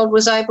Western world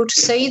was able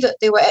to see that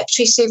there were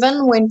actually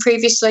 7, when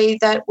previously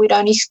that we'd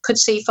only could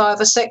see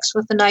 5 or 6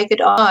 with the naked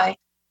eye.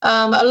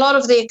 A lot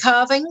of their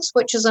carvings,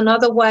 which is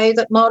another way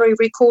that Maori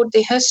record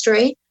their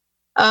history,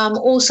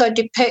 also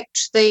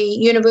depict the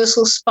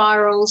universal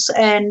spirals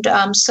and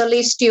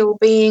celestial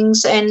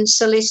beings and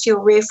celestial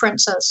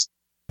references.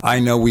 I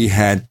know we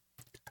had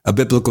a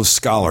biblical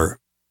scholar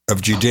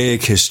of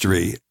Judaic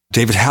history,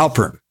 David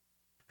Halpern.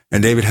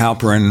 And David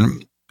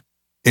Halpern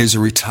is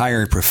a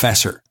retired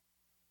professor.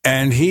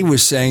 And he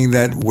was saying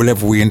that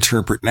whatever we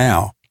interpret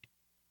now,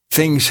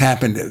 things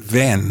happened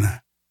then,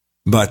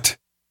 but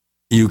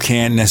you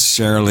can't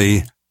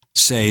necessarily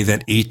say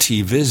that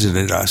E.T.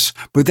 visited us.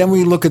 But then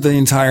we look at the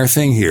entire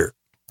thing here.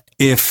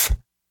 If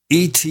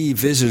E.T.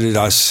 visited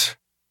us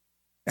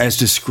as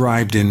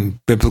described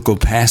in biblical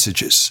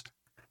passages,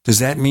 does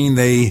that mean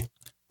they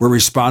were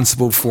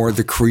responsible for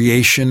the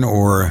creation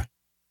or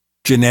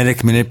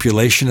genetic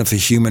manipulation of the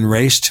human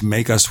race to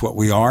make us what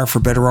we are,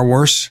 for better or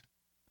worse?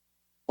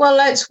 Well,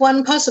 that's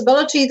one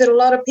possibility that a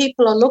lot of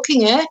people are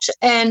looking at.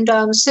 And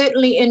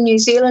certainly in New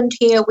Zealand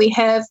here, we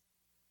have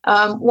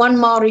one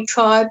Maori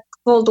tribe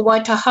called the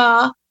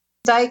Waitaha.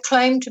 They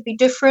claim to be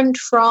different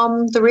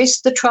from the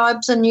rest of the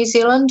tribes in New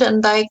Zealand,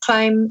 and they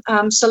claim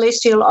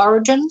celestial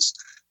origins.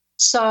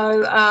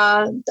 So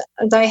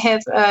they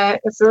have a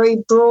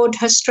very broad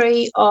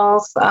history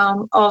of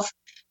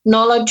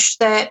knowledge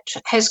that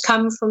has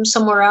come from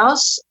somewhere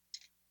else.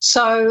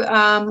 So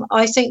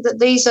I think that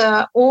these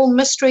are all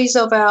mysteries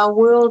of our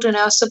world and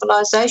our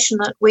civilization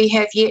that we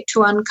have yet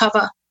to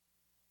uncover.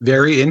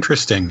 Very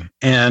interesting.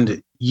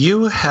 And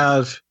you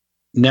have,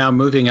 now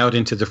moving out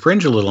into the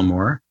fringe a little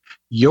more,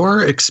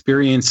 your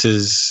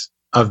experiences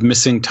of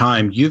missing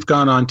time, you've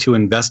gone on to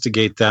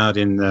investigate that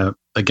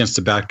against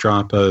the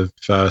backdrop of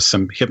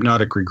some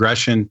hypnotic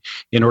regression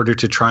in order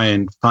to try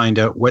and find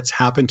out what's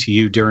happened to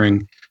you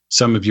during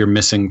some of your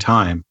missing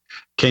time.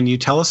 Can you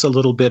tell us a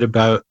little bit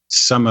about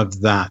some of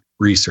that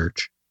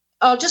research?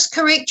 I'll just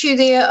correct you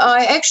there.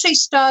 I actually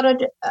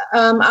started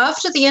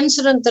after the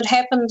incident that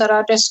happened that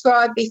I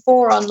described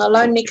before on the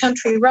Lonely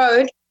Country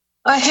Road.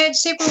 I had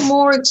several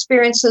more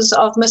experiences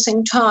of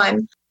missing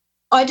time.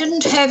 I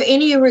didn't have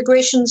any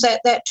regressions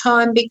at that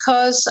time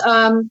because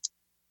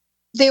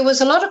there was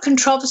a lot of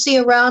controversy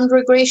around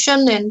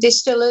regression, and there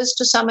still is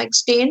to some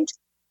extent,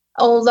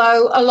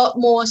 although a lot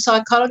more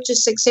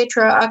psychologists,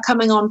 etc., are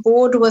coming on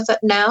board with it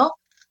now.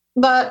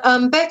 But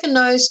back in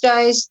those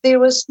days, there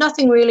was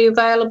nothing really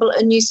available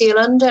in New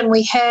Zealand, and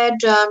we had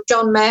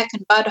John Mack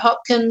and Bud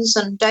Hopkins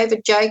and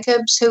David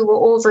Jacobs, who were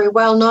all very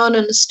well known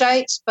in the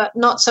States, but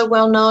not so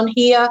well known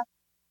here.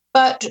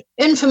 But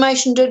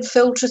information did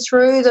filter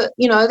through that,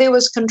 there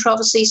was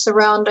controversy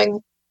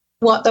surrounding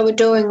what they were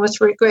doing with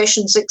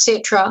regressions,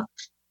 etc.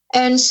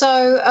 And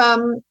so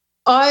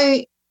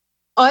I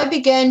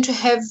began to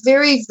have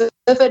very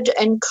vivid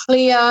and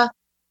clear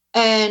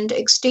and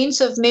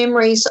extensive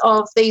memories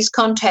of these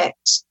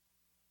contacts.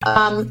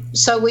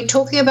 So we're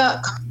talking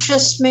about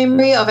conscious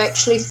memory of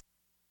actually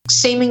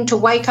seeming to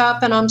wake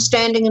up, and I'm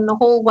standing in the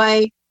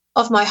hallway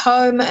of my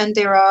home, and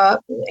there are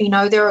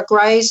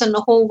greys in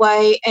the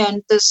hallway,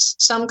 and there's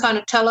some kind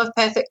of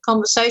telepathic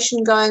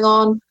conversation going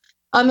on.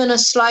 I'm in a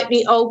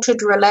slightly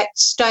altered,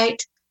 relaxed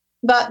state.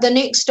 But the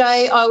next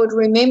day I would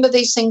remember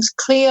these things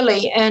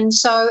clearly. And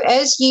so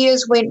as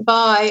years went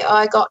by,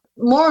 I got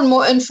more and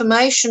more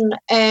information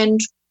and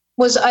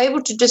was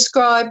able to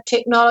describe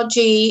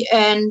technology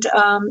and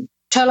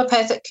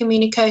telepathic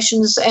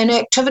communications and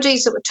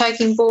activities that were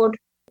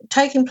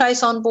taking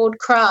place on board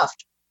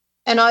craft.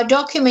 And I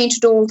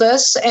documented all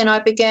this, and I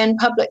began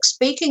public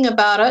speaking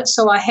about it.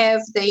 So I have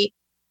the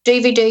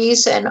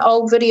DVDs and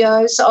old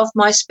videos of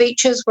my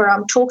speeches where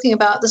I'm talking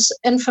about this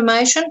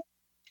information.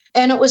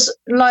 And it was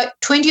like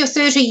 20 or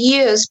 30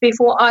 years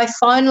before I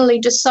finally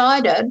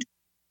decided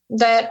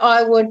that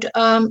I would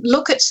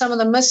look at some of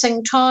the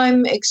missing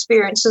time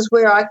experiences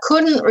where I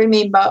couldn't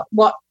remember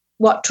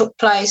what took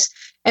place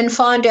and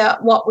find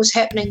out what was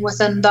happening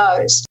within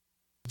those.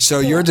 So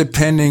you're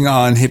depending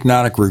on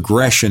hypnotic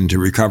regression to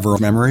recover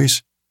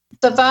memories?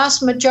 The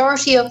vast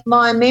majority of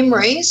my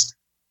memories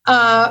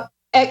are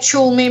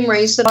actual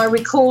memories that I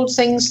recalled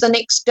things the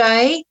next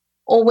day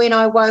or when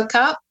I woke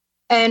up.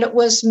 And it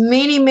was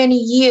many, many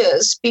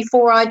years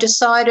before I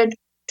decided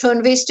to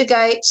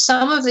investigate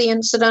some of the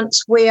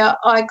incidents where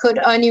I could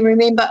only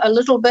remember a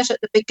little bit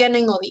at the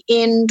beginning or the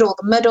end or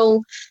the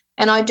middle,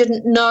 and I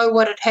didn't know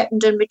what had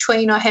happened in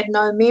between. I had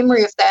no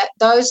memory of that.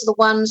 Those are the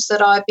ones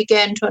that I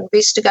began to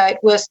investigate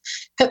with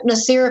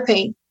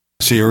hypnotherapy.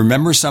 So you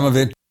remember some of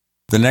it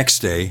the next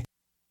day,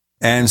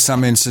 and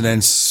some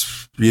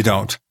incidents you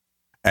don't,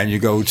 and you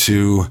go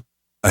to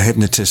a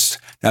hypnotist.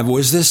 Now,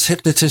 was this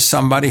hypnotist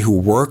somebody who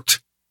worked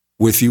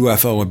with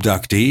UFO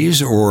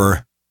abductees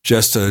or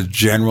just a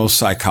general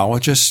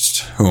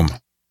psychologist? Whom?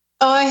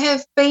 I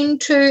have been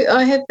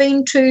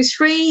to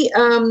three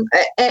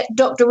at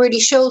Dr. Rudy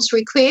Schill's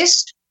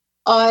request.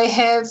 I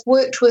have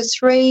worked with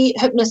 3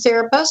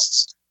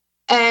 hypnotherapists,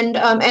 and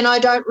I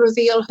don't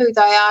reveal who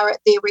they are at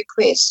their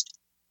request.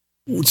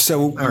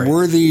 So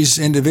were these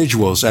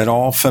individuals at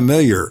all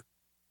familiar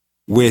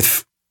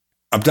with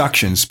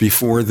abductions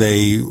before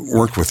they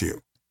worked with you?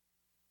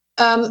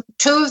 2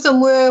 of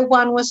them were,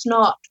 1 was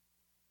not.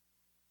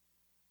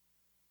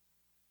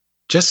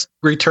 Just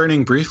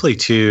returning briefly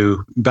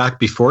to back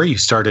before you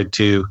started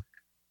to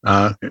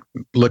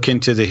look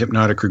into the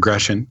hypnotic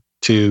regression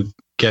to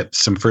get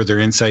some further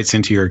insights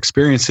into your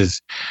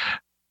experiences,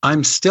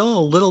 I'm still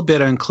a little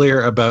bit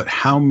unclear about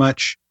how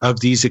much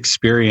of these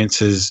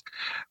experiences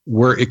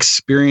were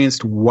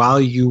experienced while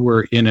you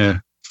were in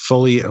a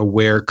fully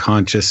aware,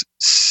 conscious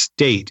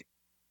state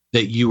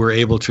that you were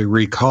able to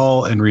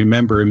recall and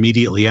remember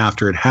immediately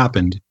after it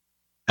happened,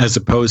 as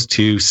opposed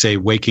to, say,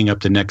 waking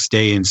up the next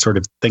day and sort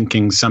of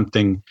thinking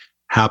something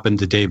happened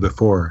the day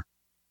before?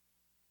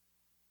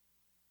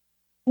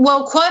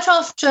 Well, quite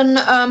often,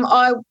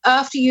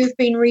 after you've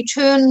been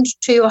returned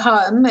to your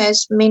home,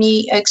 as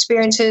many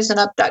experiencers and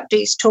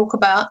abductees talk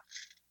about,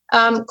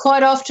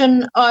 quite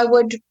often I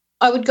would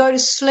go to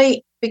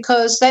sleep,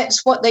 because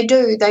that's what they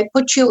do. They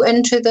put you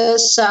into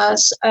this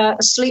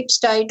sleep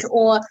state,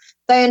 or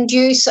they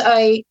induce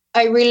a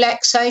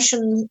relaxed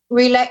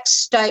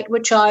state,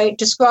 which I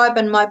describe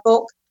in my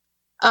book,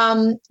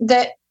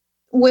 that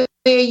where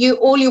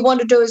all you want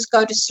to do is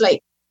go to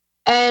sleep.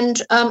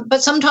 And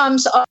but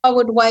sometimes I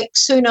would wake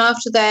soon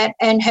after that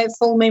and have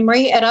full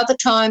memory. At other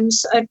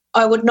times,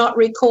 I would not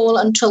recall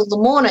until the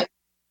morning.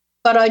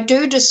 But I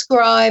do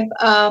describe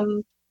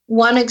an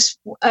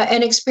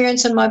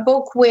experience in my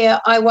book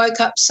where I woke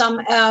up some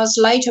hours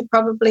later,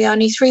 probably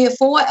only 3 or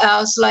 4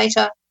 hours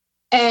later,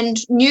 and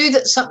knew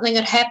that something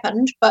had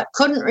happened, but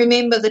couldn't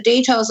remember the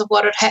details of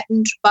what had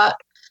happened, but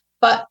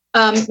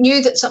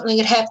knew that something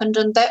had happened,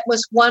 and that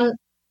was one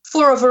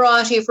for a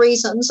variety of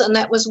reasons, and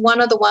that was one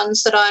of the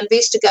ones that I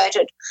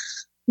investigated.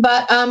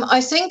 But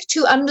I think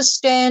to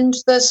understand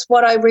this,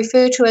 what I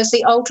refer to as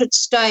the altered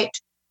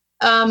state,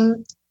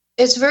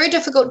 it's very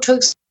difficult to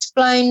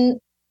explain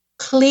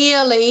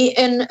clearly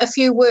in a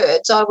few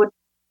words. So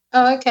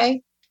I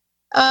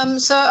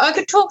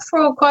could talk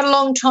for quite a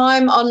long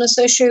time on this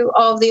issue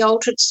of the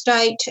altered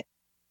state.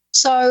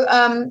 So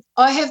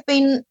I have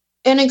been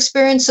in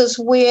experiences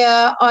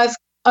where I've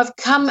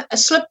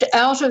slipped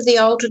out of the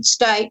altered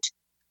state.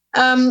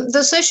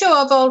 This issue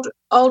of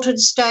altered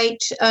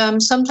state,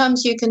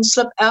 sometimes you can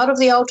slip out of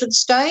the altered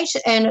state,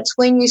 and it's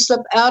when you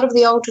slip out of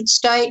the altered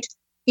state,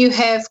 you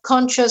have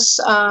conscious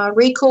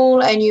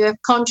recall and you have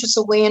conscious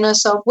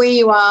awareness of where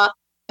you are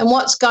and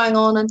what's going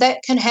on. And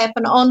that can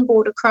happen on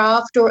board a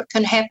craft, or it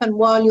can happen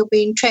while you're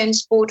being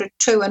transported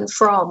to and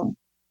from.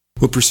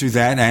 We'll pursue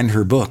that and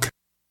her book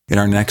in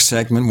our next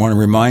segment. Want to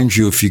remind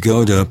you, if you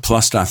go to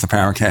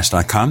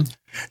plus.theparacast.com,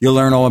 you'll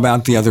learn all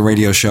about the other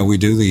radio show we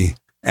do, the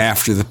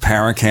After the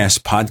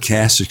Paracast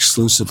podcast,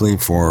 exclusively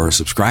for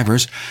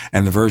subscribers,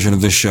 and the version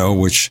of the show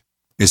which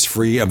is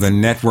free of the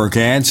network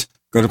ads.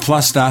 Go to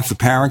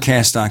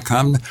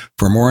plus.theparacast.com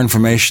for more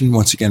information.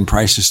 Once again,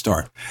 prices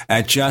start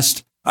at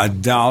just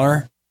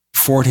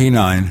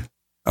 $1.49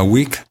 a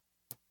week.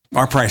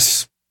 Our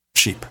price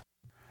cheap.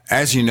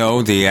 As you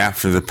know, the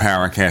After the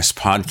Paracast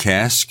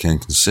podcast can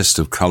consist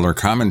of color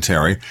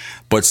commentary,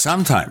 but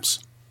sometimes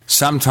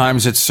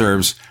it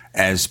serves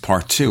as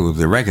part 2 of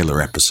the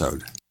regular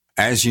episode.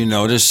 As you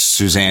notice,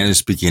 Suzanne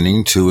is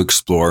beginning to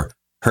explore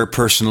her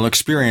personal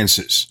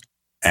experiences,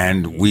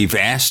 and we've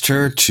asked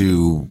her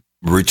to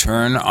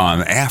return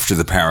on After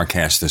the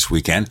Paracast this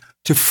weekend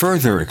to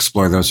further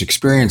explore those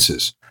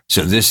experiences.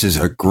 So this is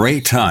a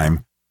great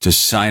time to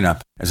sign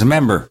up as a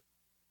member.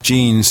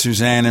 Gene,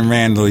 Suzanne, and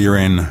Randall, you're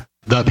in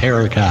the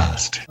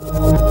Paracast.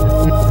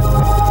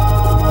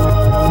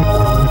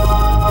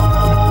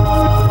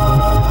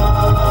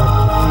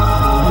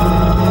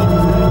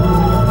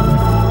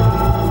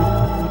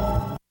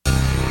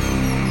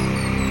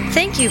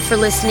 Thank you for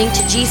listening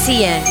to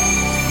GCN.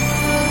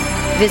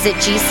 Visit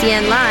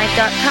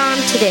GCNlive.com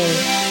today.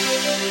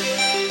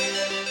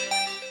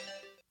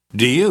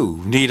 Do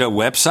you need a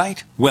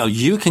website? Well,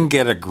 you can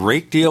get a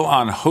great deal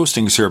on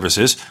hosting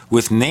services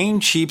with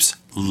Namecheap's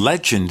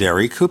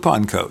legendary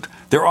coupon code.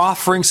 They're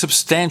offering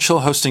substantial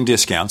hosting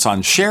discounts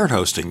on shared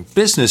hosting,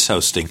 business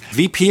hosting,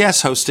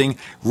 VPS hosting,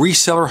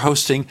 reseller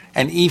hosting,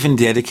 and even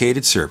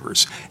dedicated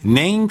servers.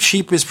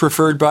 Namecheap is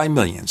preferred by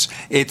millions.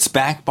 It's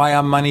backed by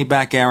a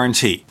money-back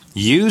guarantee.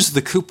 Use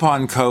the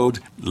coupon code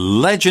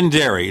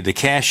LEGENDARY to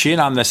cash in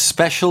on the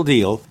special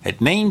deal at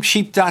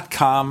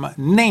Namecheap.com,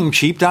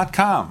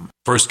 Namecheap.com.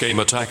 First came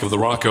Attack of the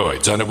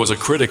Rockoids, and it was a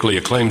critically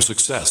acclaimed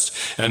success.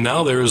 And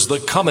now there's The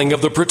Coming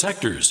of the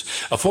Protectors.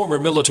 A former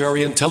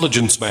military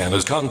intelligence man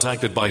is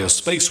contacted by a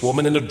space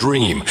woman in a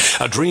dream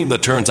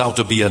that turns out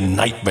to be a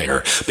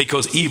nightmare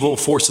because evil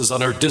forces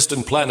on her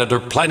distant planet are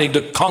planning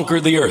to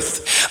conquer the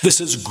Earth. This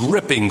is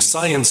gripping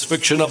science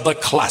fiction of the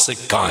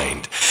classic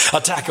kind.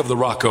 Attack of the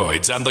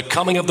Rockoids and The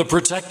Coming of the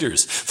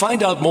Protectors.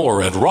 Find out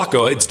more at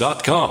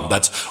rockoids.com.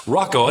 That's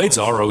Rockoids,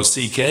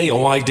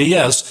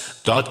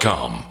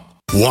 ROCKOIDS.com.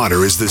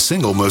 Water is the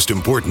single most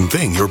important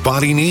thing your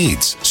body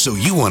needs, so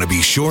you want to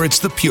be sure it's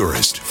the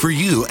purest for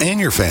you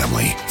and your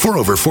family. For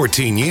over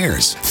 14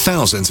 years,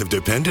 thousands have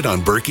depended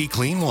on Berkey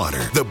Clean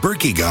Water. The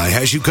Berkey guy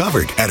has you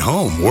covered at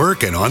home,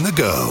 work, and on the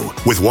go.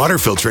 With water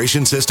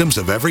filtration systems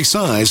of every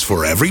size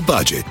for every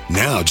budget.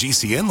 Now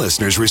GCN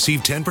listeners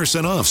receive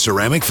 10% off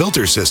ceramic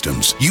filter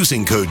systems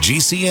using code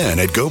GCN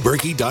at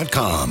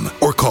goberkey.com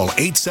or call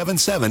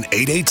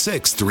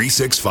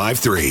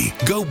 877-886-3653.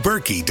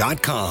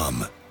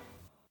 Goberkey.com.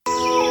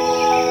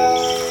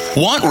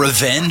 Want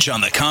revenge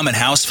on the common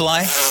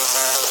housefly?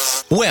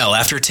 Well,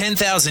 after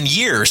 10,000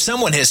 years,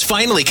 someone has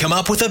finally come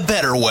up with a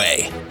better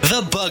way.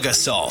 The Bug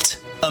Assault,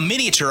 a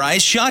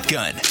miniaturized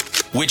shotgun,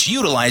 which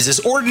utilizes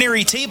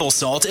ordinary table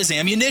salt as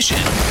ammunition.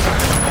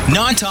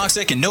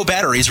 Non-toxic and no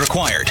batteries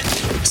required.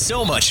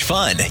 So much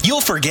fun, you'll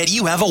forget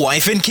you have a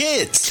wife and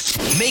kids.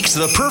 Makes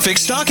the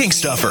perfect stocking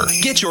stuffer.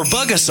 Get your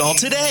Bug Assault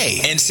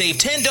today and save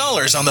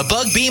 $10 on the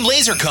Bug Beam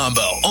Laser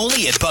Combo,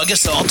 only at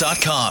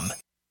bugassault.com.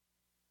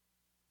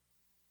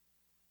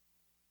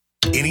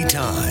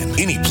 Anytime,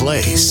 any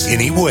place,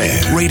 anywhere.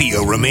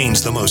 Radio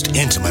remains the most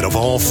intimate of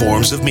all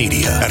forms of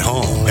media. At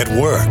home, at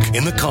work,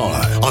 in the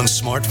car, on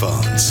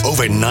smartphones.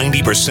 Over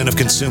 90% of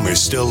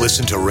consumers still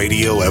listen to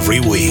radio every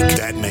week.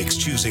 That makes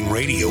choosing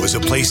radio as a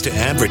place to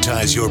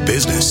advertise your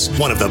business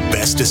one of the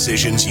best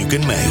decisions you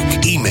can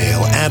make.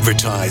 Email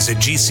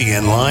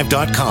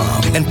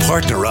advertise@gcnlive.com and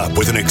partner up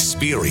with an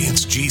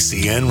experienced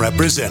GCN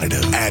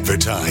representative.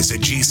 Advertise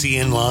at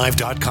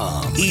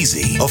gcnlive.com.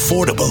 Easy,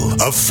 affordable,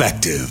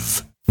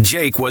 effective.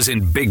 Jake was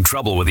in big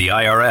trouble with the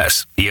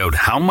IRS. He owed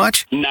how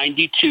much?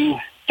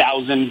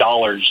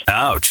 $92,000.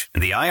 Ouch.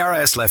 The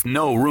IRS left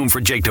no room for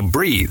Jake to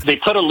breathe. They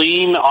put a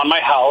lien on my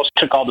house,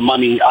 took all the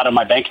money out of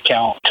my bank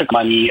account, took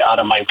money out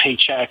of my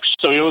paychecks.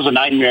 So it was a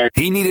nightmare.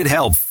 He needed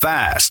help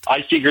fast.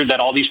 I figured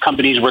that all these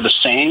companies were the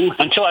same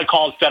until I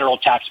called Federal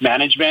Tax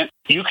Management.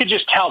 You could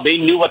just tell they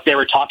knew what they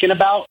were talking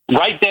about.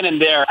 Right then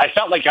and there, I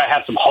felt like I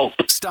had some hope.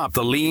 Stop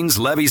the liens,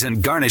 levies,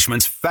 and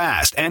garnishments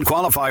fast and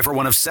qualify for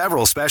one of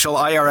several special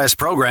IRS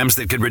programs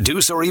that could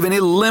reduce or even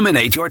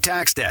eliminate your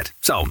tax debt.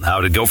 So,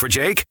 how'd it go for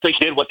Jake? They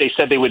did what they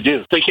said they would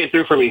do. They came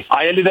through for me.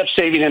 I ended up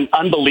saving an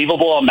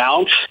unbelievable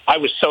amount. I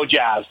was so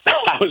jazzed.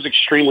 I was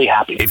extremely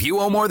happy. If you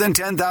owe more than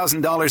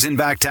 $10,000 in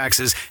back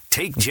taxes,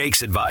 take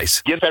Jake's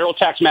advice. Give Federal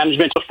Tax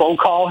Management a phone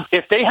call.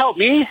 If they help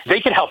me,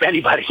 they can help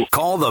anybody.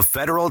 Call the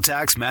Federal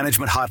Tax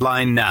Management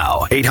Hotline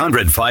now.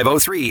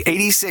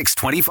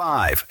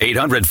 800-503-8625.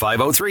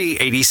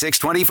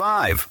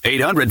 800-503-8625.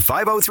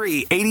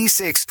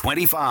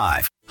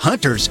 800-503-8625.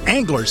 Hunters,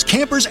 anglers,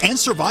 campers, and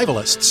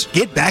survivalists.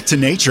 Get back to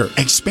nature.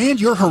 Expand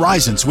your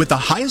horizons with the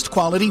highest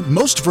quality,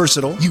 most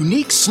versatile,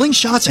 unique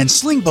slingshots and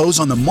sling bows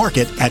on the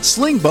market at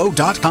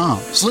slingbow.com.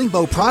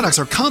 Slingbow products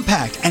are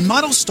compact and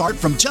models start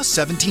from just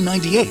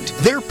 $17.98.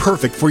 They're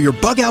perfect for your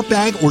bug out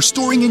bag or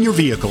storing in your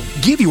vehicle.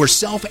 Give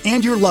yourself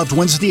and your loved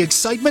ones the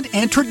excitement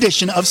and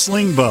tradition of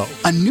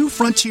Slingbow, a new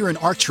frontier in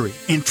archery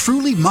and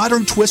truly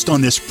modern twist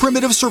on this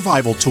primitive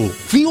survival tool.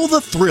 Feel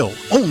the thrill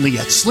only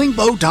at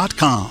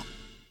slingbow.com.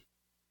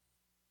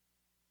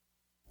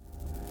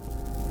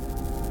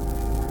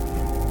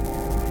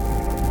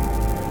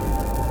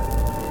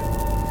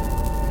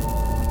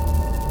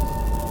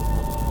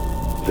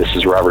 This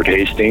is Robert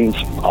Hastings,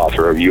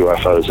 author of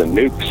UFOs and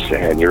Nukes,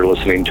 and you're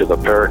listening to the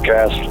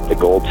Paracast, the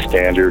gold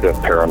standard of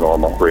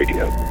paranormal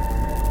radio.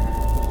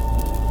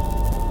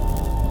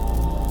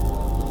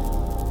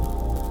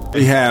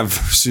 We have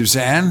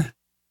Suzanne,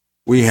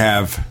 we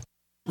have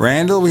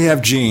Randall, we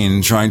have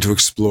Jean trying to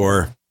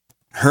explore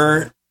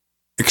her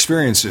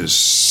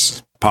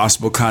experiences,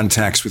 possible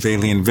contacts with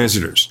alien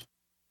visitors.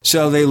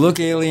 So they look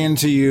alien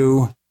to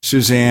you,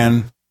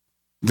 Suzanne,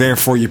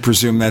 therefore you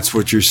presume that's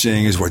what you're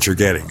seeing is what you're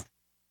getting.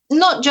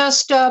 Not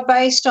just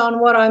based on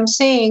what I'm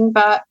seeing,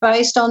 but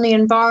based on the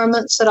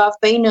environments that I've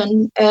been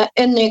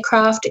in their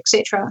craft,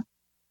 etc.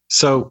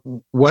 So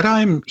what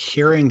I'm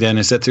hearing then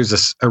is that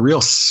there's a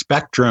real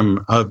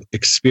spectrum of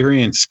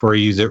experience for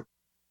you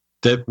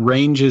that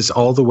ranges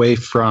all the way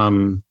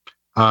from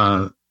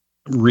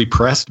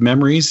repressed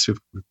memories,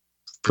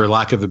 for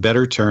lack of a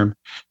better term,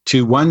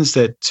 to ones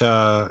that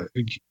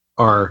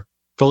are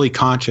fully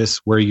conscious,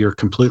 where you're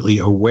completely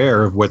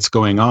aware of what's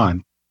going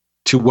on,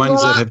 to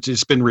ones that have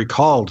just been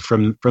recalled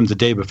from the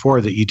day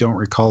before that you don't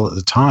recall at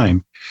the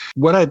time.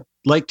 What I'd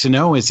like to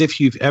know is if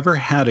you've ever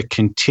had a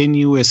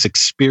continuous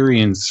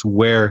experience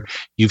where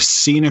you've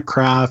seen a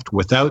craft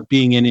without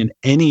being in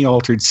any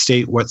altered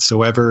state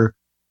whatsoever,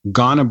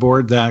 gone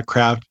aboard that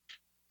craft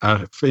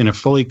in a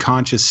fully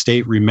conscious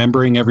state,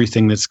 remembering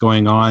everything that's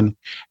going on,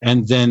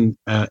 and then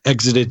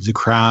exited the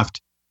craft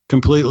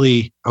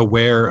completely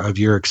aware of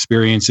your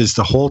experiences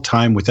the whole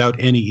time without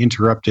any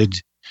interrupted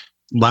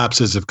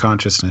lapses of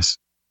consciousness.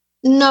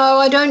 No,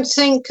 I don't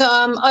think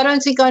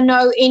I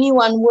know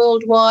anyone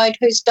worldwide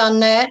who's done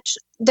that.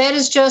 That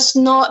is just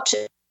not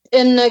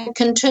in the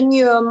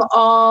continuum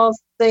of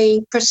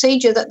the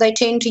procedure that they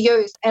tend to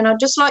use. And I'd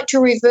just like to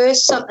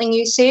reverse something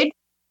you said.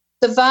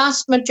 The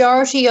vast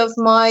majority of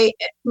my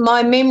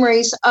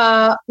memories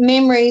are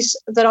memories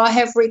that I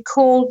have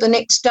recalled the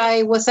next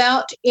day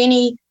without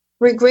any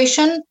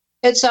regression.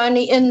 It's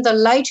only in the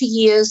later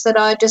years that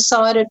I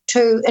decided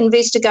to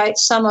investigate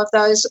some of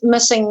those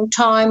missing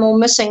time or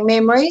missing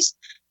memories.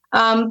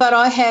 But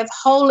I have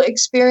whole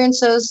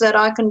experiences that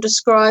I can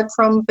describe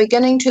from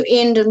beginning to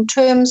end in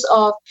terms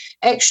of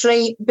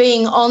actually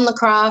being on the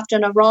craft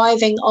and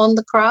arriving on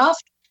the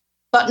craft,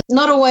 but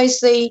not always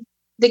the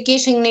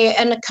getting there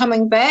and the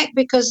coming back,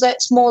 because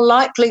that's more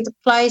likely the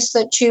place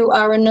that you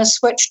are in a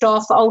switched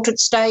off, altered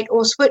state,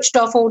 or switched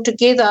off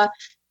altogether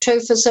to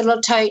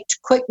facilitate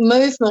quick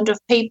movement of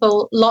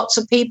people, lots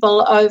of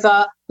people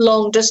over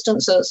long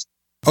distances.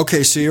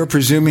 Okay, so you're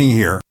presuming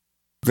here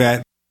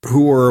that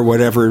who or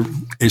whatever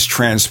is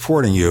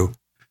transporting you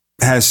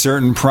has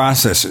certain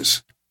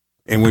processes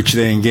in which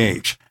they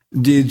engage.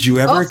 Did you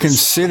ever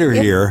consider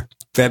here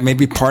that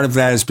maybe part of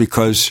that is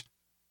because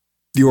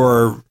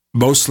you're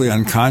mostly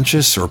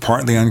unconscious or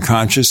partly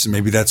unconscious, and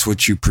maybe that's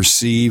what you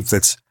perceive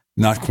that's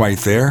not quite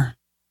there?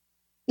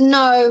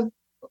 No.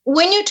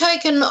 When you're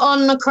taken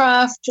on the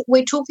craft,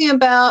 we're talking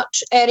about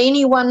at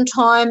any one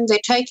time, they're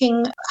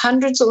taking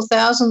hundreds or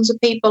thousands of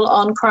people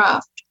on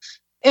craft.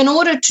 In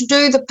order to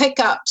do the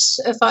pickups,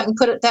 if I can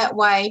put it that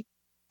way,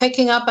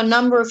 picking up a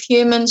number of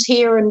humans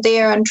here and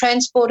there and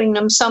transporting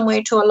them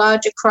somewhere to a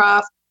larger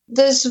craft,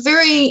 there's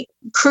very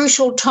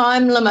crucial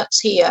time limits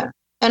here.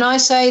 And I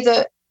say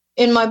that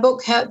in my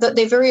book that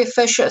they're very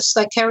officious.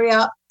 They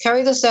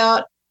carry this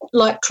out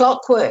like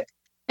clockwork.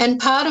 And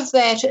part of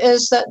that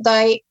is that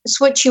they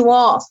switch you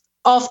off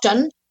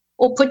often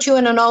or put you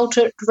in an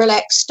altered,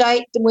 relaxed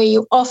state where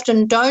you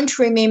often don't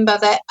remember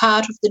that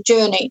part of the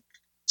journey.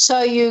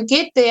 So you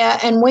get there,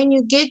 and when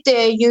you get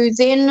there, you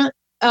then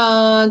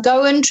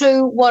go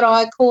into what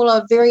I call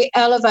a very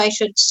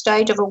elevated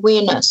state of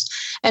awareness.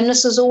 And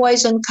this is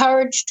always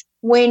encouraged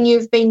when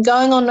you've been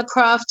going on the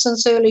craft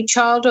since early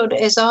childhood,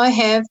 as I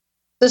have.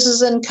 This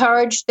is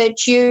encouraged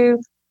that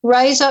you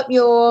raise up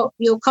your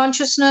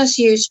consciousness,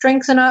 you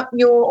strengthen up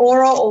your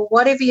aura, or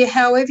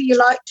however you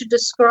like to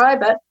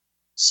describe it,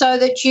 so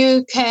that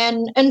you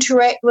can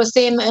interact with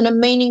them in a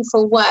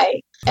meaningful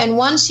way. And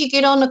once you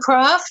get on the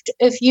craft,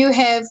 if you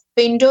have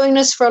been doing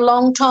this for a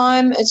long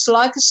time, it's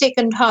like a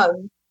second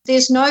home.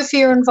 There's no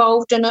fear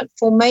involved in it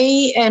for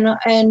me, and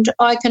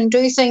I can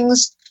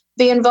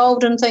be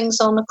involved in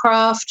things on the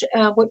craft,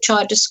 which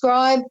I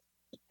describe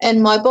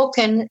in my book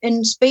and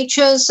in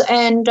speeches,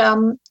 and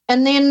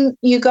then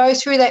you go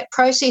through that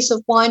process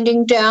of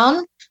winding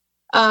down,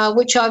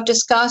 which I've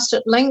discussed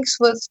at length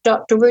with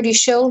Dr. Rudy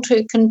Schild,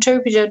 who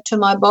contributed to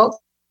my book.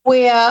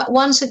 where,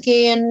 once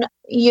again,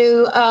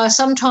 you are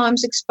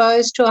sometimes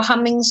exposed to a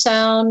humming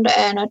sound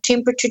and a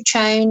temperature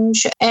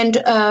change and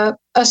a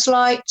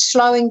slight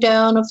slowing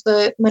down of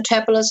the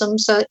metabolism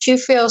so that you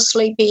feel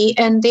sleepy,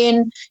 and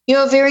then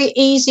you're very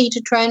easy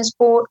to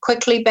transport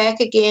quickly back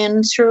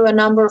again through a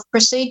number of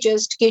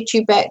procedures to get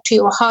you back to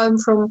your home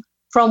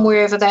from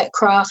wherever that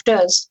craft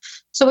is.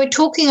 So we're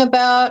talking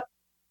about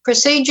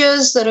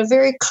procedures that are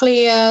very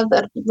clear,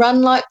 that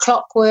run like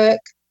clockwork.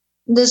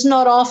 There's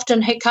not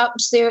often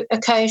hiccups, there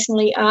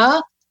occasionally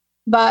are,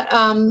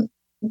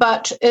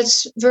 but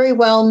it's very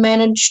well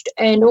managed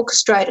and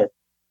orchestrated.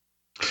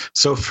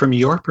 So from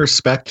your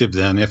perspective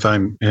then,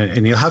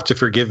 and you'll have to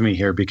forgive me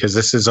here because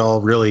this is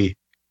all really,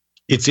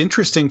 it's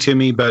interesting to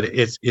me, but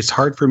it's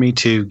hard for me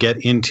to get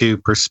into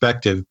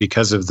perspective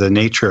because of the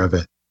nature of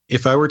it.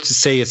 If I were to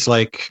say it's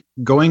like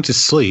going to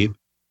sleep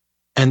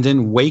and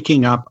then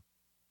waking up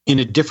in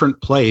a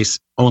different place,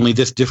 only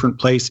this different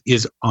place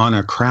is on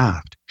a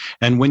craft.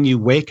 And when you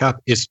wake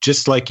up, it's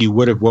just like you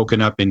would have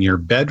woken up in your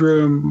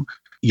bedroom,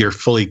 you're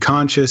fully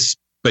conscious,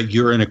 but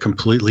you're in a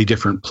completely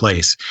different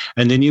place.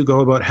 And then you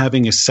go about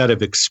having a set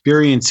of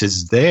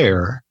experiences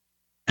there.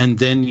 And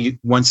then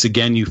once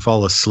again, you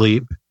fall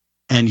asleep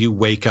and you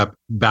wake up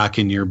back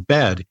in your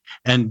bed.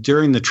 And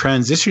during the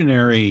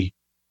transitionary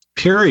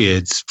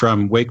periods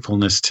from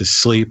wakefulness to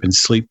sleep and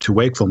sleep to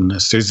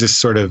wakefulness, there's this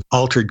sort of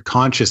altered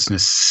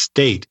consciousness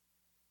state.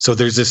 So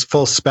there's this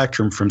full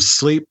spectrum from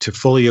sleep to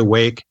fully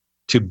awake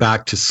to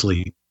back to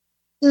sleep.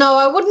 No,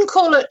 I wouldn't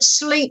call it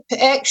sleep,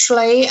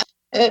 actually.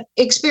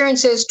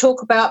 Experiences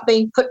talk about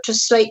being put to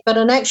sleep, but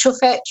in actual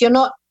fact, you're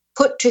not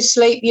put to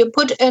sleep. You're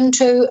put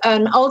into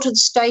an altered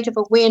state of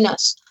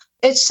awareness.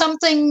 It's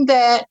something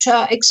that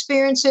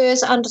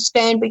experiencers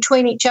understand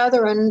between each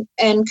other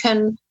and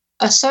can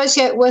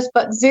associate with,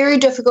 but very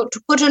difficult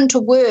to put into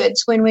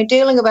words when we're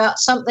dealing about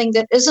something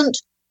that isn't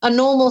a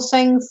normal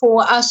thing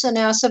for us in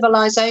our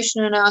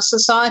civilization and our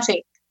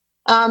society.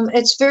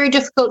 It's very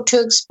difficult to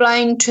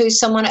explain to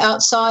someone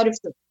outside of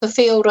the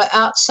field or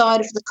outside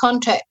of the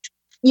contact.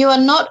 You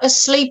are not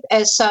asleep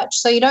as such,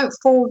 so you don't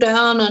fall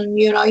down and,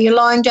 you're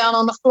lying down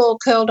on the floor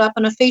curled up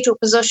in a fetal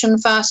position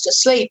fast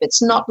asleep.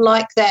 It's not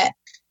like that.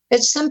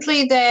 It's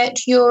simply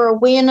that your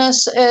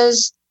awareness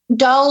is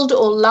dulled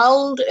or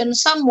lulled in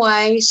some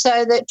way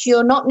so that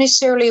you're not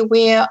necessarily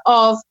aware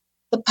of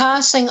the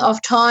passing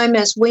of time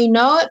as we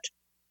know it,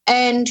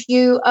 and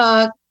you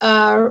are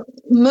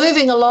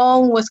moving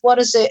along with what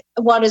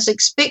is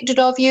expected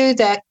of you,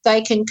 that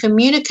they can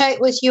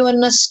communicate with you in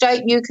this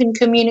state, you can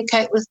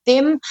communicate with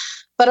them.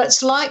 But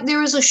it's like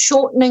there is a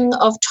shortening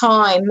of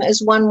time,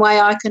 is one way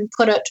I can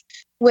put it,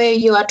 where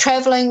you are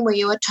traveling, where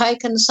you are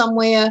taken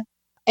somewhere,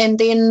 and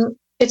then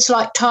it's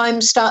like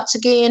time starts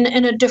again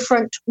in a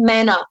different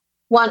manner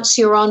once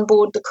you're on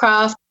board the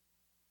craft.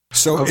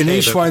 So in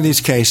each one of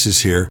these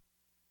cases here,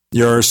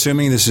 you're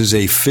assuming this is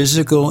a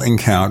physical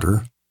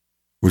encounter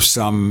with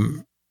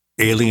some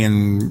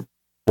alien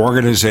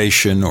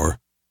organization or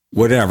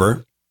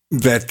whatever,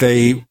 that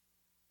they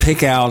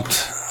pick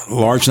out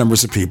large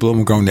numbers of people, and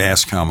we're going to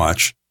ask how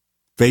much.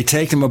 They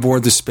take them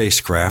aboard the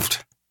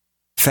spacecraft,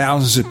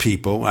 thousands of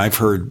people, I've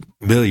heard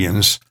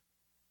millions.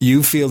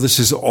 You feel this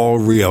is all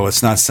real.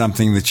 It's not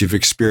something that you've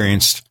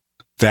experienced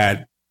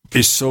that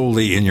is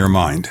solely in your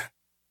mind.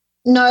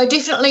 No,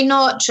 definitely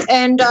not.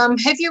 And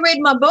have you read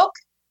my book?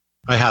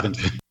 I haven't.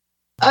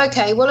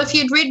 Okay, well, if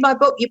you'd read my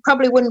book, you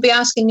probably wouldn't be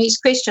asking these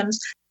questions,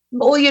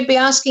 or you'd be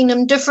asking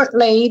them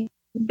differently,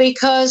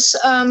 because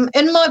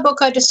in my book,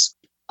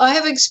 I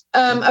have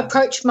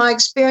approached my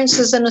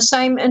experiences in the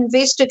same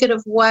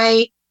investigative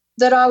way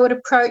that I would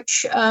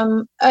approach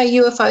a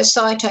UFO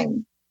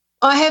sighting.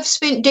 I have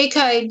spent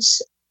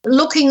decades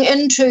looking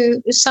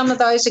into some of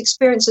those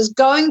experiences,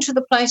 going to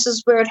the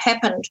places where it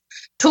happened,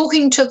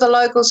 talking to the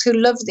locals who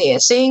live there,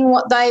 seeing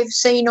what they've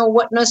seen or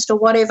witnessed or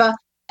whatever.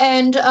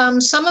 And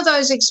some of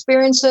those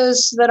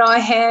experiences that I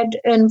had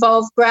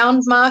involve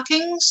ground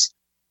markings.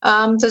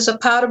 There's a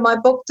part of my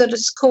book that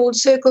is called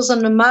Circles in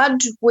the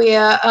Mud,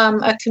 where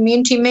a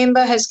community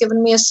member has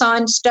given me a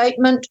signed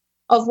statement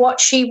of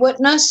what she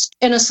witnessed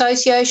in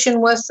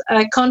association with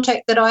a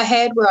contact that I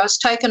had where I was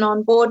taken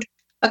on board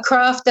a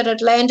craft that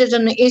had landed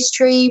in the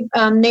estuary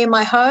near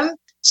my home.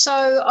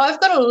 So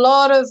I've got a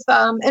lot of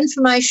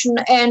information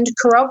and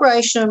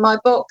corroboration in my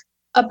book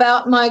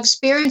about my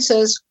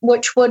experiences,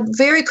 which would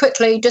very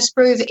quickly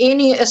disprove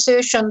any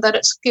assertion that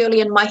it's purely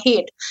in my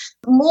head.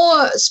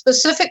 More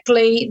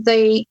specifically,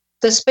 the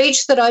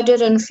speech that I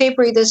did in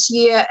February this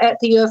year at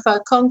the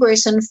UFO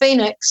Congress in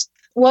Phoenix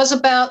was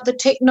about the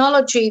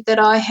technology that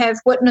I have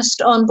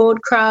witnessed on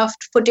board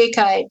craft for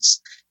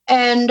decades.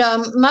 And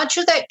much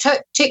of that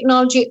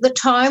technology at the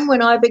time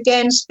when I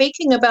began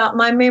speaking about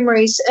my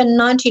memories in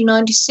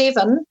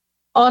 1997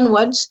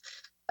 onwards,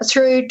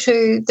 through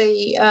to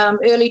the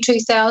early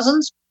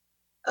 2000s,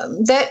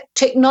 that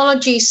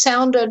technology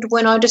sounded,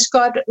 when I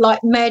described it,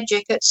 like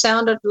magic. It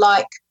sounded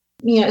like,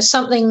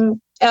 something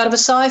out of a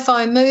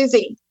sci-fi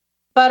movie.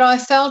 But I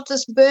felt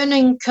this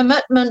burning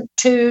commitment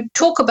to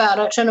talk about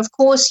it. And of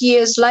course,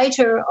 years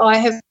later, I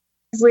have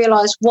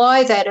realized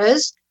why that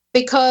is.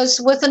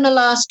 because within the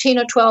last 10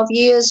 or 12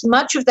 years,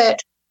 much of that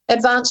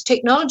advanced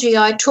technology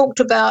I talked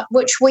about,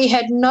 which we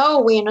had no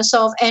awareness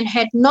of and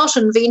had not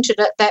invented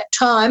at that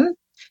time,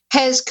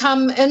 has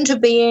come into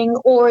being,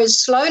 or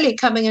is slowly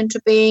coming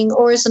into being,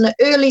 or is in the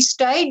early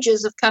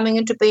stages of coming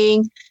into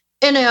being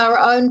in our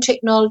own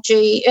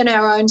technology, in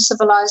our own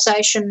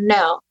civilization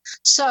now.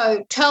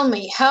 So tell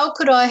me, how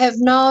could I have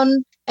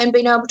known and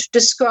been able to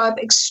describe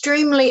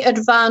extremely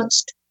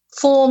advanced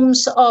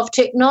forms of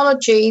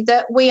technology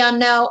that we are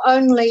now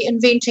only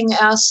inventing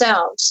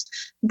ourselves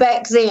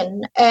back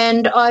then?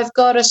 And I've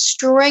got a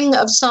string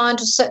of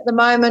scientists at the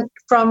moment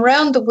from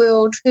around the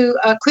world who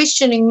are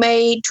questioning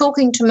me,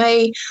 talking to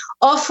me,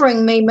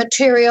 offering me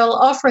material,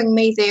 offering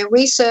me their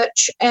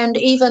research and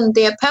even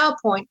their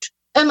PowerPoint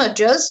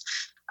images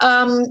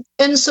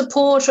in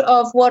support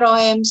of what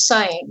I am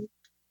saying.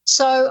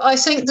 So I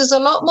think there's a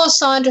lot more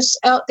scientists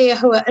out there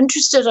who are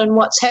interested in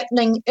what's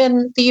happening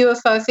in the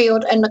UFO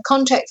field and the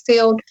contact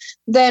field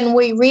than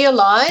we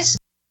realize.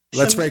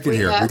 Let's break it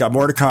here. We got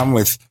more to come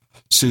with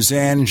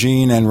Suzanne,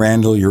 Jean, and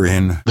Randall. You're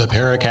in the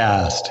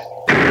Paracast.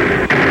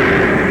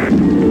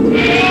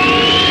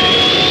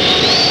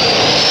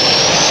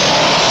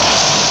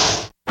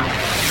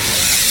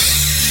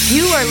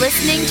 You are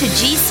listening to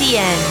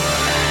GCN.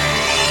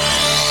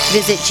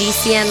 Visit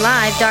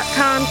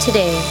GCNlive.com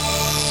today.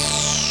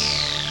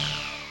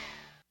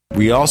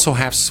 We also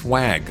have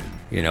swag.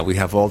 You know, we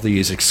have all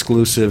these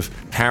exclusive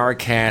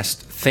Paracast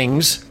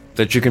things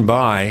that you can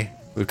buy.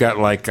 We've got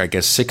like, I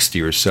guess,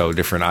 60 or so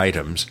different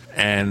items,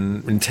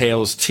 and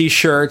entails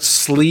T-shirts,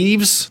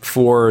 sleeves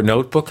for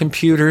notebook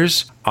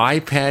computers,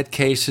 iPad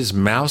cases,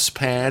 mouse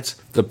pads,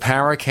 the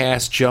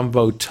Paracast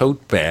Jumbo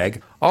tote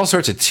bag, all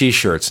sorts of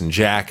T-shirts and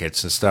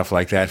jackets and stuff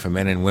like that for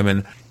men and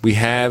women. We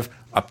have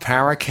a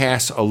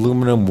Paracast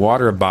aluminum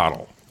water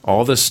bottle.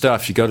 All this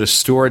stuff, you go to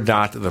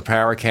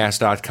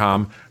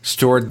store.theparacast.com,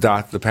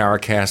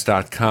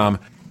 store.theparacast.com.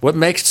 What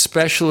makes it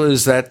special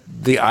is that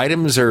the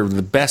items are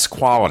the best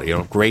quality,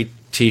 great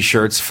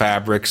T-shirts,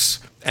 fabrics,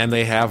 and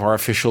they have our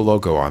official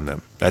logo on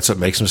them. That's what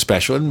makes them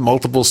special, in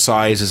multiple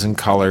sizes and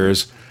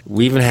colors.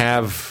 We even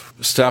have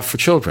stuff for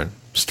children,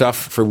 stuff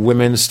for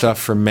women, stuff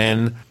for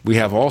men. We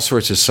have all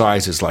sorts of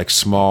sizes, like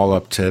small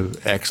up to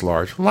X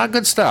large. A lot of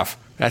good stuff.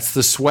 That's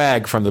the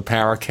swag from the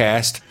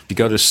Paracast. You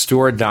go to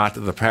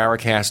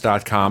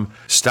store.theparacast.com,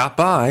 stop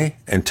by,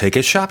 and take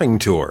a shopping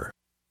tour.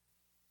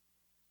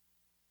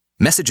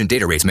 Message and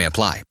data rates may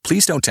apply.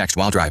 Please don't text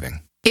while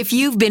driving. If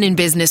you've been in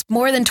business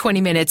more than 20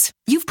 minutes,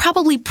 you've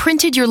probably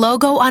printed your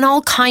logo on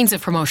all kinds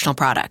of promotional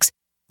products.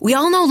 We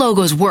all know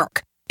logos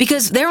work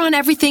because they're on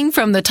everything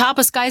from the top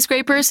of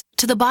skyscrapers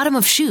to the bottom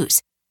of shoes.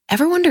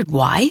 Ever wondered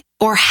why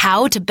or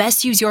how to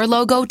best use your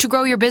logo to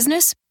grow your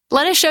business?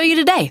 Let us show you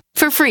today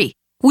for free.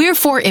 We're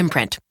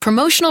 4imprint,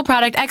 promotional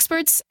product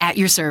experts at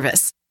your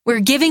service.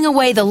 We're giving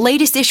away the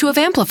latest issue of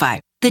Amplify,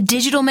 the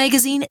digital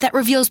magazine that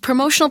reveals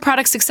promotional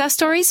product success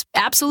stories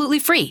absolutely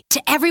free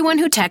to everyone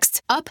who texts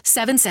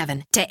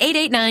UP77 to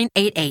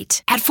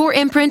 88988. At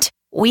 4imprint,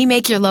 we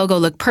make your logo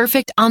look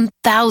perfect on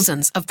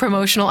thousands of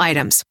promotional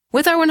items.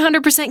 With our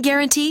 100%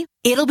 guarantee,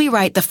 it'll be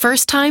right the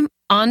first time,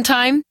 on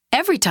time,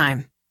 every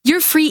time. Your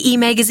free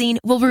e-magazine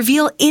will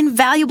reveal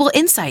invaluable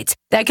insights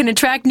that can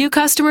attract new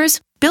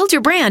customers, build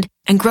your brand,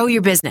 and grow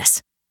your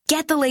business.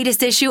 Get the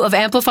latest issue of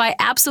Amplify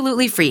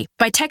absolutely free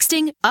by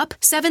texting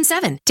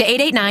UP77 to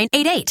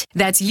 88988.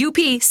 That's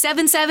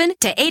UP77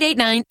 to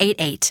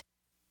 88988.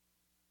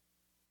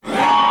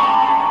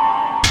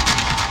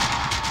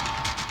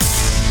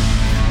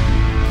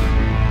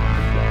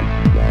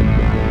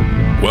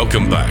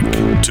 Welcome back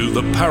to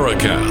the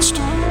Paracast,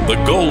 the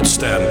gold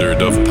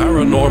standard of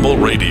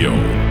paranormal radio.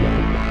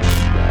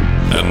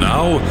 And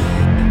now,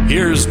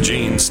 here's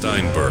Gene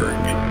Steinberg.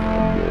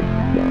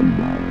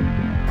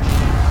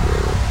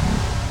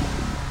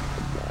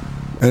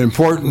 An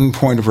important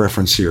point of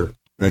reference here,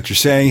 that you're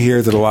saying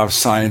here that a lot of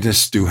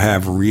scientists do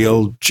have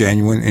real,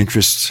 genuine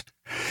interests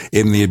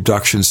in the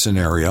abduction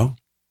scenario.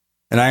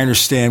 And I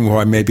understand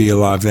why maybe a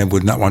lot of them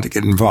would not want to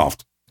get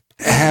involved.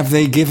 Have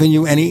they given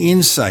you any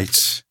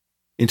insights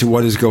into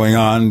what is going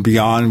on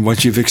beyond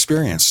what you've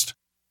experienced?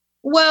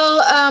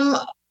 Well,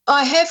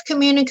 I have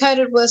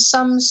communicated with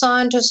some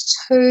scientists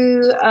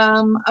who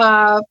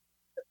are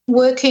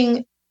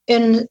working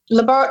in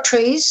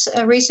laboratories,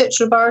 research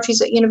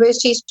laboratories at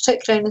universities,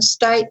 particularly in the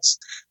States.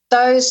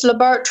 Those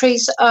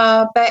laboratories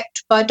are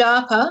backed by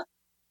DARPA,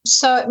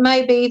 so it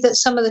may be that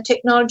some of the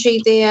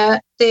technology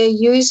they're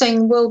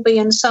using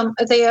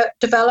they're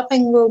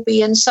developing will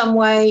be in some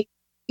way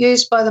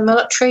used by the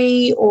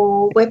military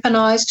or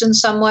weaponized in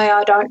some way.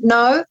 I don't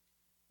know,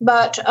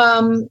 but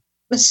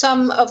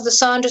some of the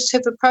scientists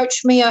who've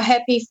approached me are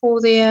happy for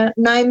their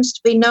names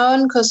to be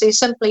known because they're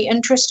simply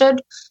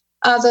interested.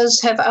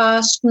 Others have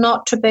asked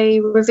not to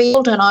be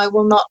revealed, and I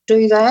will not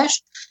do that.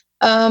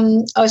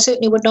 I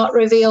certainly would not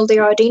reveal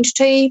their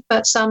identity,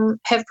 but some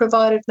have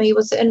provided me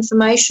with the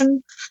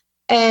information,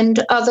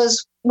 and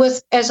others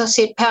with, as I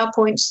said,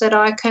 PowerPoints that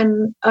I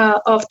can,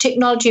 of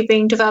technology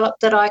being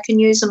developed that I can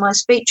use in my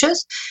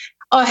speeches.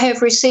 I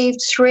have received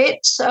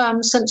threats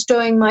since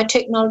doing my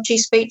technology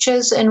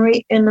speeches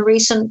in the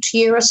recent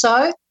year or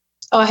so.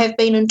 I have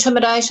been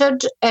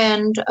intimidated,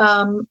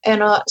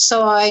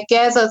 so I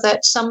gather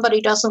that somebody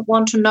doesn't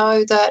want to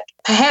know that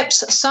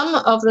perhaps some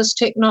of this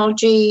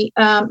technology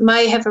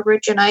may have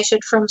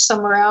originated from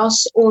somewhere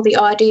else, or the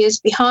ideas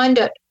behind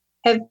it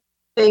have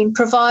been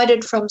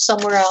provided from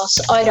somewhere else.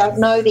 I don't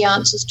know the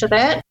answers to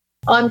that.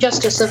 I'm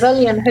just a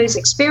civilian who's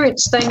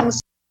experienced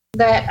things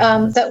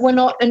that were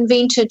not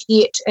invented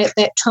yet at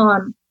that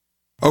time.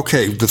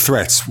 Okay, the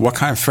threats. What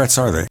kind of threats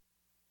are they?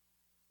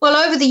 Well,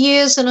 over the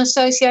years, in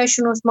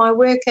association with my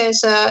work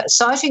as a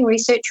sighting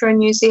researcher in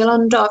New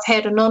Zealand, I've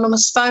had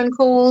anonymous phone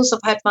calls,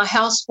 I've had my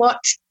house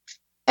watched,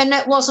 and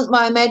that wasn't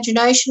my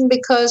imagination,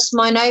 because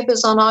my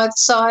neighbours on either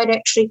side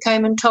actually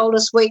came and told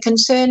us, we're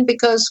concerned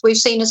because we've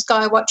seen this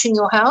guy watching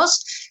your house,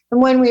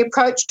 and when we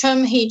approached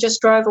him, he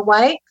just drove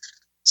away.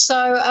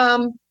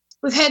 So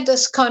we've had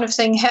this kind of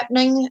thing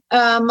happening.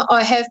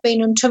 I have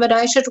been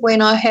intimidated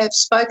when I have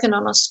spoken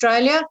in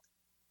Australia.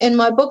 In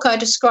my book, I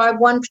describe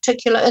one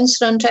particular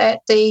incident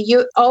at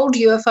the old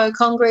UFO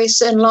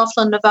Congress in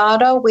Laughlin,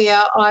 Nevada,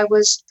 where I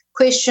was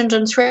questioned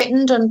and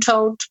threatened and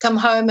told to come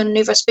home and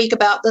never speak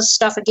about this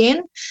stuff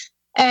again.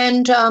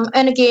 And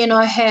again,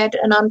 I had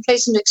an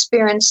unpleasant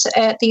experience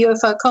at the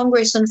UFO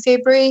Congress in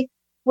February,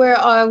 where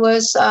I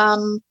was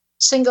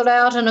singled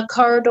out in a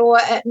corridor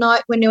at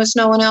night when there was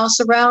no one else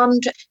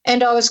around,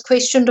 and I was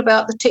questioned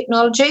about the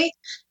technology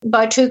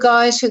by two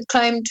guys who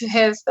claimed to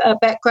have a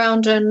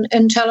background in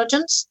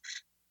intelligence.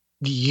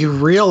 You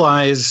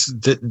realize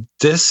that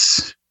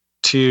this,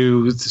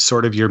 to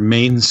sort of your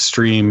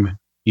mainstream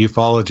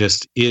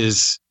ufologist,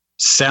 is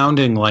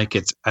sounding like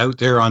it's out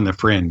there on the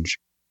fringe.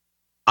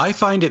 I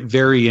find it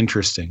very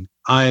interesting.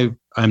 I'm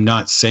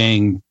not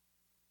saying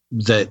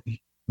that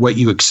what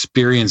you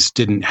experienced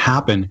didn't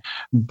happen,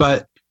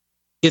 but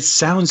it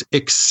sounds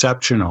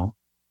exceptional.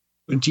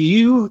 Do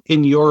you,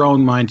 in your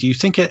own mind, do you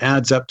think it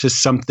adds up to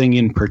something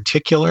in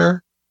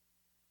particular?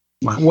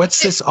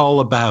 What's this all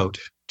about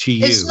to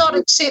you? It's not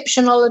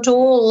exceptional at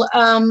all.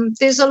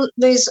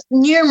 There's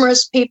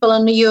numerous people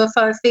in the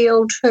UFO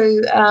field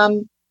who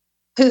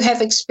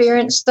have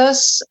experienced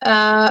this,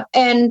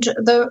 and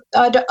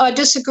I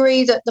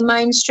disagree that the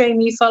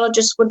mainstream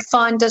ufologist would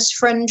find this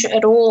fringe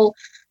at all.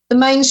 The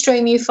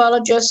mainstream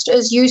ufologist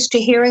is used to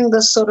hearing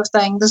this sort of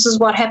thing. This is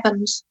what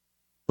happens.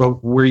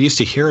 Well, we're used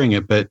to hearing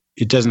it, but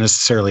it doesn't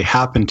necessarily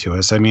happen to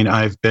us. I mean,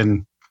 I've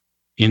been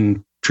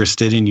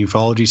interested in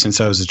ufology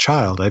since I was a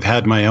child. I've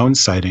had my own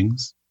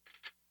sightings,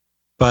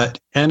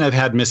 and I've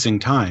had missing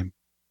time,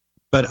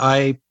 but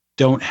I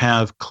don't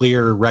have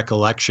clear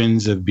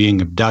recollections of being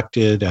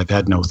abducted. I've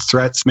had no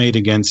threats made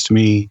against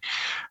me.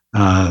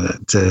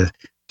 The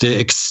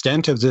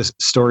extent of the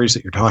stories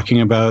that you're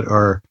talking about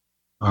are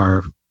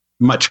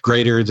much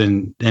greater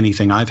than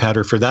anything I've had,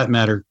 or for that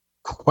matter,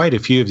 quite a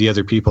few of the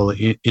other people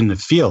in the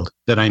field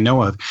that I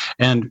know of.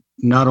 And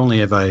not only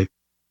have I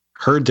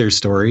heard their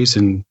stories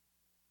and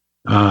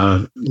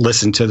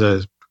listened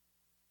to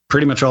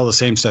pretty much all the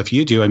same stuff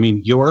you do. I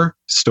mean, your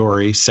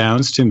story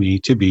sounds to me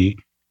to be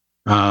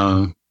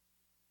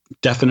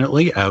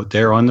definitely out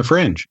there on the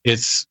fringe.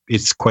 It's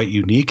quite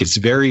unique. It's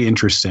very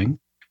interesting.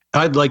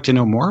 I'd like to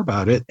know more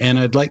about it, and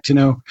I'd like to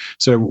know.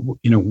 So,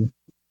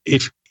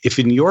 if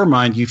in your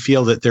mind you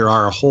feel that there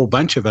are a whole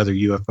bunch of other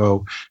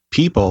UFO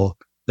people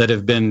that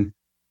have been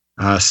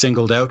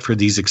singled out for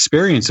these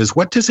experiences,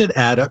 what does it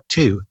add up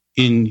to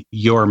in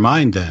your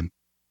mind then?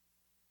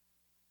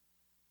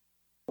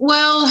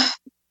 Well,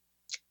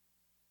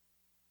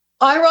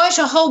 I write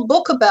a whole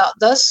book about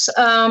this,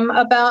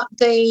 about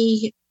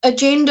the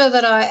agenda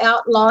that I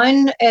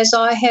outline, as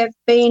I have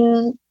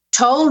been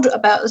told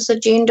about this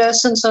agenda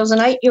since I was an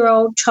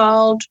 8-year-old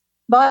child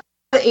by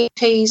the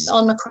ETs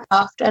on the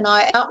craft, and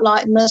I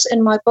outline this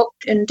in my book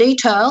in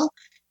detail,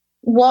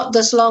 what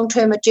this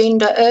long-term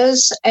agenda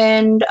is,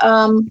 and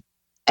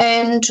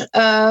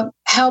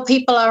how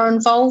people are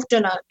involved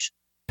in it.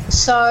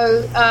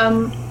 So,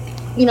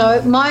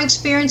 my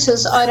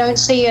experiences I don't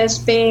see as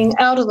being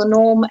out of the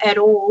norm at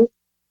all.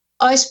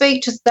 I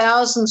speak to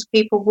thousands of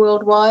people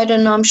worldwide,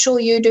 and I'm sure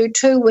you do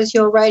too with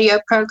your radio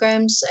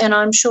programs, and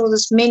I'm sure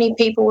there's many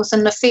people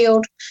within the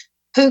field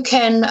who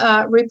can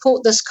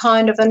report this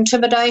kind of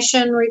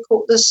intimidation,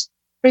 report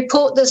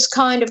this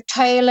kind of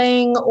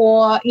tailing,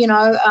 or,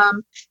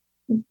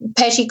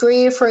 Patty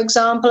Greer, for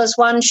example, is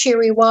one,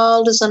 Sherry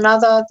Wild is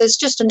another. There's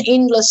just an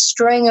endless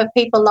string of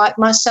people like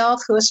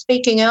myself who are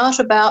speaking out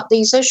about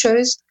these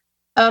issues,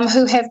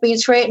 who have been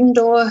threatened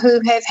or who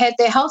have had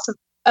their health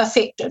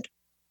affected.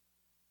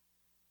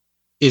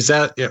 Is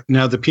that,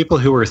 now the people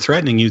who are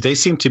threatening you, they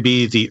seem to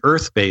be the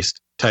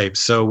Earth-based types.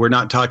 So we're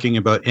not talking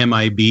about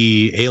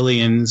MIB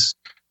aliens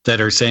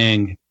that are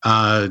saying,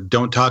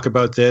 don't talk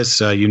about this,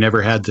 you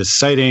never had this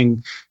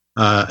sighting,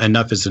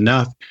 enough is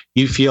enough.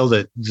 You feel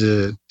that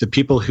the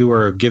people who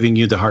are giving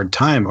you the hard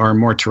time are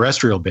more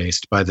terrestrial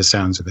based by the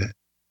sounds of it.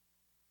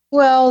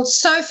 Well,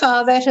 so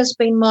far that has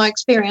been my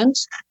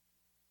experience.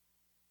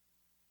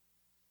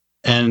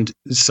 And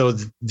so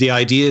the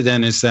idea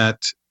then is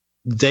that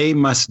they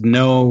must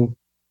know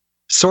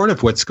sort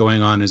of what's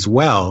going on as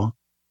well,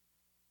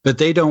 but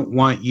they don't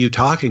want you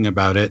talking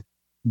about it.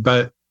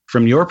 But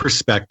from your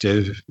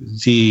perspective,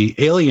 the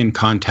alien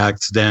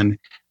contacts, then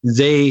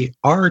they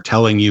are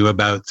telling you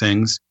about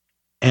things.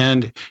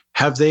 And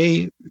have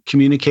they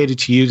communicated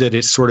to you that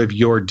it's sort of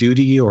your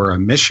duty or a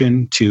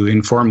mission to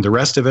inform the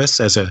rest of us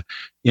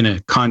in a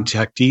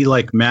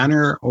contactee-like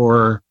manner?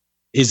 Or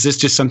is this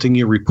just something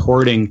you're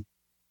reporting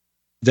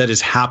that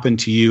has happened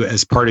to you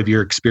as part of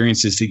your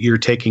experiences that you're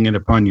taking it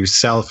upon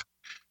yourself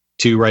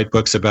to write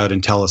books about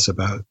and tell us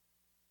about?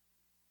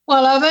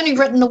 Well, I've only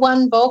written the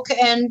one book,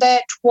 and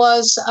that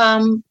was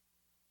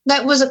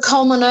a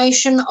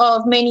culmination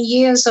of many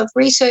years of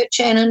research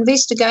and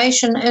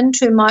investigation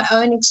into my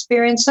own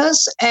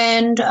experiences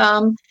and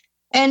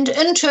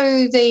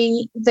into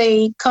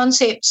the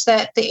concepts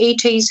that the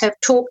ETs have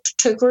talked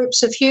to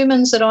groups of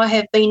humans that I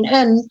have been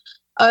in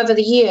over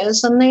the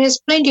years. And there's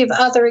plenty of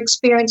other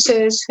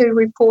experiencers who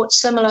report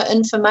similar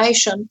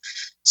information.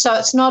 So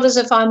it's not as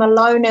if I'm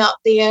alone out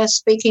there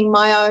speaking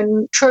my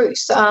own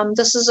truth.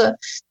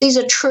 These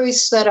are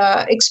truths that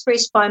are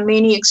expressed by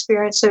many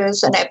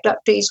experiencers and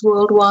abductees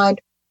worldwide.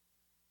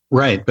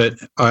 Right, but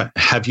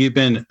have you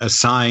been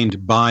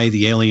assigned by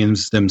the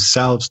aliens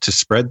themselves to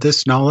spread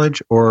this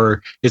knowledge,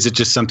 or is it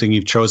just something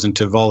you've chosen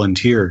to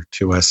volunteer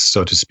to us,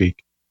 so to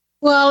speak?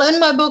 Well, in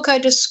my book, I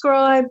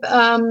describe,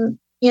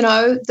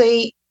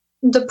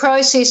 the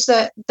process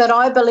that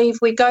I believe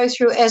we go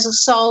through as a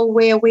soul,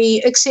 where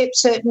we accept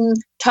certain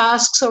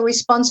tasks or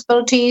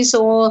responsibilities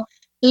or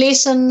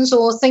lessons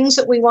or things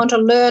that we want to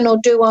learn or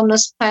do on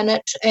this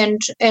planet.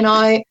 And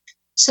I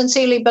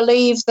sincerely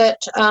believe that,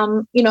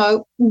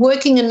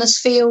 working in this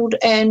field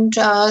and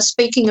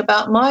speaking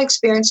about my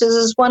experiences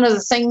is one of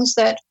the things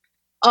that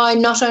I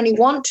not only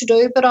want to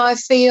do, but I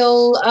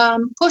feel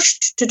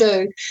pushed to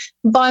do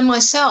by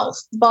myself,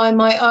 by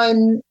my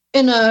own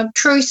inner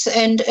truth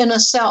and inner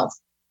self.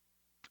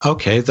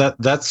 Okay,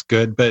 that's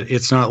good, but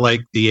it's not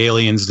like the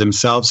aliens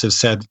themselves have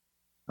said,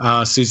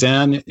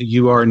 Suzanne,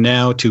 you are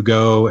now to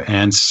go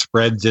and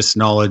spread this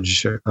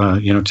knowledge, to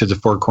the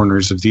four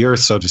corners of the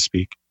earth, so to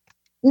speak.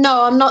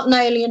 No, I'm not an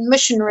alien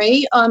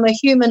missionary. I'm a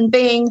human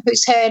being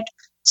who's had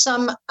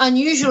some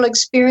unusual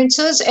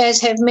experiences, as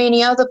have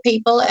many other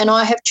people, and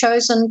I have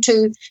chosen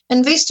to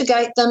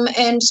investigate them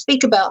and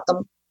speak about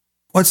them.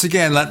 Once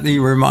again, let me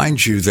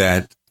remind you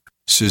that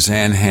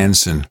Suzanne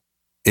Hansen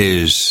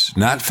is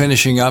not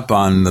finishing up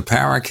on the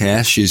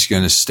Paracast. She's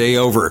going to stay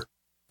over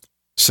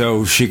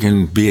so she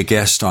can be a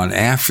guest on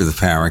after the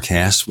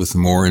Paracast with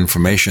more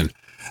information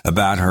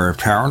about her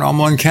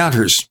paranormal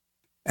encounters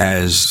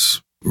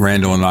as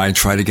Randall and I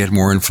try to get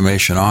more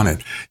information on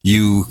it.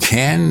 You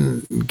can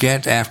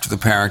get after the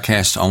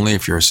Paracast only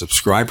if you're a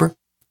subscriber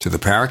to the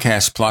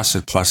Paracast Plus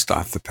at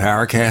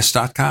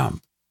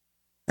plus.theparacast.com.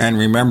 And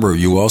remember,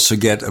 you also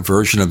get a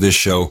version of this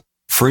show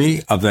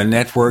free of the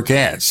network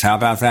ads. How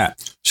about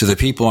that? So the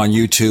people on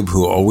YouTube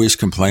who always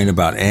complain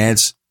about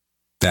ads,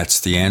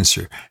 that's the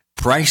answer.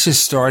 Prices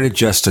start at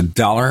just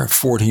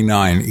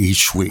 $1.49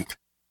 each week.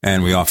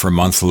 And we offer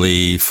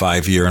monthly,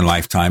 5-year, and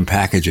lifetime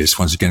packages.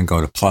 Once again, go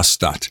to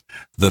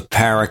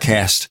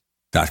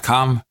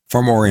plus.theparacast.com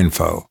for more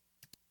info.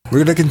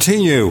 We're going to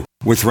continue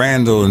with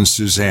Randall and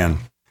Suzanne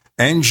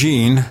and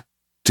Jean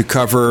to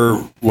cover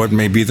what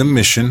may be the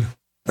mission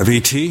of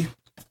ET.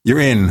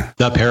 You're in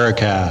the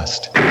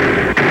Paracast.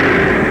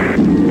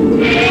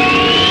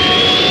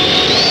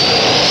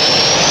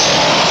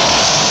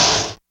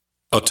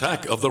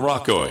 Attack of the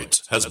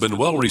Rockoids has been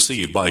well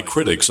received by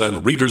critics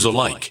and readers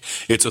alike.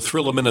 It's a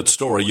thrill-a-minute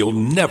story you'll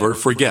never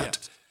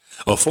forget.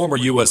 A former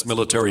U.S.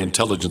 military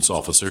intelligence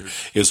officer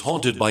is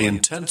haunted by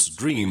intense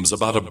dreams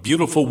about a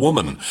beautiful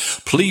woman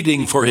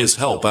pleading for his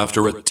help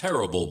after a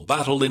terrible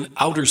battle in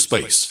outer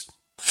space.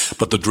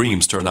 But the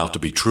dreams turn out to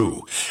be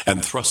true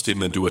and thrust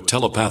him into a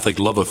telepathic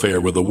love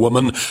affair with a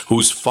woman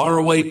whose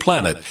faraway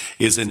planet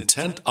is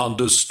intent on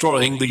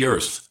destroying the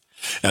Earth.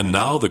 And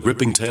now the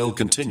gripping tale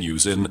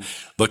continues in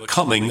The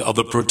Coming of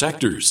the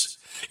Protectors.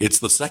 It's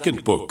the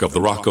second book of the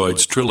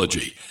Rockoids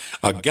trilogy,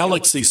 a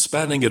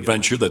galaxy-spanning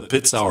adventure that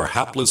pits our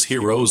hapless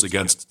heroes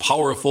against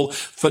powerful,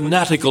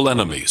 fanatical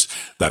enemies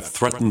that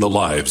threaten the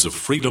lives of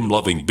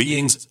freedom-loving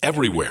beings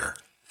everywhere.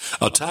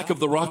 Attack of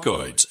the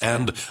Rockoids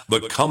and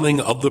The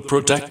Coming of the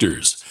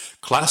Protectors.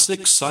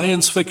 Classic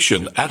science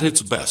fiction at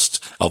its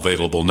best,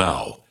 available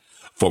now.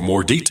 For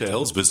more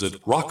details, visit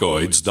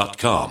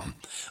rockoids.com.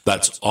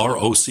 That's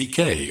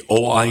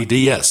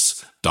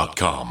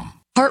ROCKOIDS.com.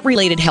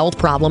 Heart-related health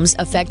problems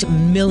affect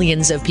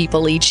millions of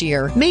people each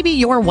year. Maybe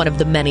you're one of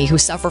the many who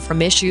suffer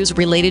from issues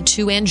related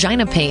to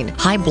angina pain,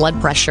 high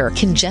blood pressure,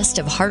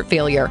 congestive heart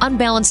failure,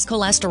 unbalanced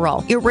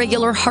cholesterol,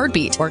 irregular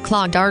heartbeat, or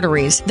clogged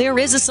arteries. There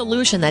is a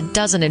solution that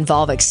doesn't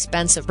involve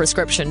expensive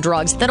prescription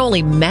drugs that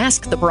only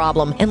mask the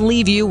problem and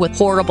leave you with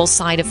horrible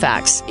side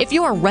effects. If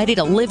you are ready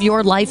to live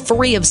your life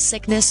free of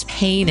sickness,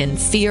 pain, and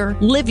fear,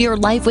 live your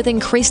life with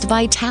increased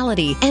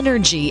vitality,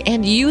 energy,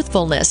 and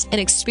youthfulness,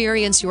 and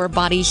experience your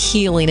body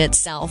healing itself,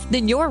 yourself?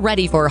 Then you're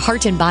ready for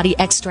Heart and Body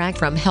Extract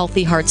from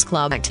Healthy Hearts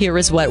Club. Here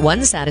is what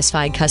one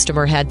satisfied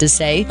customer had to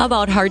say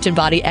about Heart and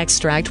Body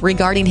Extract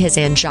regarding his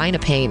angina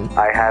pain.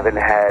 I haven't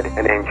had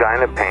an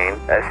angina pain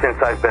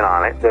since I've been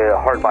on it. The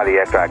Heart Body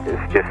Extract is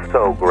just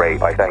so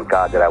great. I thank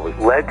God that I was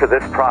led to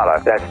this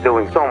product that's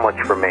doing so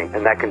much for me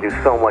and that can do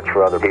so much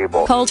for other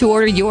people. Call to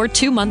order your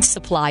 2-month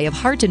supply of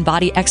Heart and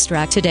Body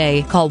Extract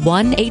today. Call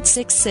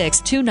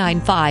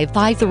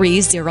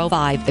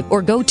 1-866-295-5305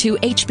 or go to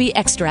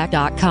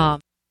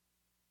hbextract.com.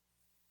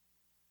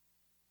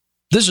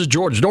 This is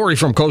George Dory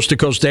from Coast to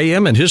Coast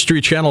AM and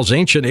History Channel's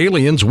Ancient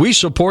Aliens. We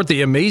support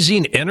the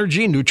amazing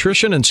energy,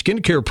 nutrition, and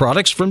skincare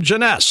products from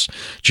Jeunesse.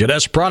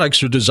 Jeunesse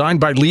products are designed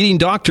by leading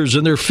doctors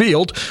in their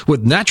field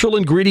with natural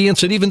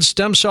ingredients and even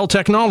stem cell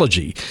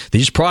technology.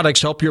 These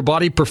products help your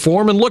body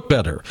perform and look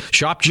better.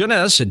 Shop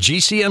Jeunesse at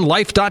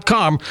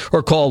gcnlife.com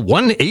or call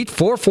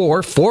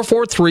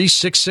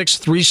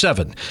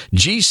 1-844-443-6637.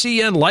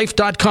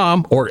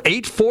 gcnlife.com or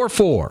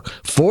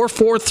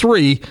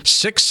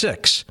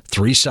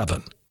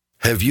 844-443-6637.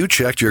 Have you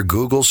checked your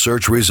Google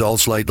search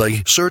results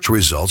lately? Search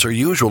results are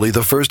usually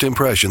the first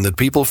impression that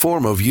people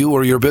form of you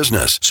or your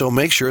business. So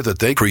make sure that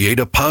they create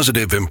a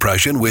positive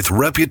impression with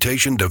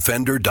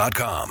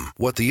ReputationDefender.com.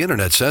 What the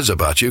internet says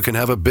about you can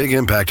have a big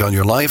impact on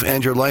your life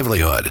and your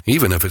livelihood,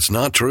 even if it's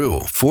not true.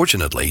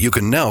 Fortunately, you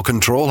can now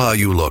control how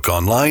you look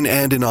online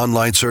and in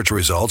online search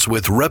results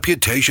with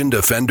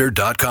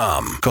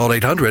ReputationDefender.com. Call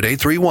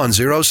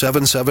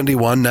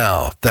 800-831-0771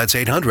 now. That's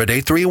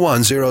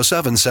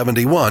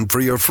 800-831-0771 for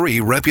your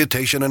free reputation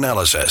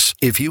analysis.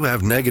 If you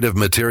have negative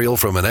material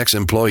from an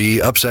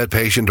ex-employee, upset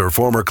patient, or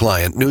former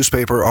client,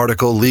 newspaper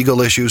article, legal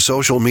issue,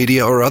 social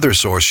media, or other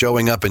source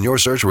showing up in your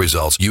search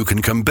results, you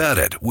can combat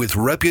it with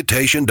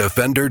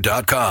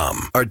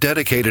ReputationDefender.com. Our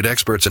dedicated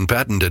experts in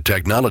patented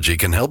technology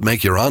can help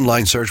make your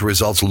online search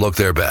results look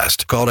their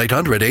best. Call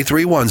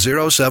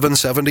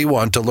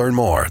 800-831-0771 to learn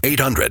more.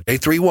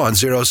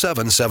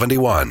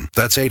 800-831-0771.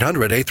 That's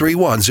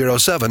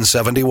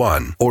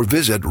 800-831-0771. Or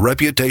visit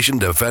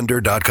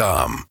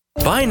ReputationDefender.com.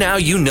 By now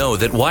you know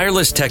that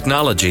wireless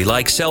technology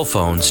like cell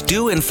phones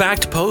do in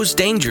fact pose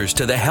dangers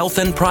to the health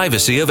and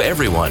privacy of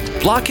everyone.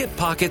 Block-It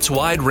Pocket's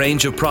wide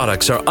range of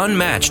products are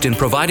unmatched in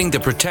providing the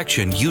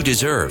protection you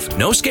deserve.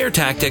 No scare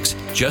tactics,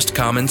 just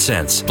common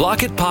sense.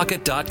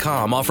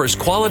 BlockItPocket.com offers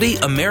quality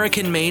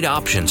American-made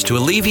options to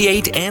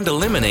alleviate and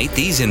eliminate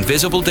these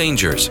invisible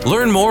dangers.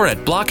 Learn more at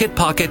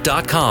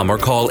BlockItPocket.com or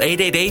call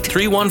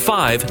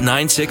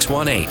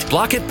 888-315-9618.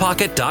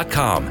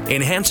 BlockItPocket.com,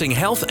 enhancing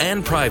health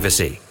and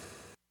privacy.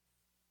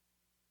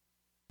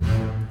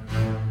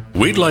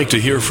 We'd like to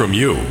hear from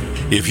you.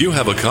 If you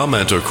have a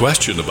comment or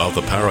question about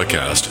the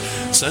Paracast,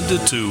 send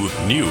it to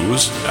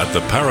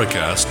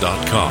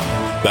news@theparacast.com.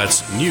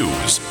 That's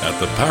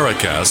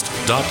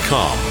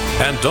news@theparacast.com.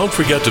 And don't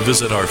forget to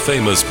visit our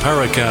famous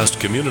Paracast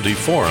community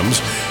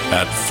forums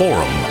at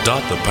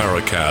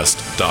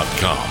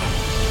forum.theparacast.com.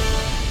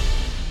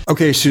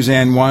 Okay,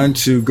 Suzanne, wanted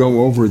to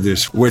go over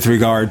this with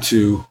regard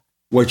to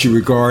what you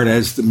regard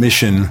as the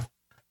mission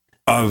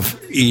of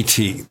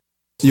ET.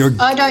 You're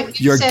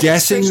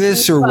guessing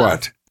this or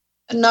what?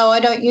 No, I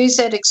don't use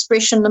that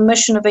expression, the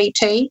mission of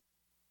ET.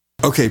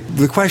 Okay,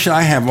 the question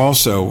I have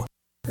also,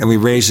 and we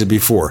raised it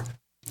before,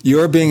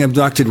 you're being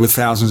abducted with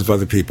thousands of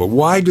other people.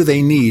 Why do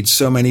they need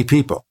so many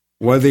people?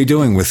 What are they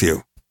doing with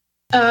you?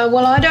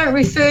 Well, I don't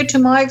refer to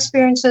my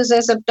experiences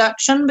as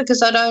abduction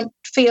because I don't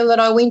feel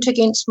that I went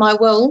against my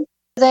will.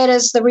 That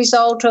is the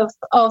result of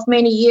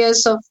many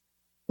years of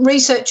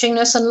researching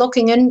this and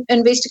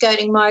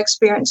investigating my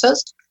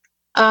experiences.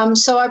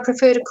 So I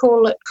prefer to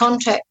call it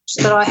contact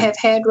that I have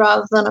had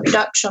rather than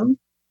abduction.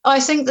 I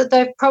think that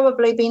they've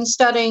probably been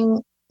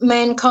studying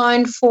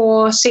mankind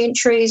for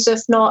centuries,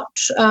 if not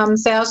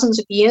thousands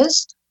of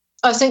years.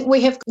 I think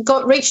we have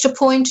reached a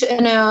point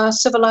in our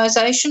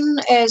civilization,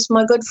 as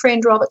my good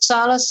friend Robert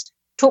Salas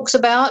talks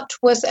about,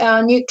 with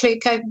our nuclear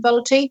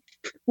capability,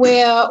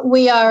 where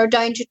we are a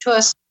danger to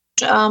us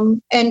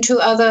and to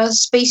other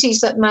species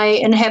that may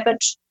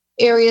inhabit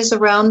areas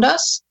around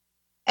us.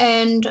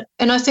 And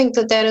I think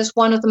that is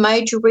one of the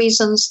major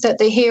reasons that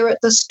they're here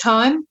at this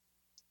time,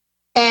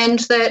 and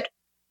that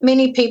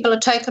many people are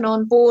taken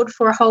on board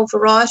for a whole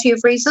variety of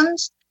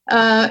reasons.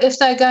 If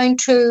they're going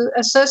to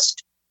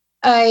assist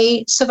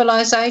a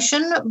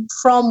civilization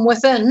from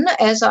within,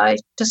 as I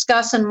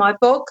discuss in my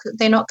book,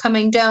 they're not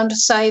coming down to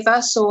save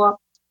us or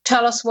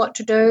tell us what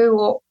to do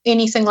or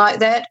anything like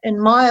that, in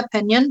my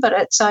opinion, but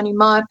it's only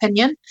my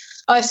opinion.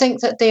 I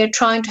think that they're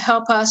trying to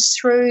help us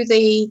through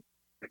the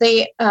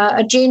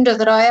agenda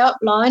that I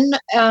outline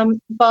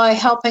by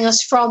helping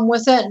us from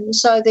within.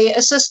 So they're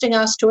assisting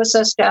us to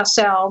assist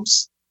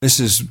ourselves. This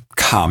is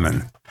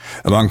common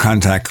among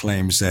contact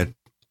claims that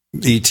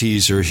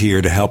ETs are here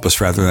to help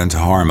us rather than to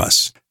harm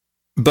us.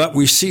 But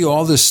we see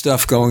all this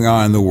stuff going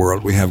on in the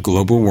world. We have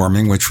global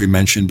warming, which we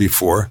mentioned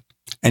before,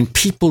 and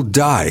people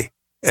die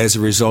as a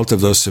result of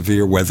those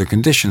severe weather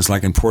conditions,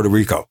 like in Puerto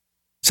Rico.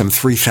 Some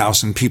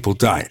 3,000 people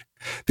died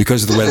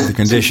because of the weather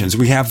conditions.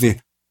 We have the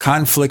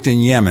conflict in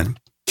Yemen.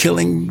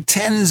 killing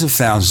tens of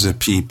thousands of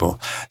people,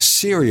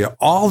 Syria,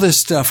 all this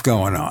stuff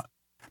going on.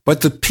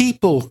 But the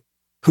people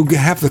who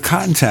have the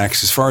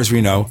contacts, as far as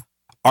we know,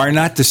 are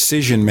not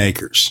decision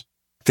makers.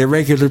 They're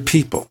regular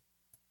people.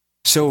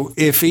 So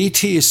if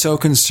ET is so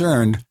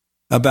concerned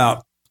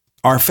about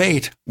our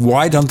fate,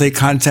 why don't they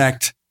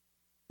contact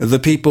the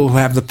people who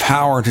have the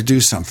power to do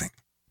something?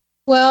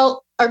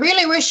 Well, I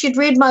really wish you'd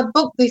read my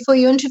book before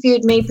you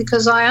interviewed me,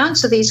 because I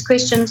answer these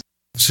questions.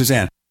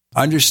 Suzanne,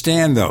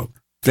 understand, though,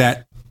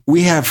 that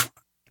we have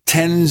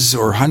tens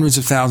or hundreds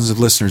of thousands of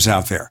listeners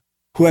out there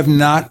who have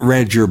not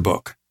read your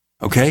book,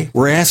 okay?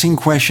 We're asking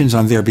questions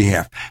on their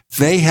behalf.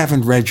 They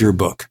haven't read your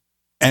book.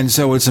 And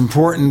so it's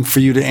important for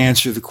you to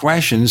answer the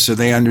questions so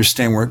they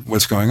understand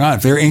what's going on.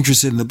 If they're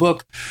interested in the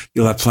book,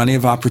 you'll have plenty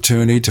of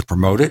opportunity to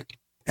promote it,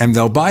 and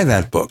they'll buy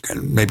that book,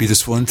 and maybe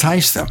this will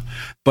entice them.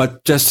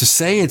 But just to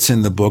say it's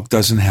in the book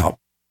doesn't help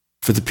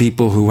for the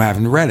people who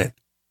haven't read it.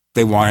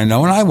 They want to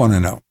know, and I want to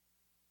know.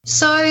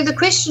 So the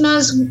question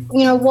is,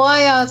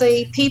 why are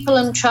the people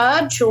in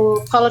charge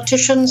or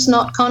politicians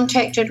not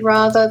contacted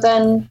rather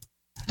than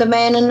the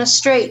man in the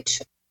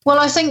street? Well,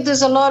 I think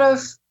there's a lot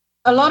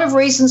of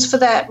reasons for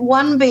that.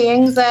 One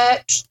being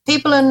that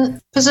people in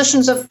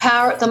positions of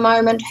power at the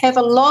moment have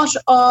a lot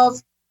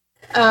of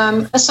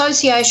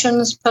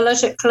associations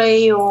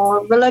politically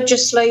or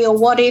religiously or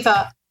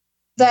whatever,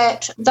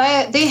 that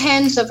their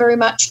hands are very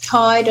much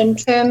tied in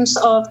terms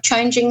of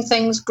changing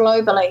things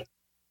globally.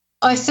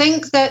 I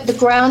think that the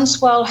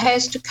groundswell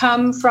has to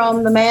come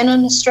from the man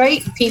in the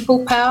street,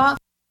 people power.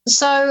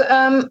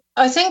 So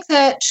I think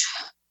that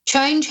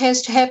change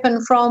has to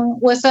happen from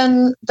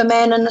within the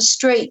man in the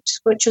street,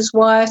 which is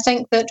why I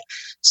think that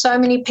so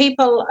many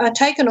people are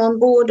taken on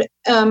board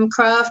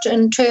craft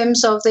in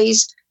terms of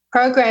these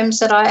programs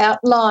that I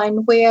outline,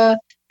 where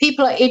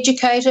people are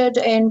educated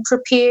and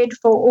prepared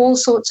for all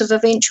sorts of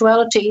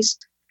eventualities.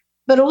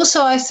 But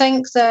also I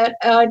think that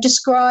I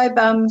describe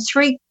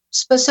three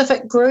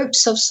specific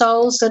groups of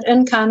souls that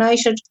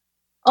incarnated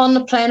on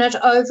the planet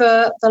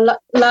over the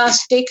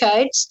last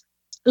decades,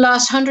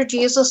 last 100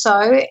 years or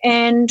so,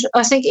 and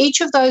I think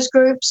each of those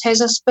groups has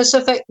a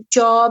specific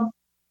job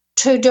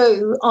to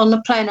do on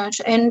the planet,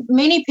 and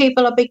many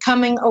people are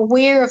becoming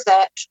aware of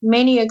that.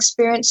 Many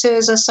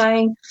experiencers are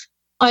saying,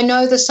 I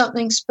know there's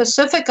something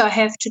specific I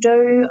have to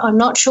do. I'm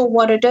not sure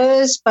what it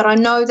is, but I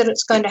know that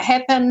it's going to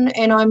happen,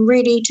 and I'm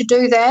ready to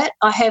do that.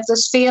 I have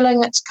this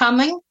feeling it's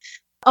coming.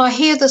 I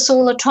hear this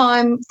all the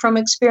time from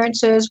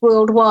experiencers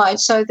worldwide.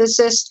 So there's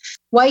this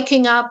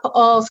waking up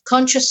of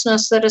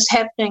consciousness that is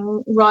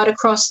happening right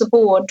across the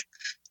board.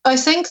 I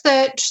think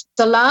that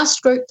the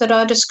last group that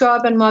I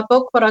describe in my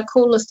book, what I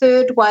call the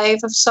third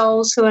wave of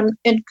souls who are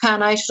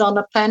incarnated on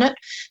the planet,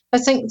 I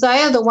think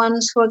they are the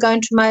ones who are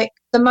going to make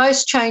the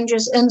most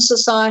changes in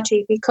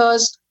society,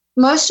 because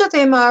most of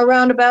them are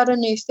around about in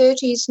their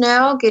 30s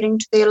now, getting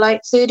to their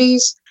late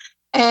 30s,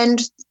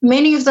 and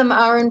many of them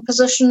are in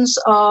positions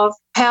of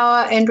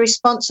power and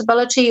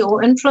responsibility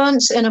or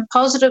influence in a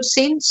positive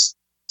sense.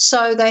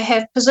 So they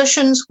have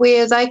positions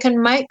where they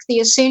can make the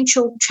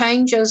essential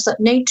changes that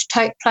need to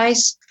take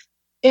place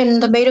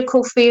in the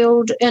medical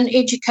field, in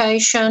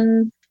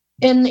education,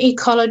 in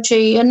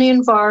ecology, in the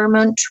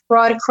environment,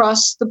 right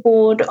across the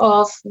board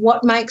of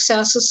what makes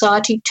our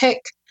society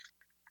tick.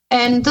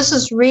 And this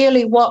is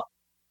really what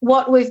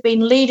we've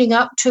been leading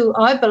up to,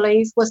 I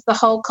believe, with the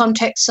whole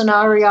contact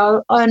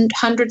scenario and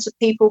hundreds of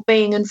people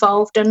being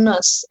involved in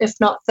this, if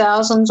not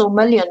thousands or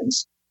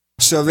millions.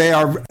 So they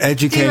are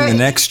educating the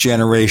next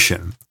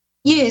generation.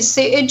 Yes,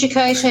 they're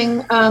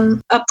educating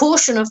a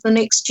portion of the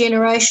next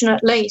generation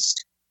at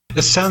least.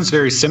 This sounds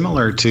very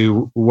similar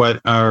to what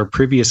our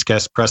previous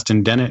guest,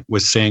 Preston Dennett,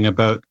 was saying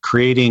about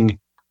creating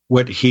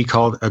what he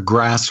called a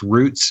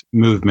grassroots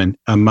movement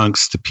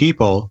amongst the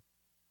people,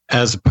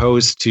 as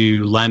opposed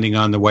to landing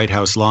on the White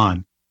House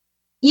lawn.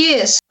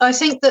 Yes, I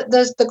think that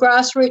the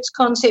grassroots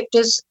concept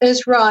is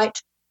right.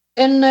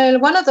 In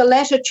one of the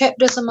latter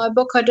chapters in my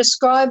book, I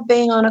described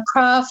being on a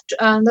craft,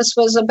 this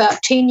was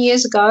about 10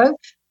 years ago,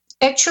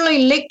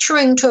 actually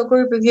lecturing to a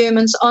group of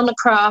humans on the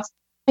craft,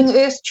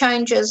 earth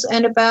changes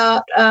and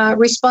about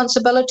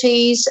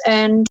responsibilities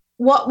and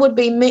what would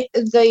be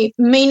the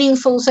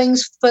meaningful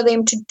things for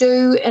them to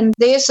do in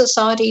their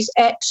societies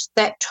at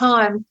that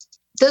time.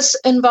 This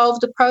involved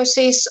the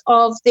process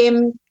of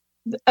them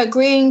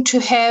agreeing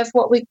to have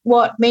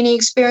what many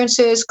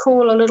experiencers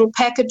call a little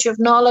package of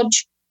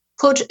knowledge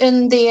put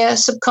in their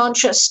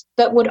subconscious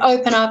that would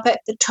open up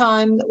at the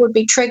time, that would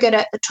be triggered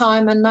at the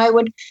time, and they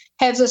would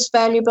have this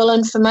valuable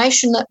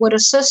information that would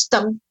assist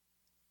them.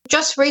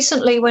 Just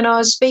recently, when I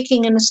was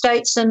speaking in the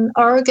States in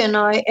Oregon,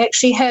 I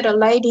actually had a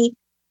lady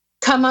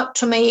come up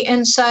to me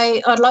and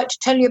say, I'd like to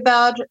tell you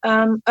about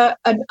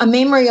a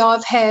memory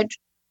I've had,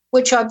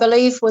 which I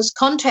believe was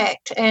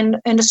contact and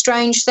a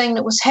strange thing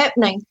that was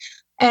happening.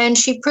 And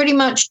she pretty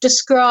much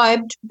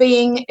described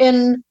being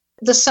in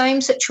the same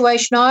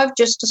situation I've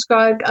just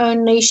described,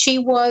 only she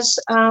was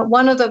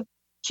one of the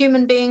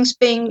human beings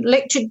being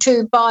lectured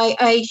to by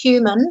a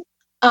human,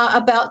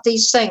 about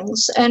these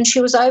things. And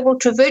she was able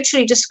to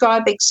virtually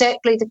describe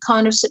exactly the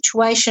kind of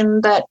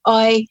situation that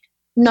I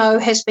know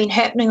has been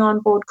happening on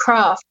board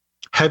craft.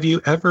 Have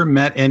you ever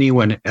met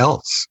anyone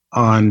else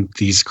on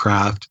these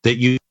craft that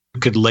you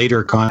could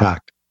later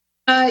contact?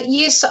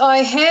 Yes, I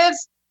have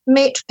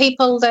met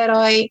people that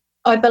I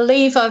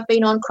believe I've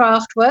been on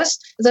craft with.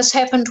 This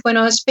happened when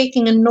I was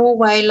speaking in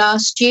Norway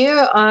last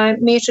year. I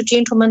met a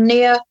gentleman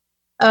there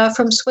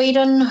from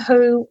Sweden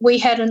who we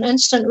had an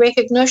instant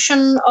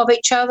recognition of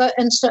each other,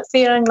 instant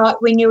feeling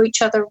like we knew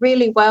each other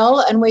really well,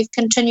 and we've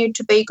continued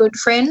to be good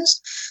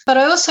friends. But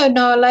I also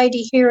know a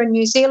lady here in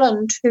New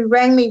Zealand who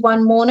rang me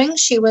one morning.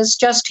 She was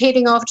just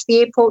heading off to the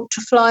airport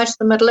to fly to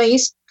the Middle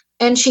East.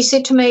 And she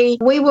said to me,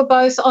 we were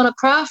both on a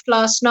craft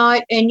last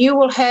night and you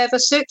will have a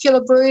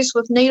circular bruise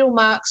with needle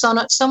marks on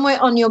it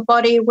somewhere on your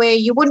body where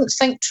you wouldn't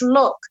think to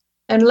look.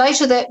 And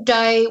later that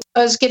day,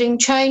 I was getting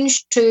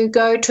changed to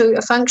go to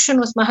a function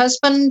with my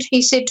husband.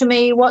 He said to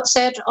me, what's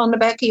that on the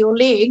back of your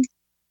leg?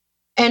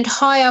 And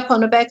high up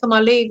on the back of my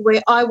leg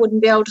where I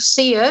wouldn't be able to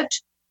see it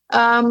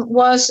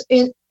was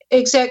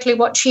exactly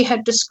what she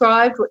had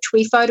described, which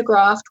we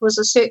photographed, was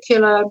a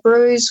circular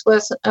bruise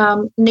with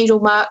needle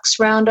marks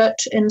around it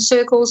in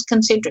circles,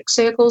 concentric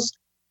circles,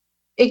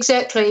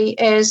 exactly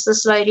as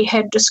this lady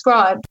had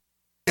described.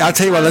 I'll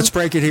tell you what, let's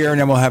break it here and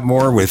then we'll have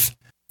more with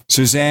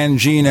Suzanne,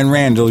 Jean, and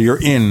Randall.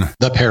 You're in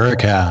the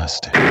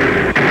Paracast.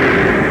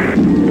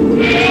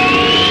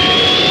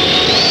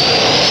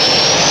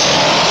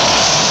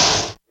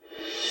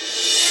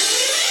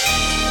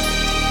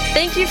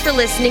 Thank you for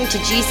listening to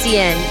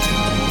GCN.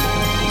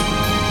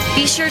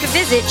 Be sure to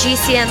visit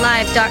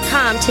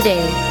GCNlive.com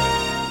today.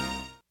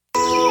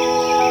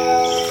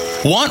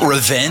 Want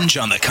revenge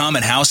on the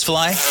common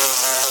housefly?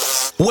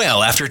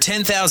 Well, after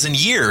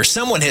 10,000 years,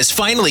 someone has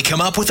finally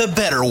come up with a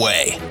better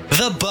way.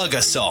 The Bug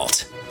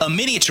Assault, a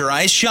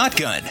miniaturized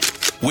shotgun,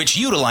 which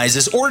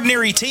utilizes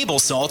ordinary table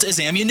salt as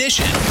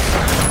ammunition.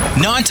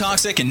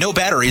 Non-toxic and no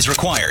batteries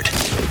required.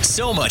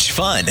 So much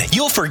fun,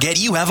 you'll forget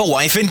you have a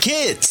wife and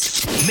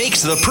kids.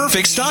 Makes the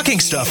perfect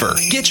stocking stuffer.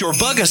 Get your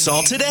Bug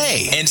Assault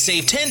today and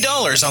save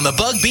 $10 on the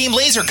Bug Beam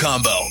Laser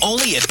Combo,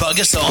 only at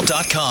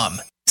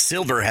bugassault.com.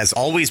 Silver has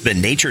always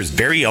been nature's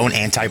very own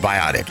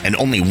antibiotic, and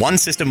only one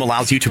system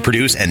allows you to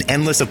produce an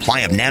endless supply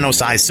of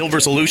nano-sized silver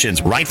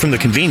solutions right from the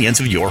convenience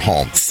of your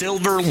home.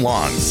 Silver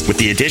Lungs. With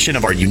the addition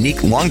of our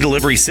unique lung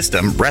delivery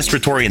system,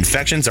 respiratory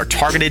infections are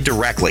targeted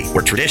directly,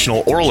 where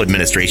traditional oral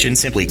administration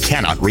simply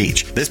cannot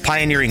reach. This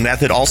pioneering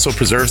method also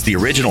preserves the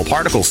original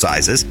particle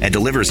sizes and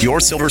delivers your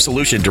silver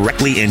solution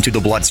directly into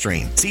the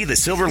bloodstream. See the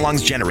Silver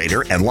Lungs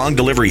generator and lung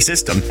delivery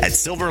system at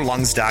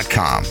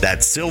silverlungs.com.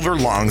 That's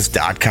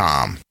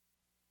silverlungs.com.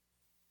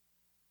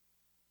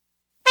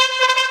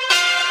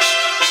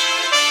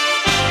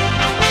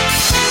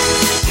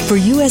 For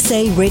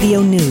USA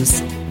Radio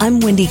News, I'm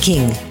Wendy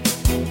King.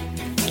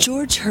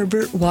 George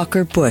Herbert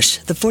Walker Bush,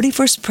 the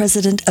 41st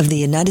President of the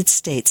United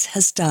States,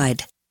 has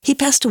died. He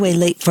passed away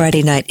late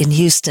Friday night in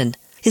Houston.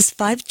 His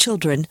 5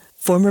 children,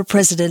 former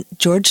President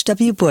George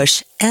W.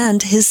 Bush,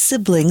 and his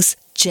siblings,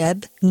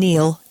 Jeb,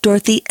 Neil,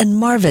 Dorothy, and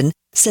Marvin,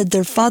 said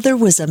their father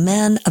was a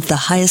man of the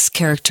highest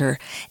character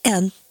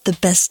and the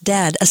best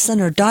dad a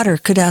son or daughter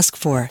could ask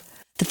for.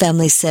 The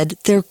family said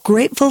they're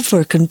grateful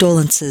for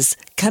condolences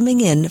coming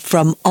in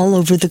from all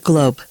over the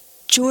globe.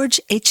 George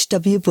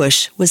H.W.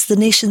 Bush was the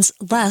nation's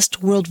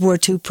last World War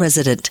II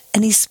president,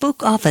 and he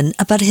spoke often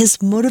about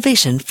his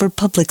motivation for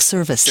public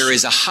service. There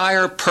is a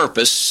higher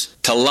purpose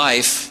to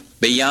life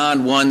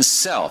beyond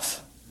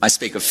oneself. I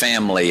speak of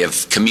family,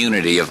 of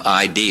community, of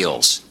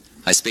ideals.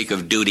 I speak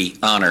of duty,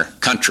 honor,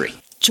 country.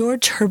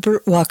 George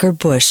Herbert Walker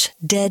Bush,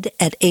 dead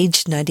at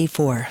age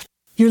 94.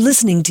 You're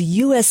listening to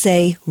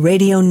USA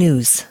Radio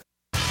News.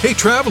 Hey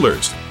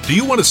travelers, do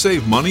you want to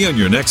save money on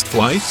your next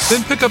flight?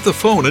 Then pick up the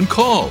phone and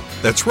call.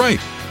 That's right,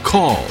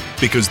 call,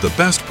 because the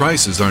best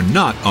prices are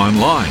not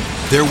online.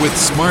 They're with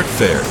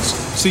SmartFares.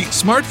 See,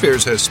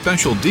 SmartFares has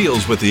special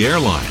deals with the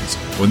airlines.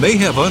 When they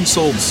have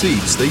unsold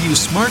seats, they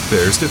use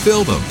SmartFares to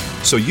fill them.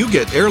 So you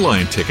get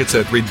airline tickets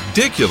at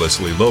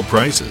ridiculously low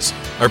prices.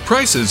 Our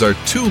prices are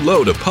too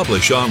low to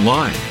publish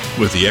online.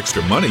 With the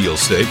extra money you'll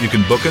save, you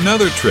can book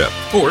another trip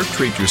or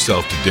treat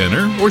yourself to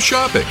dinner or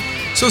shopping.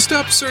 So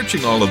stop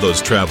searching all of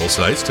those travel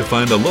sites to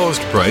find the lowest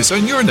price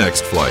on your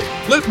next flight.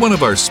 Let one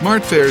of our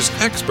SmartFares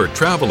expert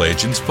travel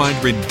agents find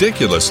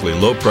ridiculously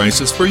low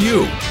prices for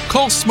you.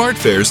 Call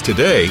SmartFares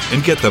today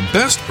and get the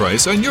best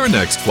price on your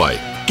next flight.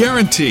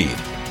 Guaranteed.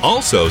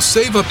 Also,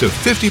 save up to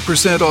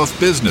 50% off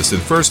business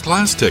and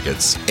first-class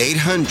tickets.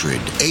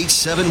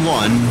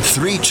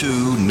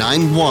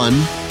 800-871-3291.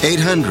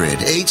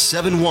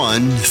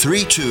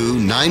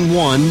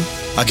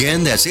 800-871-3291.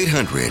 Again, that's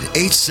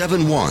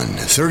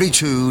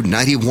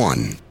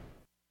 800-871-3291.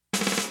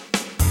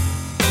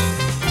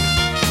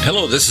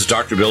 Hello, this is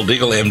Dr. Bill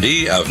Deagle,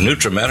 MD of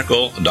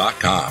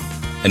NutriMedical.com,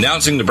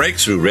 announcing the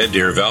breakthrough Red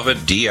Deer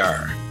Velvet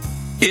DR.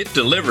 It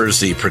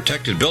delivers the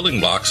protected building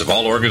blocks of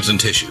all organs and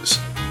tissues,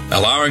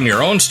 allowing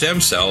your own stem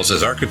cells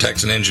as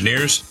architects and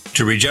engineers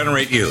to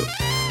regenerate you.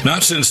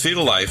 Not since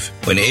fetal life,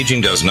 when aging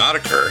does not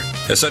occur,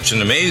 has such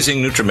an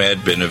amazing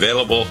NutriMed been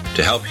available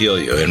to help heal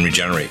you and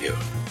regenerate you.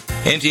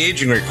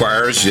 Anti-aging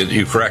requires that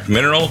you correct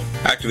mineral,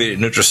 activated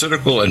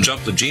nutraceutical, and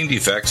jump the gene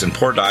defects and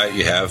poor diet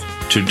you have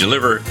to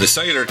deliver the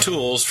cellular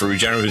tools for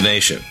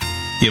regeneration.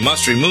 You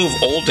must remove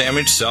old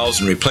damaged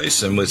cells and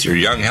replace them with your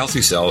young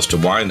healthy cells to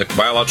wind the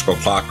biological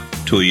clock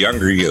to a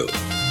younger you.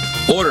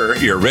 Order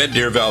your Red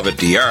Deer Velvet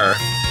DR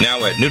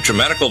now at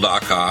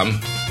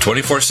NutriMedical.com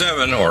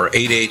 24/7 or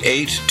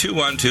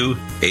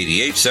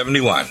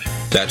 888-212-8871.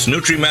 That's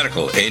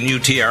NutriMedical,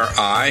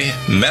 N-U-T-R-I,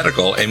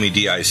 Medical,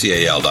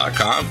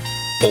 MEDICAL.com,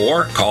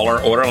 or call our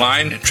order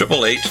line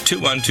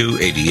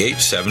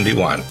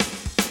 888-212-8871.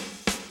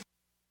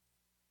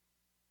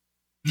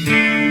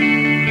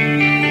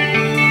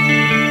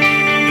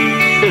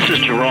 This is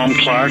Jerome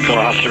Clark,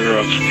 author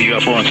of the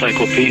UFO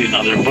Encyclopedia and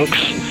other books.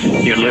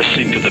 You're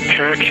listening to the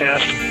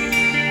Paracast.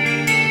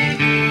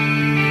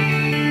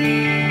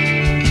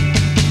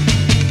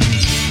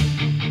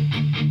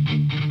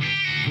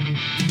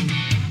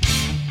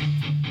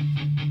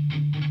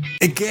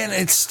 Again,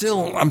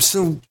 I'm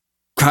still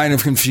kind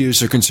of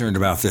confused or concerned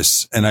about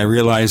this. And I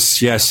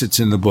realize, yes, it's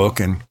in the book,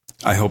 and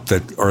I hope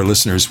that our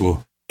listeners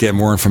will get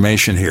more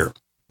information here.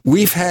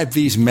 We've had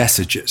these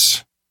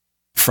messages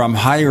from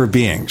higher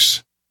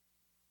beings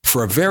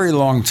for a very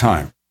long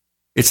time.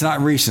 It's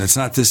not recent. It's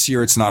not this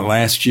year. It's not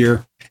last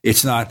year.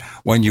 It's not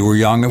when you were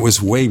young. It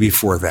was way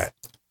before that.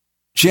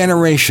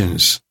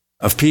 Generations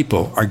of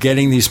people are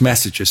getting these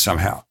messages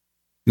somehow,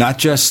 not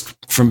just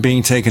from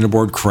being taken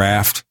aboard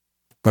craft,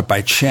 but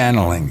by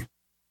channeling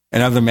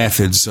and other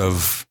methods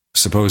of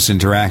supposed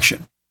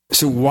interaction.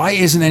 So why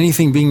isn't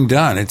anything being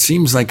done? It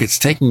seems like it's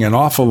taking an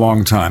awful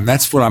long time.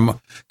 That's what I'm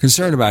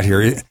concerned about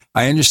here.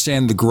 I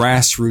understand the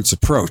grassroots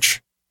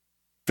approach,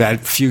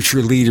 that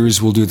future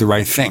leaders will do the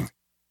right thing.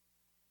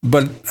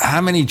 But how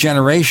many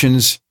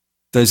generations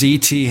does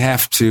ET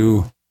have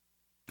to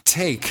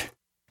take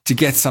to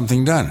get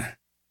something done?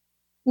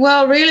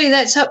 Well, really,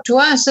 that's up to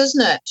us,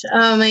 isn't it?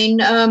 I mean,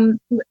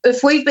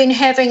 if we've been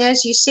having,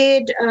 as you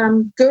said,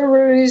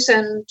 gurus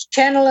and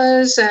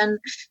channelers and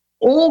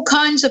all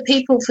kinds of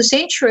people for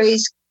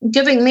centuries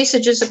giving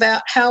messages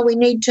about how we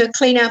need to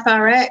clean up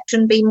our act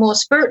and be more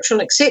spiritual,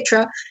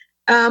 etc.,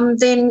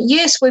 then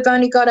yes, we've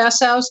only got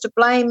ourselves to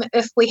blame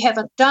if we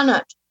haven't done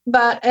it.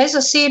 But as I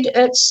said,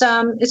 it's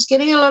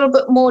getting a little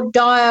bit more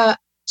dire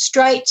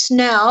straits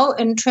now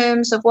in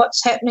terms of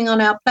what's happening on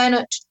our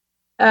planet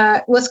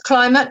with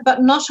climate.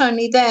 But not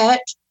only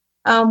that,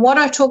 what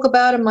I talk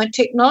about in my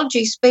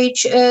technology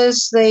speech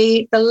is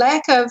the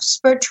lack of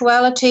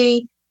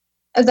spirituality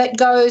that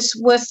goes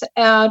with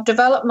our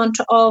development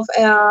of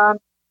our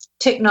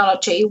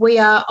technology. We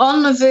are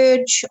on the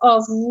verge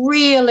of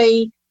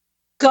really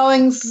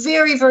going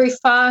very, very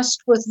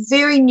fast with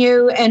very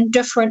new and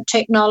different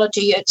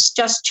technology. It's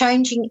just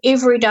changing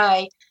every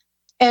day.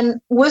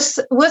 And with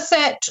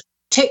that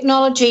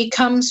technology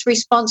comes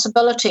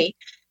responsibility,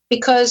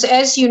 because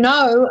as you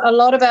know, a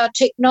lot of our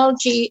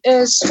technology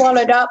is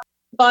swallowed up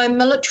by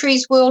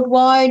militaries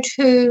worldwide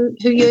who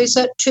use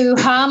it to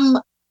harm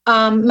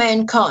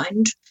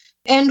mankind.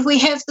 And we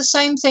have the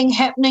same thing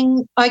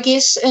happening, I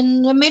guess,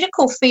 in the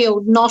medical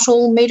field. Not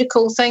all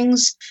medical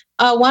things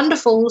are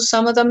wonderful.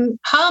 Some of them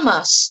harm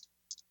us,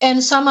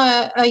 and some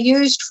are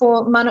used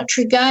for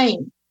monetary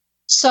gain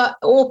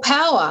or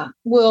power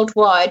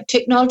worldwide.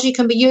 Technology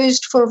can be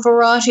used for a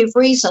variety of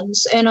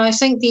reasons, and I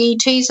think the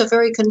ETs are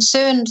very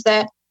concerned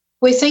that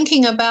we're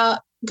thinking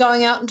about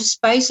going out into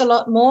space a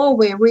lot more.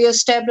 We're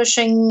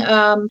reestablishing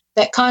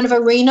that kind of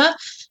arena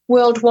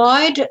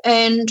worldwide,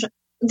 and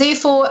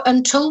therefore,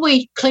 until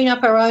we clean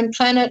up our own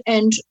planet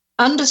and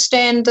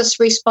understand this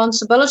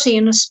responsibility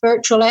and the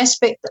spiritual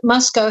aspect that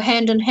must go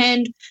hand in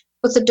hand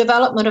with the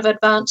development of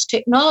advanced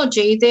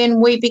technology,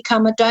 then we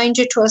become a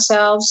danger to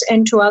ourselves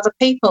and to other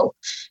people.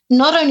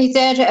 Not only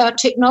that, our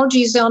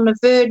technology is on the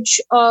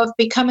verge of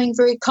becoming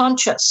very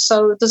conscious.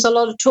 So there's a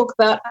lot of talk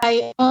about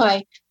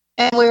AI,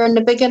 and we're in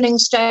the beginning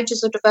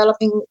stages of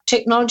developing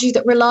technology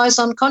that relies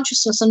on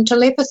consciousness and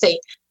telepathy.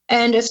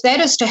 And if that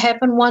is to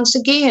happen, once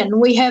again,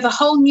 we have a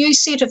whole new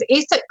set of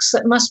ethics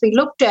that must be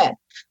looked at,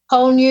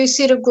 whole new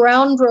set of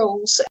ground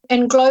rules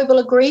and global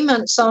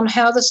agreements on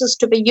how this is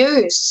to be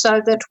used so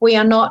that we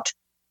are not,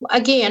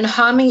 again,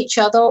 harming each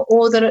other,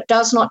 or that it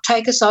does not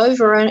take us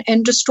over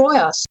and destroy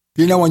us.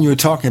 You know, when you were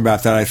talking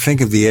about that, I think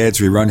of the ads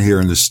we run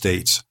here in the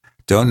States.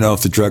 Don't know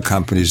if the drug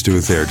companies do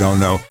it there. Don't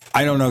know.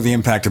 I don't know the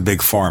impact of Big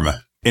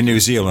Pharma. In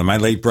New Zealand, my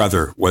late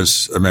brother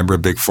was a member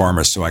of Big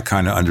Pharma, so I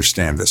kind of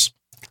understand this,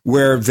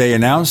 where they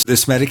announced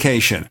this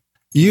medication,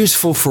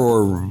 useful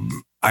for,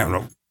 I don't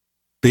know,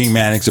 being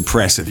manic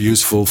depressive,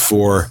 useful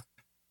for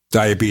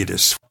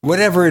diabetes,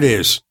 whatever it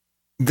is.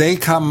 They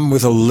come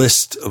with a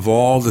list of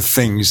all the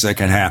things that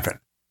can happen.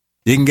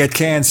 You can get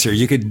cancer,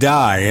 you could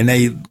die, and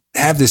they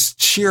have this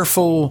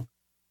cheerful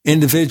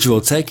individual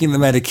taking the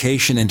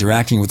medication,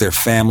 interacting with their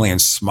family and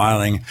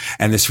smiling,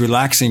 and this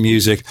relaxing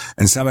music,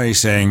 and somebody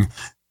saying,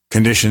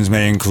 conditions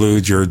may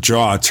include your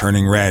jaw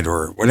turning red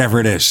or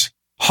whatever it is.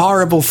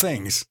 Horrible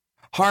things.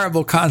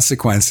 horrible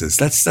consequences.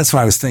 That's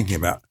what I was thinking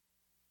about.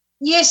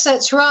 Yes,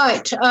 that's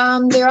right.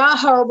 There are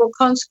horrible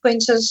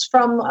consequences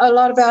from a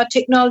lot of our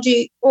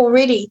technology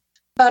already,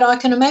 but I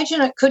can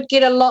imagine it could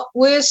get a lot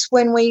worse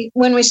when we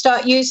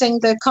start using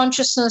the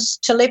consciousness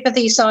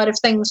telepathy side of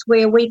things,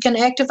 where we can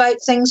activate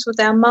things with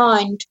our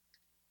mind,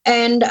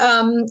 and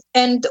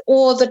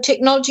or the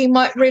technology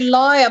might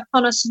rely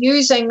upon us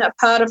using a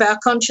part of our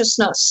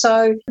consciousness.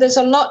 So there's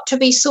a lot to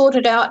be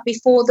sorted out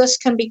before this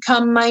can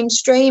become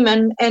mainstream,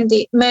 and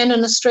the man in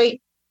the street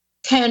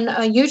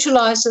can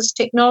utilize this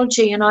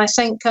technology. And I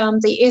think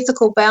the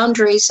ethical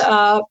boundaries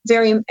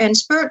and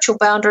spiritual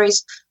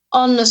boundaries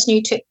on this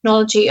new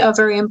technology are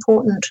very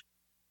important.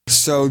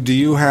 So do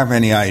you have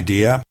any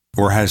idea,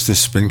 or has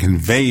this been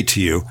conveyed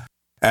to you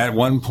at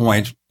one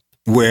point,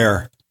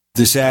 where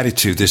this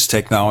attitude, this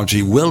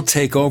technology will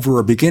take over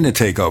or begin to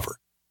take over?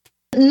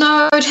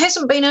 No, it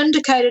hasn't been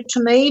indicated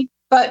to me,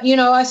 but,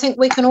 I think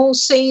we can all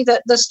see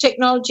that this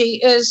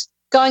technology is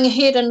going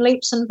ahead in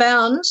leaps and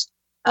bounds.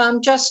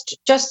 Just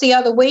the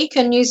other week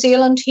in New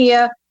Zealand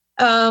here,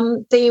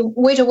 the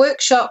Weta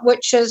Workshop,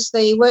 which is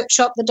the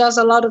workshop that does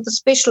a lot of the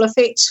special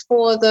effects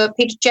for the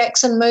Peter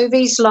Jackson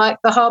movies like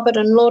The Hobbit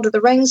and Lord of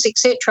the Rings,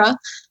 etc.,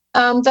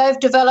 they've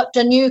developed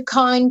a new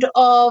kind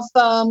of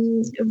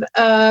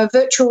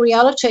virtual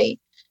reality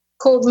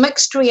called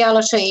mixed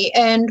reality.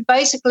 And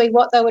basically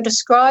what they were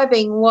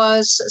describing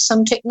was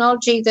some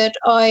technology that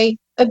I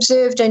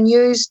observed and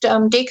used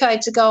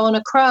decades ago on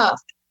a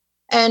craft.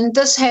 And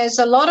this has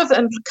a lot of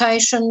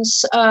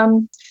implications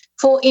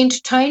for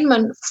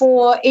entertainment,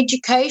 for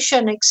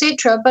education,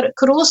 etc., but it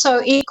could also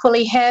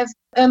equally have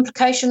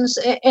implications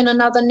in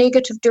another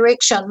negative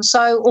direction.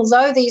 So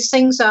although these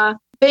things are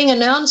being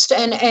announced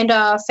and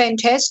are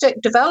fantastic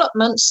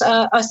developments,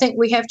 I think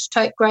we have to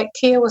take great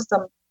care with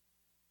them.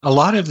 A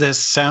lot of this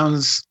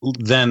sounds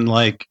then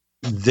like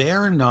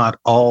they're not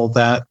all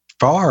that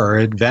far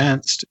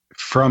advanced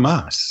from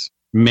us,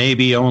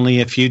 maybe only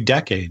a few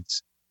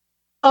decades.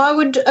 I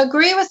would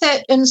agree with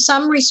that in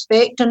some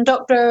respect, and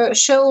Dr.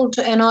 Schild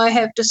and I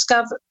have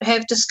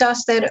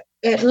discussed that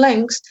at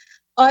length.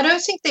 I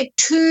don't think they're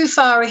too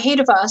far ahead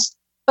of us,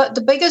 but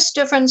the biggest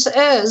difference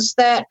is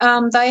that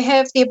they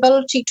have the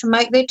ability to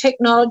make their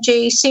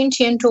technology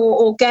sentient or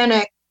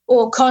organic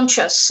or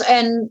conscious,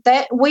 and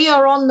that we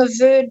are on the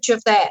verge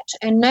of that.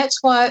 And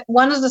that's why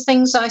one of the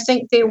things I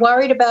think they're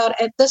worried about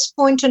at this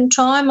point in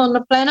time on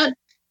the planet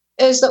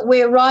is that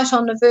we're right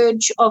on the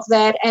verge of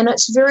that, and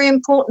it's very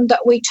important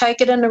that we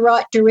take it in the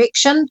right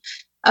direction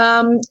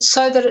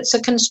so that it's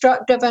a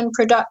constructive and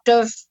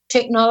productive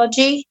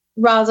technology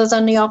rather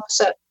than the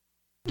opposite.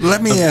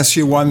 Let me ask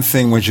you one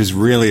thing, which is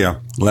really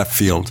a left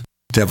field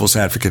devil's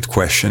advocate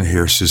question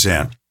here,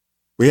 Suzanne.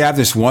 We have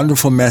this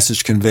wonderful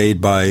message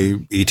conveyed by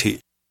E.T.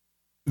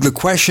 The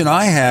question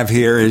I have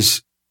here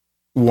is,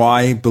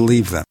 why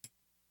believe them?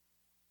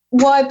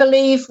 Why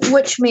believe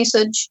which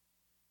message?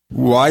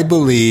 Why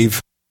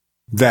believe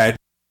that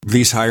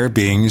these higher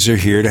beings are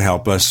here to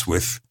help us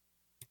with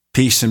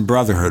peace and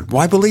brotherhood?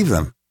 Why believe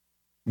them?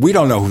 We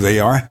don't know who they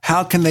are.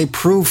 How can they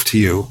prove to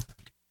you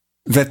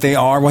that they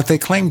are what they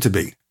claim to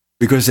be?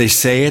 Because they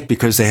say it,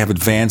 because they have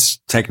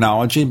advanced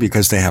technology,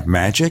 because they have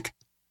magic?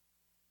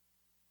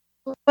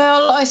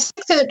 Well, I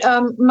think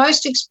that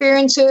most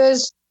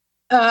experiences,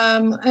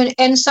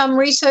 and some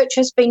research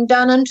has been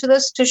done into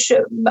this to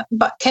show,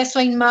 but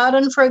Kathleen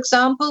Marden, for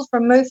example,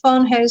 from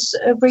MUFON has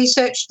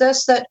researched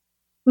this, that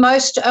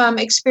most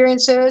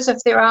experiencers, if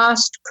they're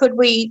asked, could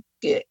we,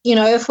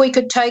 if we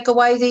could take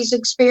away these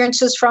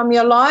experiences from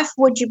your life,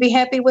 would you be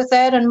happy with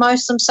that? And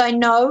most of them say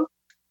no.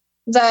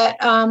 That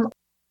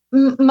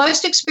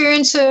most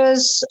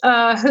experiencers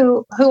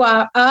who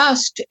are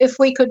asked, if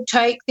we could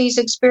take these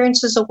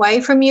experiences away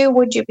from you,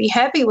 would you be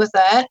happy with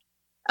that?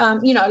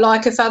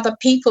 Like if other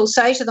people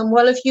say to them,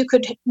 well, if you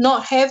could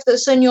not have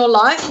this in your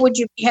life, would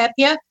you be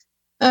happier?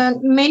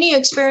 Many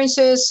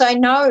experiencers say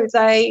no,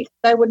 they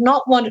would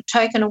not want it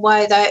taken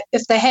away.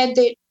 If they had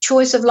their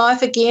choice of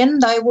life again,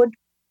 they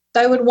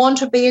would want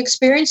to be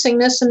experiencing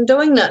this and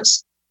doing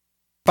this.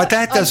 But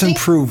that doesn't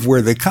prove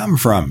where they come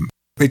from.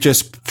 It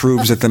just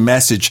proves that the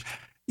message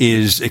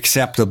is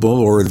acceptable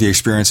or the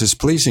experience is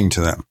pleasing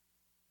to them.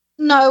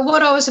 No,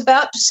 what I was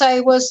about to say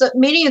was that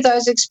many of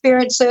those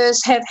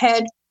experiencers have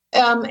had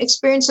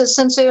experiences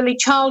since early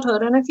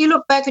childhood. And if you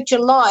look back at your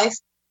life,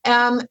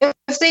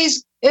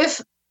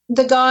 if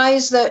the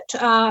guys that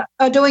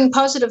are doing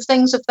positive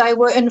things, if they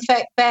were in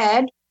fact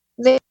bad,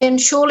 then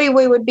surely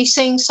we would be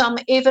seeing some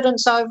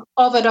evidence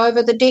of it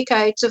over the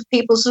decades of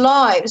people's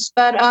lives.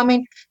 But I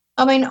mean,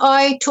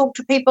 I talk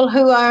to people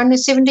who are in their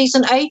 70s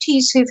and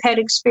 80s who've had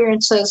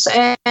experiences,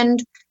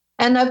 and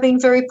they've been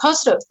very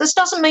positive. This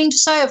doesn't mean to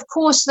say, of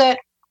course, that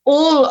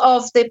all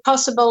of the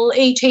possible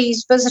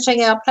ETs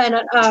visiting our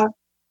planet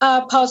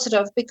are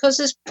positive, because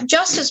there's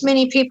just as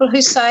many people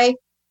who say,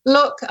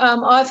 look,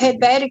 I've had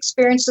bad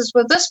experiences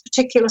with this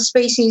particular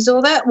species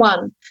or that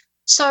one.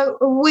 So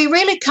we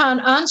really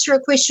can't answer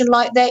a question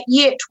like that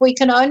yet. We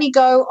can only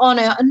go on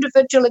our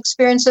individual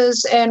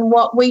experiences and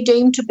what we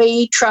deem to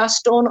be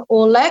trust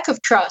or lack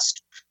of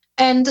trust.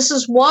 And this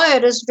is why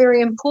it is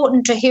very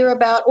important to hear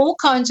about all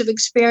kinds of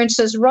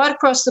experiences right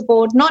across the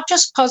board, not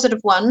just positive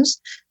ones,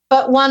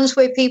 but ones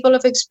where people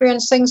have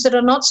experienced things that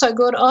are not so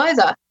good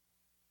either.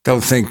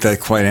 Don't think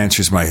that quite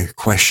answers my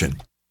question,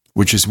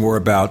 which is more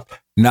about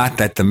not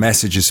that the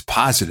message is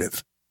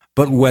positive,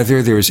 but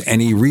whether there's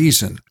any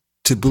reason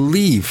to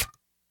believe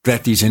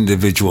that these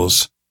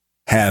individuals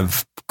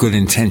have good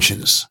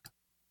intentions.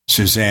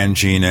 Suzanne,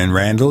 Gina, and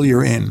Randall,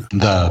 you're in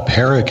the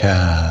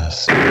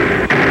Paracast.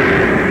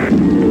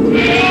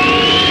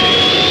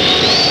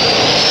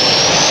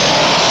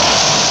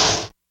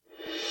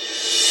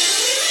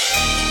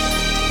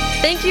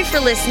 Thank you for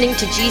listening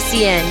to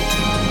GCN.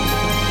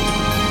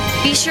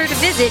 Be sure to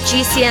visit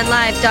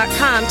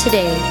GCNlive.com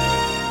today.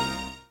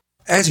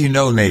 As you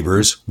know,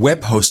 neighbors,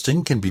 web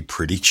hosting can be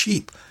pretty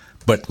cheap,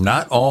 but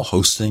not all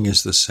hosting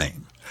is the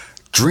same.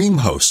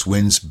 DreamHost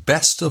wins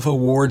Best of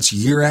Awards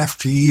year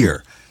after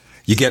year.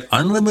 You get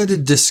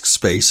unlimited disk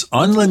space,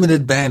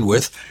 unlimited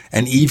bandwidth,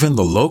 and even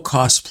the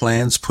low-cost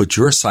plans put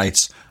your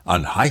sites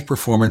on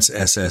high-performance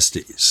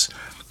SSDs.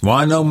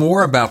 Want to know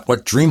more about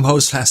what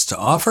DreamHost has to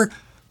offer?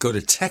 Go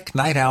to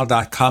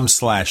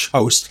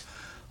technightowl.com/host.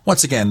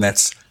 Once again,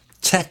 that's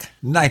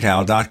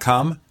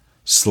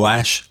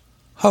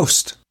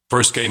technightowl.com/host.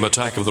 First came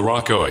Attack of the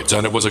Rockoids,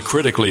 and it was a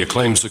critically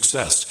acclaimed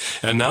success.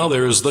 And now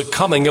there's The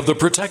Coming of the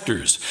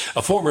Protectors.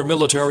 A former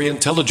military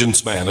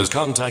intelligence man is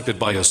contacted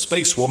by a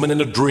space woman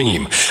in a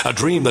dream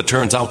that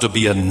turns out to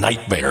be a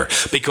nightmare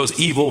because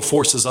evil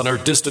forces on our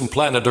distant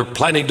planet are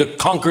planning to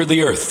conquer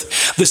the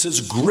Earth. This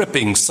is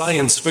gripping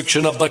science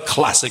fiction of the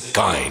classic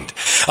kind.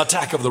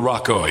 Attack of the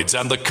Rockoids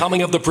and The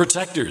Coming of the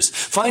Protectors.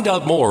 Find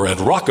out more at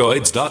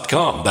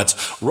rockoids.com. That's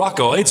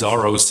Rockoids,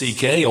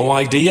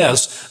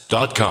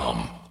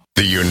 ROCKOIDS.com.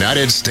 The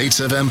United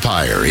States of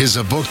Empire is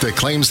a book that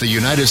claims the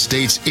United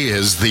States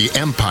is the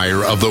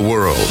empire of the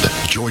world.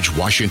 George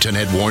Washington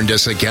had warned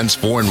us against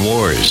foreign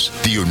wars.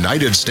 The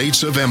United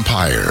States of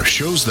Empire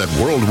shows that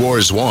World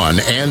Wars I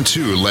and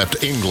II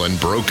left England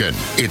broken.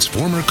 Its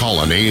former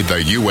colony,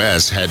 the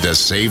U.S., had to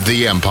save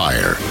the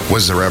empire.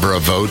 Was there ever a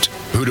vote?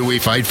 Who do we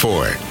fight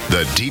for?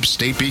 The deep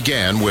state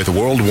began with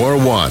World War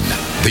I.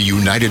 The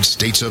United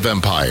States of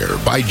Empire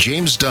by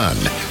James Dunn.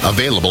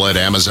 Available at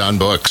Amazon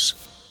Books.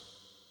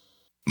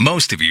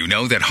 Most of you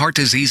know that heart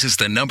disease is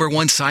the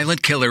 #1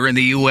 silent killer in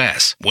the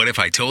U.S. What if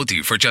I told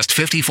you for just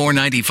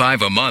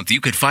 $54.95 a month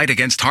you could fight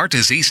against heart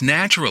disease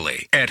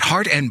naturally? At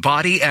Heart and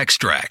Body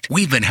Extract,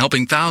 we've been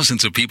helping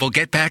thousands of people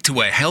get back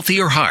to a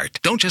healthier heart.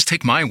 Don't just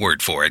take my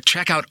word for it.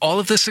 Check out all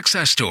of the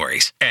success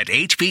stories at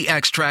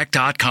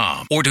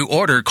hbextract.com. Or to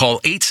order,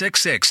 call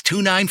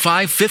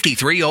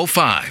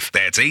 866-295-5305.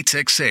 That's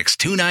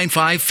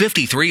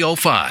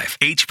 866-295-5305.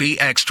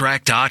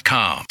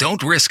 hbextract.com.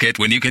 Don't risk it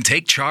when you can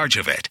take charge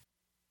of it.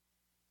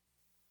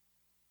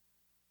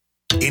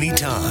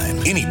 Anytime,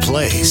 any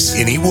place,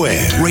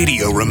 anywhere.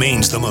 Radio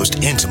remains the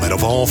most intimate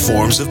of all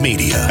forms of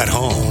media. At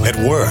home, at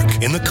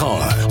work, in the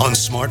car, on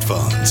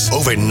smartphones.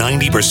 Over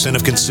 90%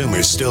 of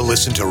consumers still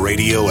listen to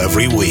radio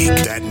every week.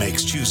 That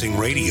makes choosing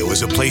radio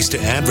as a place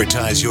to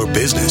advertise your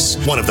business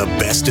one of the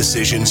best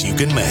decisions you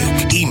can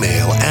make.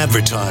 Email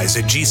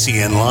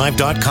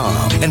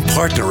advertise@gcnlive.com and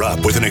partner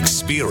up with an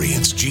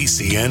experienced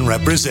GCN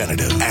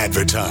representative.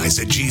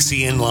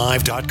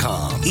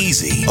 Advertise@gcnlive.com.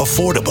 Easy,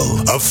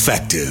 affordable,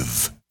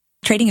 effective.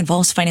 Trading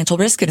involves financial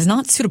risk and is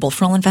not suitable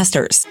for all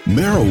investors.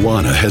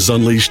 Marijuana has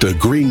unleashed a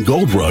green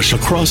gold rush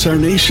across our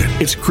nation.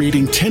 It's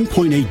creating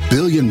 $10.8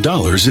 billion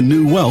in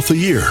new wealth a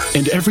year.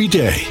 And every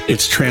day,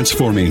 it's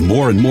transforming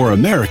more and more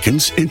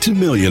Americans into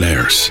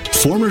millionaires.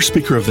 Former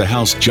Speaker of the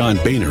House John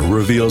Boehner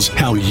reveals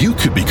how you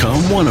could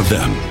become one of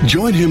them.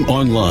 Join him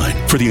online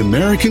for the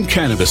American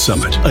Cannabis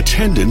Summit.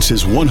 Attendance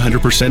is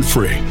 100%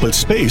 free, but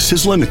space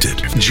is limited.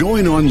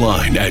 Join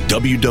online at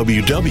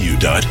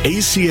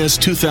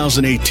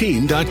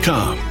www.acs2018.com.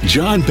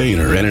 John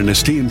Boehner and an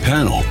esteemed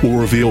panel will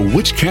reveal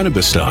which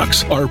cannabis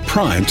stocks are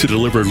primed to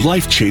deliver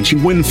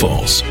life-changing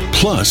windfalls.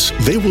 Plus,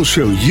 they will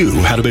show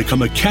you how to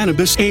become a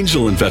cannabis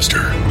angel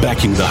investor,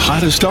 backing the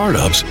hottest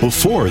startups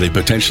before they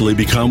potentially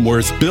become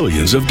worth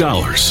billions of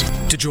dollars.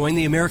 To join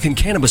the American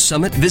Cannabis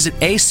Summit, visit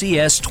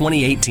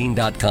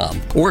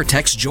acs2018.com or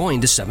text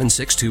JOIN to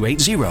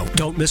 76280.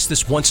 Don't miss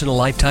this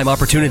once-in-a-lifetime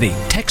opportunity.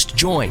 Text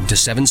JOIN to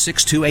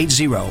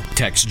 76280.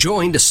 Text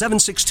JOIN to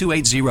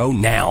 76280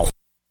 now.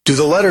 Do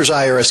the letters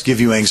IRS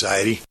give you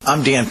anxiety?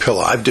 I'm Dan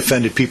Pilla. I've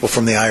defended people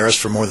from the IRS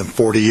for more than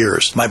 40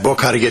 years. My book,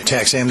 How to Get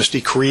Tax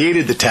Amnesty,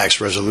 created the tax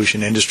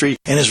resolution industry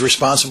and is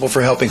responsible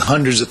for helping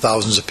hundreds of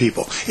thousands of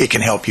people. It can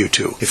help you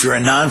too. If you're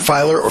a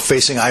non-filer or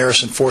facing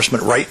IRS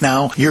enforcement right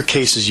now, your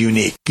case is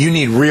unique. You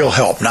need real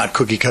help, not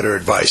cookie-cutter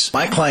advice.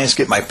 My clients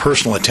get my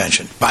personal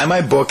attention. Buy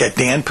my book at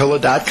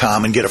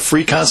danpilla.com and get a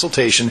free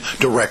consultation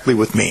directly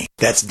with me.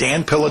 That's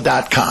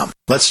danpilla.com.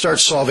 Let's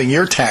start solving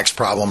your tax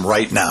problem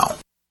right now.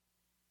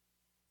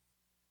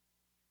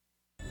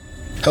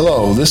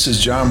 Hello, this is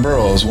John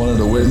Burroughs, one of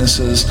the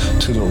witnesses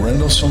to the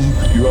Randall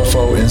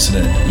UFO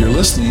incident. You're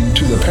listening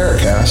to the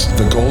Paracast,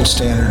 the gold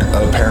standard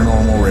of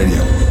paranormal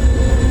radio.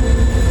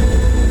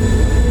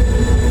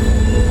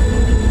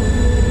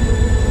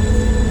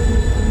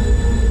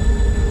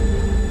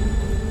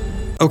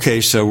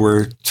 Okay, so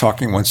we're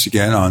talking once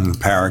again on the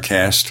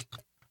Paracast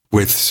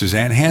with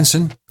Suzanne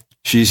Hansen.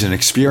 She's an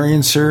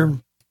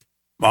experiencer,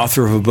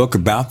 author of a book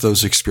about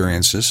those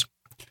experiences.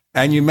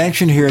 And you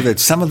mentioned here that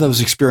some of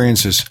those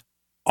experiences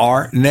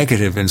are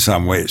negative in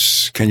some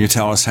ways. Can you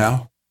tell us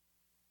how?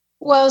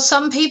 Well,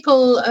 some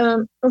people,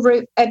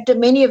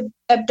 many of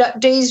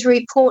abductees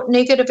report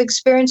negative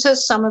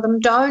experiences. Some of them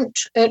don't.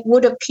 It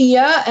would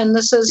appear, and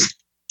this is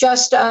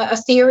just a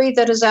theory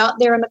that is out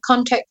there in the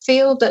contact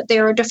field, that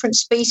there are different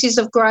species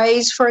of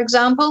greys, for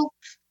example,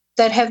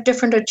 that have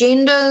different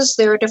agendas.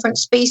 There are different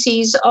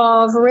species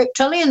of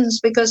reptilians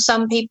because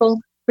some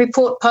people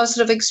report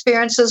positive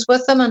experiences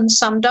with them and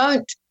some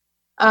don't.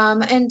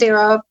 And there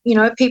are,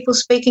 people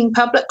speaking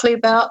publicly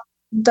about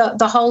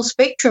the whole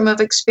spectrum of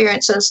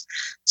experiences.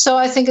 So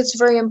I think it's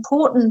very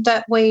important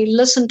that we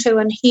listen to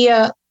and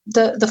hear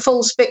the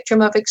full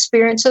spectrum of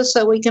experiences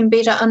so we can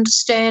better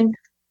understand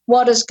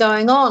what is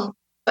going on.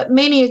 But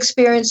many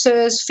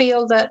experiencers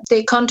feel that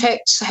their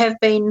contacts have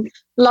been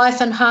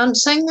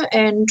life-enhancing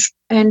and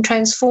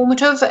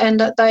transformative, and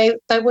that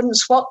they wouldn't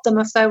swap them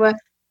if they were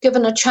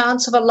given a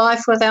chance of a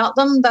life without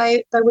them.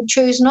 They would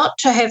choose not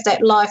to have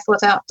that life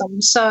without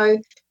them. So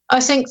I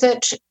think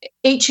that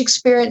each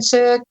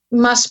experiencer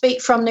must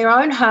speak from their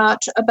own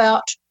heart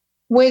about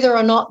whether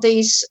or not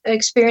these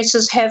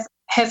experiences have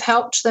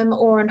helped them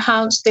or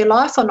enhanced their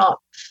life or not.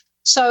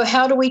 So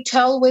how do we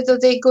tell whether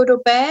they're good or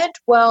bad?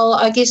 Well,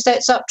 I guess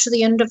that's up to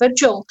the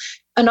individual.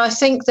 And I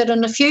think that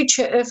in the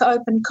future, if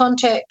open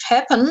contact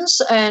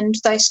happens and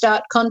they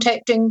start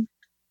contacting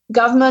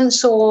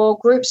governments or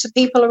groups of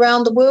people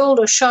around the world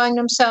or showing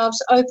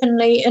themselves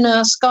openly in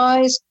our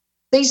skies,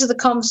 these are the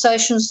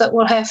conversations that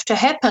will have to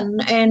happen,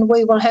 and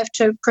we will have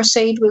to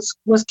proceed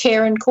with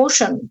care and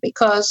caution,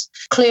 because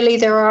clearly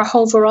there are a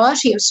whole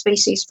variety of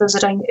species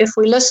visiting if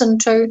we listen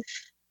to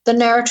the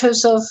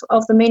narratives of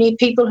the many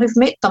people who've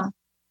met them.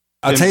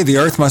 I'll tell you, the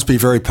Earth must be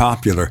very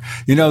popular.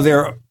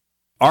 There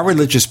are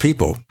religious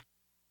people,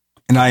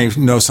 and I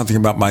know something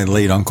about my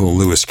late uncle,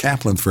 Lewis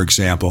Kaplan, for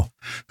example,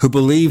 who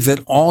believed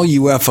that all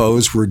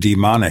UFOs were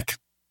demonic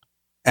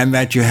and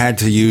that you had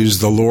to use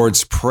the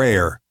Lord's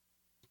Prayer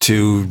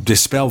to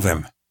dispel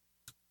them.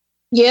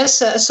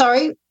 Yes,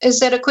 sorry, is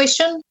that a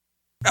question?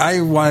 I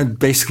wanted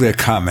basically a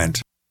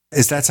comment.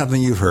 Is that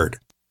something you've heard?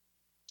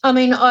 I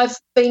mean, I've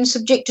been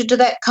subjected to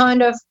that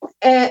kind of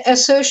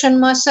assertion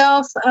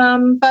myself,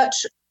 but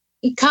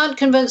you can't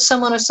convince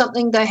someone of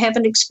something they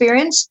haven't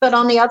experienced. But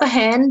on the other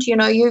hand,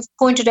 you've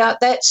pointed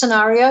out that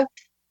scenario,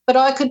 but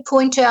I could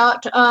point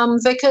out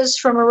vicars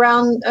from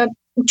around,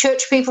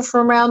 church people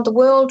from around the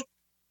world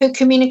who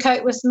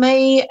communicate with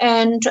me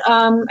and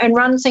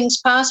run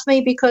things past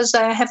me because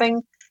they're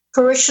having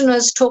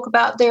parishioners talk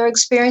about their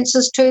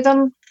experiences to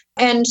them.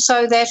 And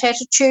so that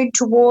attitude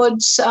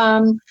towards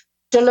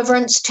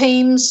deliverance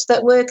teams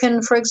that work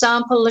in, for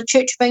example, the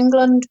Church of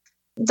England,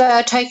 they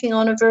are taking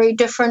on a very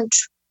different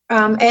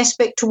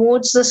aspect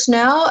towards this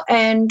now.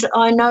 And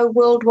I know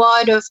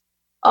worldwide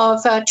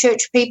of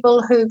church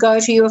people who go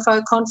to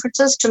UFO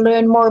conferences to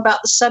learn more about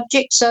the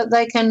subject so that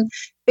they can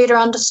better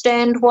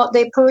understand what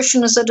their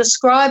parishioners are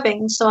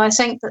describing. So I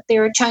think that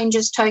there are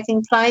changes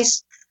taking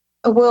place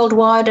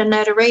worldwide in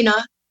that arena.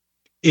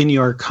 In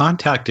your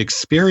contact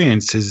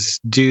experiences,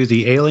 do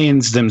the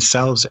aliens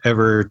themselves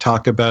ever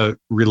talk about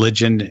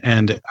religion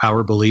and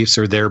our beliefs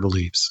or their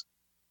beliefs?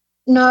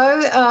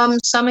 No,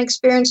 some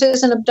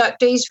experiencers and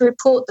abductees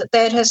report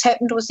that has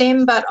happened with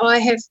them, but I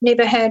have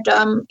never had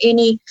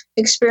any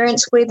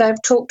experience where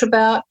they've talked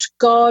about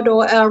God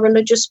or our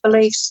religious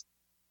beliefs.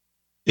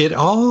 It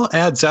all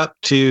adds up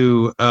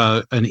to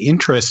an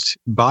interest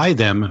by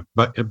them,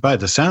 but by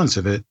the sounds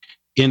of it,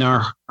 in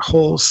our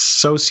whole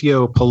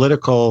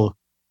socio-political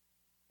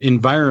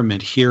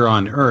environment here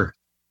on Earth.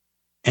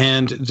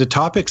 And the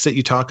topics that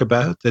you talk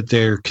about that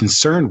they're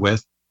concerned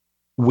with,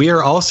 we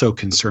are also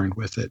concerned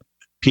with it.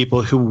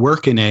 People who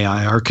work in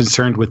AI are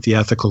concerned with the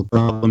ethical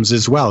problems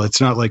as well. It's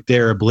not like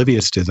they're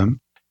oblivious to them.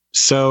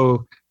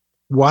 So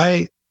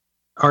why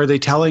are they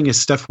telling us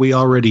stuff we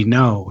already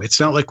know?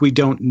 It's not like we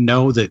don't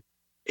know that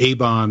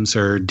A-bombs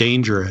are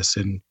dangerous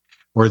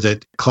or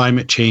that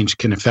climate change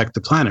can affect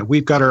the planet.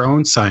 We've got our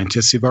own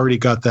scientists who've already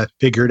got that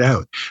figured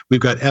out. We've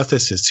got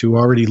ethicists who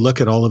already look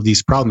at all of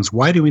these problems.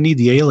 Why do we need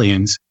the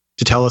aliens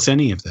to tell us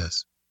any of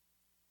this?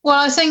 Well,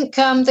 I think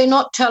they're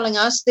not telling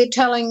us. They're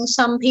telling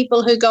some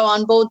people who go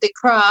on board their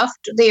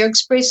craft. They're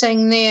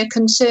expressing their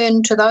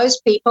concern to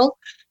those people.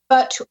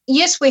 But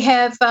yes, we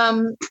have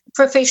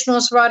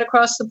professionals right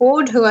across the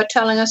board who are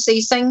telling us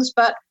these things.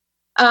 But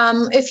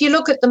if you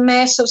look at the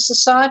mass of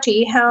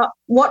society,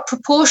 what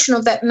proportion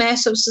of that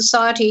mass of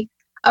society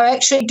are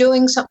actually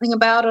doing something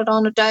about it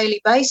on a daily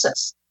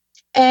basis?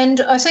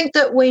 And I think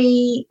that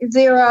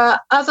there are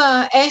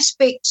other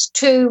aspects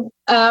to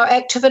our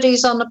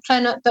activities on the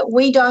planet that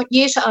we don't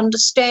yet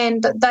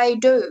understand that they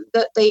do,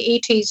 that the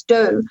ETs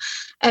do,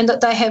 and that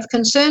they have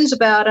concerns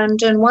about.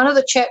 And in one of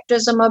the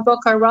chapters in my book,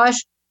 I write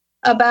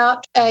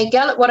about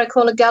what I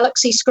call a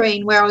galaxy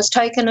screen, where I was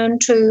taken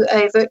into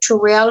a virtual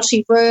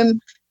reality room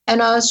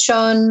and I was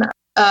shown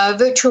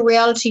virtual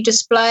reality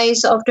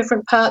displays of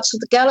different parts of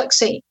the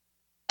galaxy.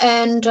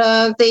 And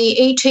the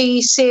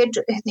ET said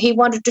he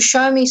wanted to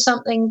show me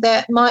something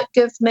that might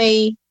give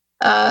me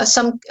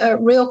some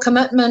real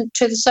commitment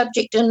to the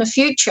subject in the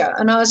future.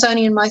 And I was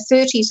only in my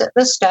 30s at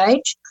this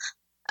stage.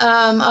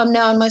 I'm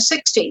now in my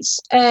 60s.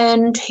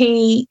 And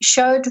he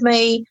showed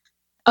me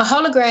a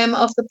hologram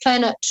of the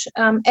planet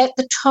at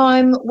the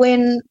time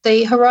when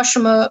the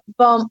Hiroshima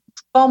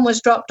bomb was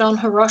dropped on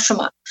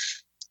Hiroshima.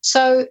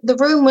 So the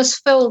room was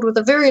filled with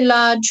a very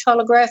large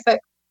holographic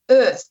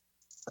Earth.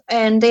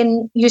 And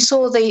then you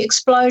saw the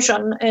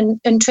explosion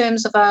in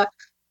terms of a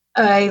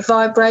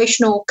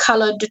vibrational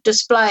coloured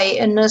display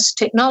in this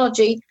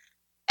technology.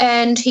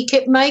 And he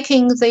kept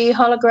making the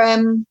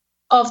hologram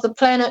of the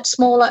planet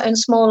smaller and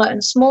smaller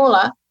and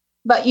smaller.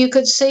 But you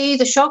could see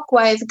the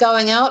shockwave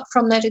going out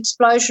from that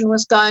explosion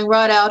was going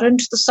right out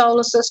into the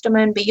solar system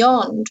and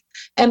beyond,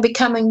 and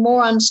becoming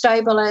more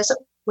unstable as it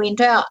went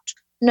out.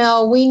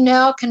 Now, we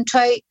now can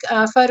take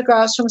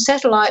photographs from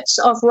satellites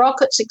of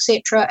rockets,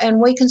 etc., and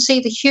we can see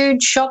the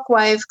huge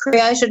shockwave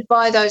created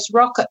by those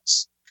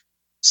rockets.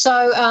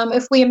 So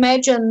if we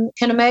can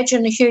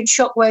imagine a huge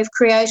shockwave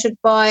created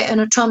by an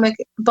atomic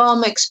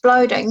bomb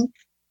exploding,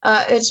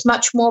 it's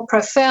much more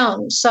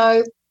profound.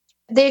 So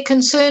their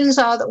concerns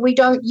are that we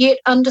don't yet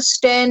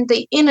understand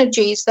the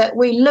energies that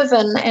we live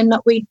in and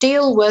that we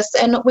deal with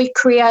and that we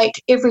create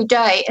every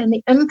day, and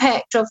the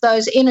impact of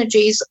those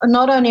energies are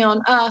not only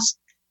on us,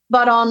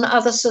 but on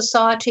our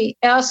society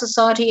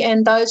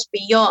and those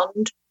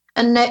beyond.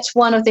 And that's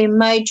one of their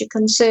major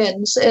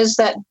concerns, is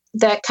that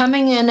they're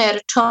coming in at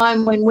a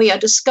time when we are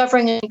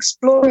discovering and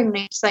exploring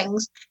these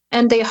things,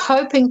 and they're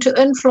hoping to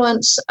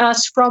influence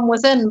us from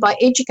within by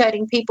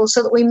educating people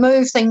so that we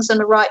move things in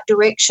the right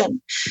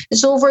direction.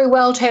 It's all very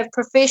well to have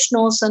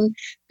professionals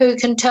who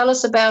can tell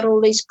us about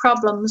all these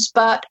problems,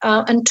 but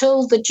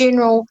until the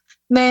general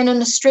man in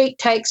the street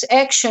takes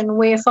action,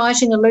 we're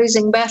fighting a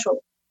losing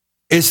battle.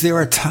 Is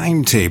there a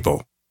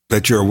timetable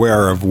that you're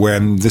aware of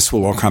when this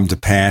will all come to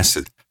pass?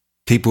 That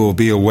people will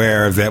be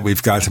aware that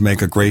we've got to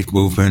make a great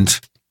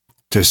movement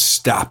to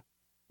stop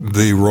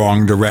the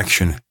wrong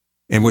direction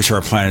in which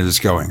our planet is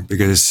going?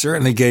 Because it's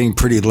certainly getting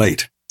pretty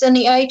late. In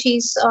the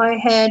 80s, I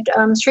had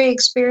 3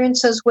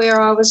 experiences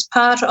where I was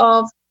part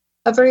of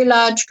a very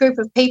large group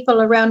of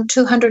people, around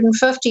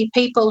 250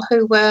 people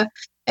who were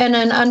in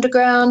an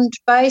underground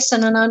base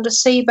and an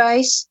undersea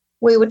base.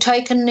 We were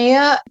taken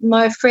there.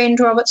 My friend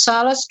Robert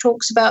Salas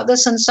talks about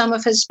this in some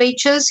of his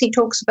speeches. He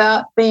talks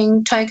about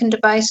being taken to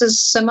bases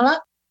similar.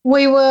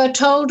 We were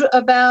told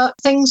about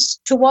things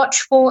to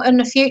watch for in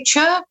the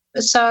future.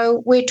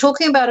 So we're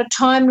talking about a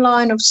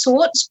timeline of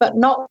sorts, but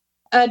not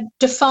a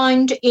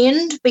defined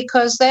end,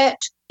 because that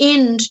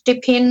end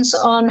depends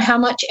on how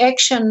much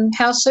action,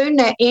 how soon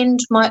that end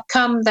might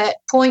come. That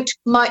point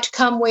might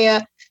come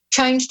where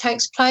change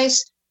takes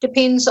place,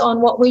 depends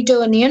on what we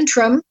do in the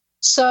interim.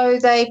 So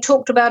they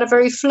talked about a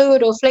very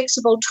fluid or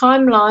flexible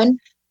timeline,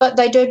 but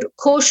they did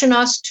caution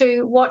us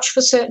to watch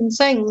for certain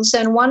things.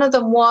 And one of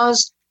them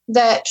was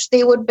that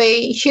there would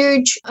be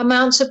huge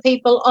amounts of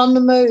people on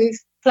the move,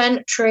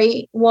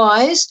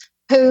 planetary-wise,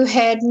 who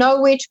had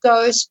nowhere to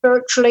go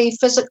spiritually,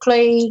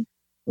 physically,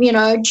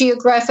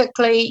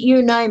 geographically,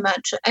 you name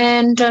it.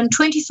 And in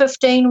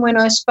 2015,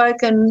 when I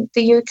spoke in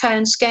the UK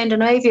and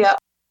Scandinavia,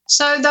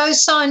 so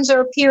those signs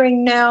are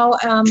appearing now,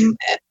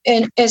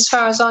 as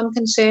far as I'm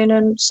concerned,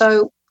 and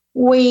so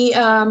we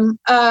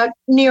are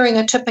nearing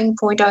a tipping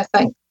point, I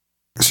think.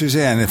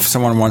 Suzanne, if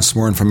someone wants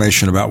more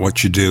information about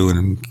what you do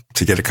and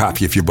to get a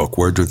copy of your book,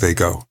 where do they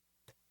go?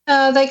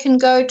 They can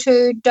go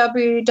to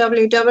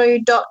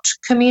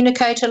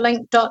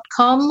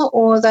www.communicatorlink.com,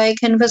 or they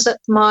can visit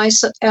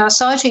our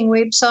sighting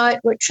website,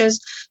 which is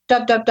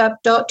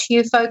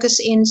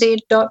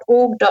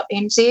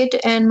www.ufocusnz.org.nz,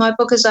 and my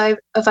book is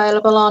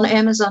available on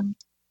Amazon.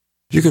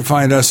 You can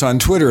find us on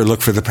Twitter.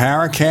 Look for the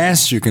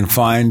Paracast. You can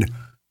find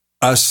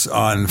us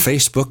on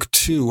Facebook,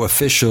 2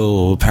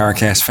 official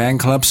Paracast fan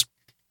clubs.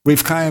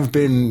 We've kind of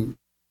been,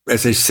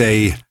 as they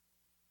say,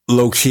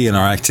 low-key in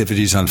our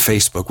activities on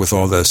Facebook with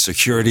all the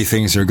security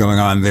things that are going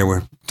on there. We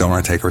don't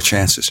want to take our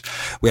chances.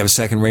 We have a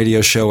second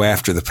radio show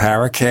after the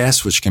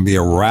Paracast, which can be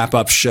a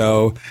wrap-up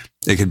show.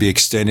 It could be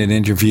extended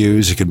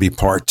interviews. It could be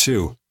part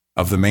 2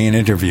 of the main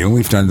interview.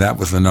 We've done that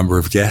with a number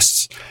of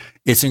guests.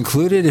 It's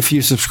included if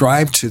you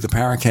subscribe to the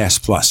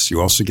Paracast Plus.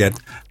 You also get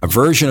a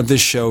version of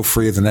this show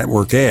free of the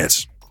network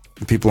ads.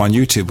 The people on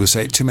YouTube who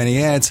say too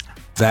many ads,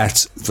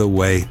 that's the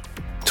way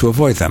to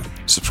avoid them.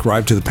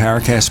 Subscribe to the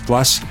Paracast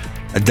Plus.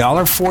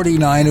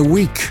 $1.49 a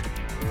week,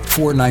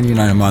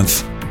 $4.99 a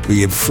month. We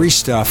give free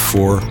stuff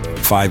for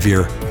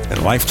 5-year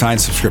and lifetime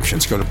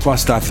subscriptions. Go to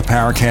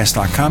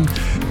plus.theparacast.com,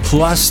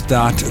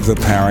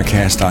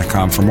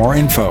 plus.theparacast.com for more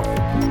info.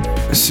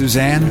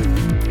 Suzanne,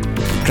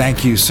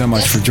 thank you so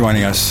much for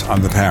joining us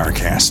on the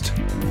Paracast.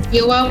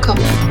 You're welcome.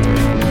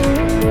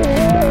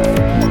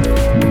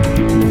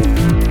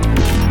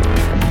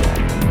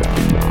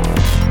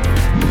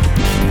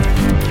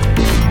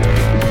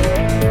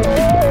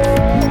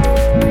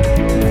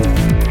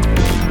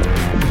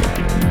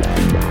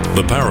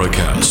 The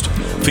Paracast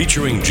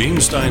featuring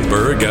Gene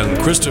Steinberg and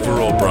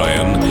Christopher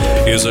O'Brien,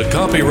 is a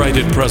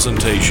copyrighted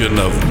presentation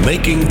of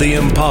Making the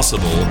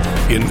Impossible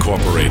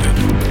Incorporated.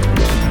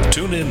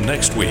 Tune in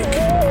next week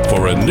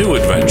for a new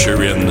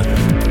adventure in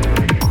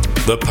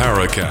the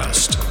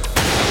Paracast.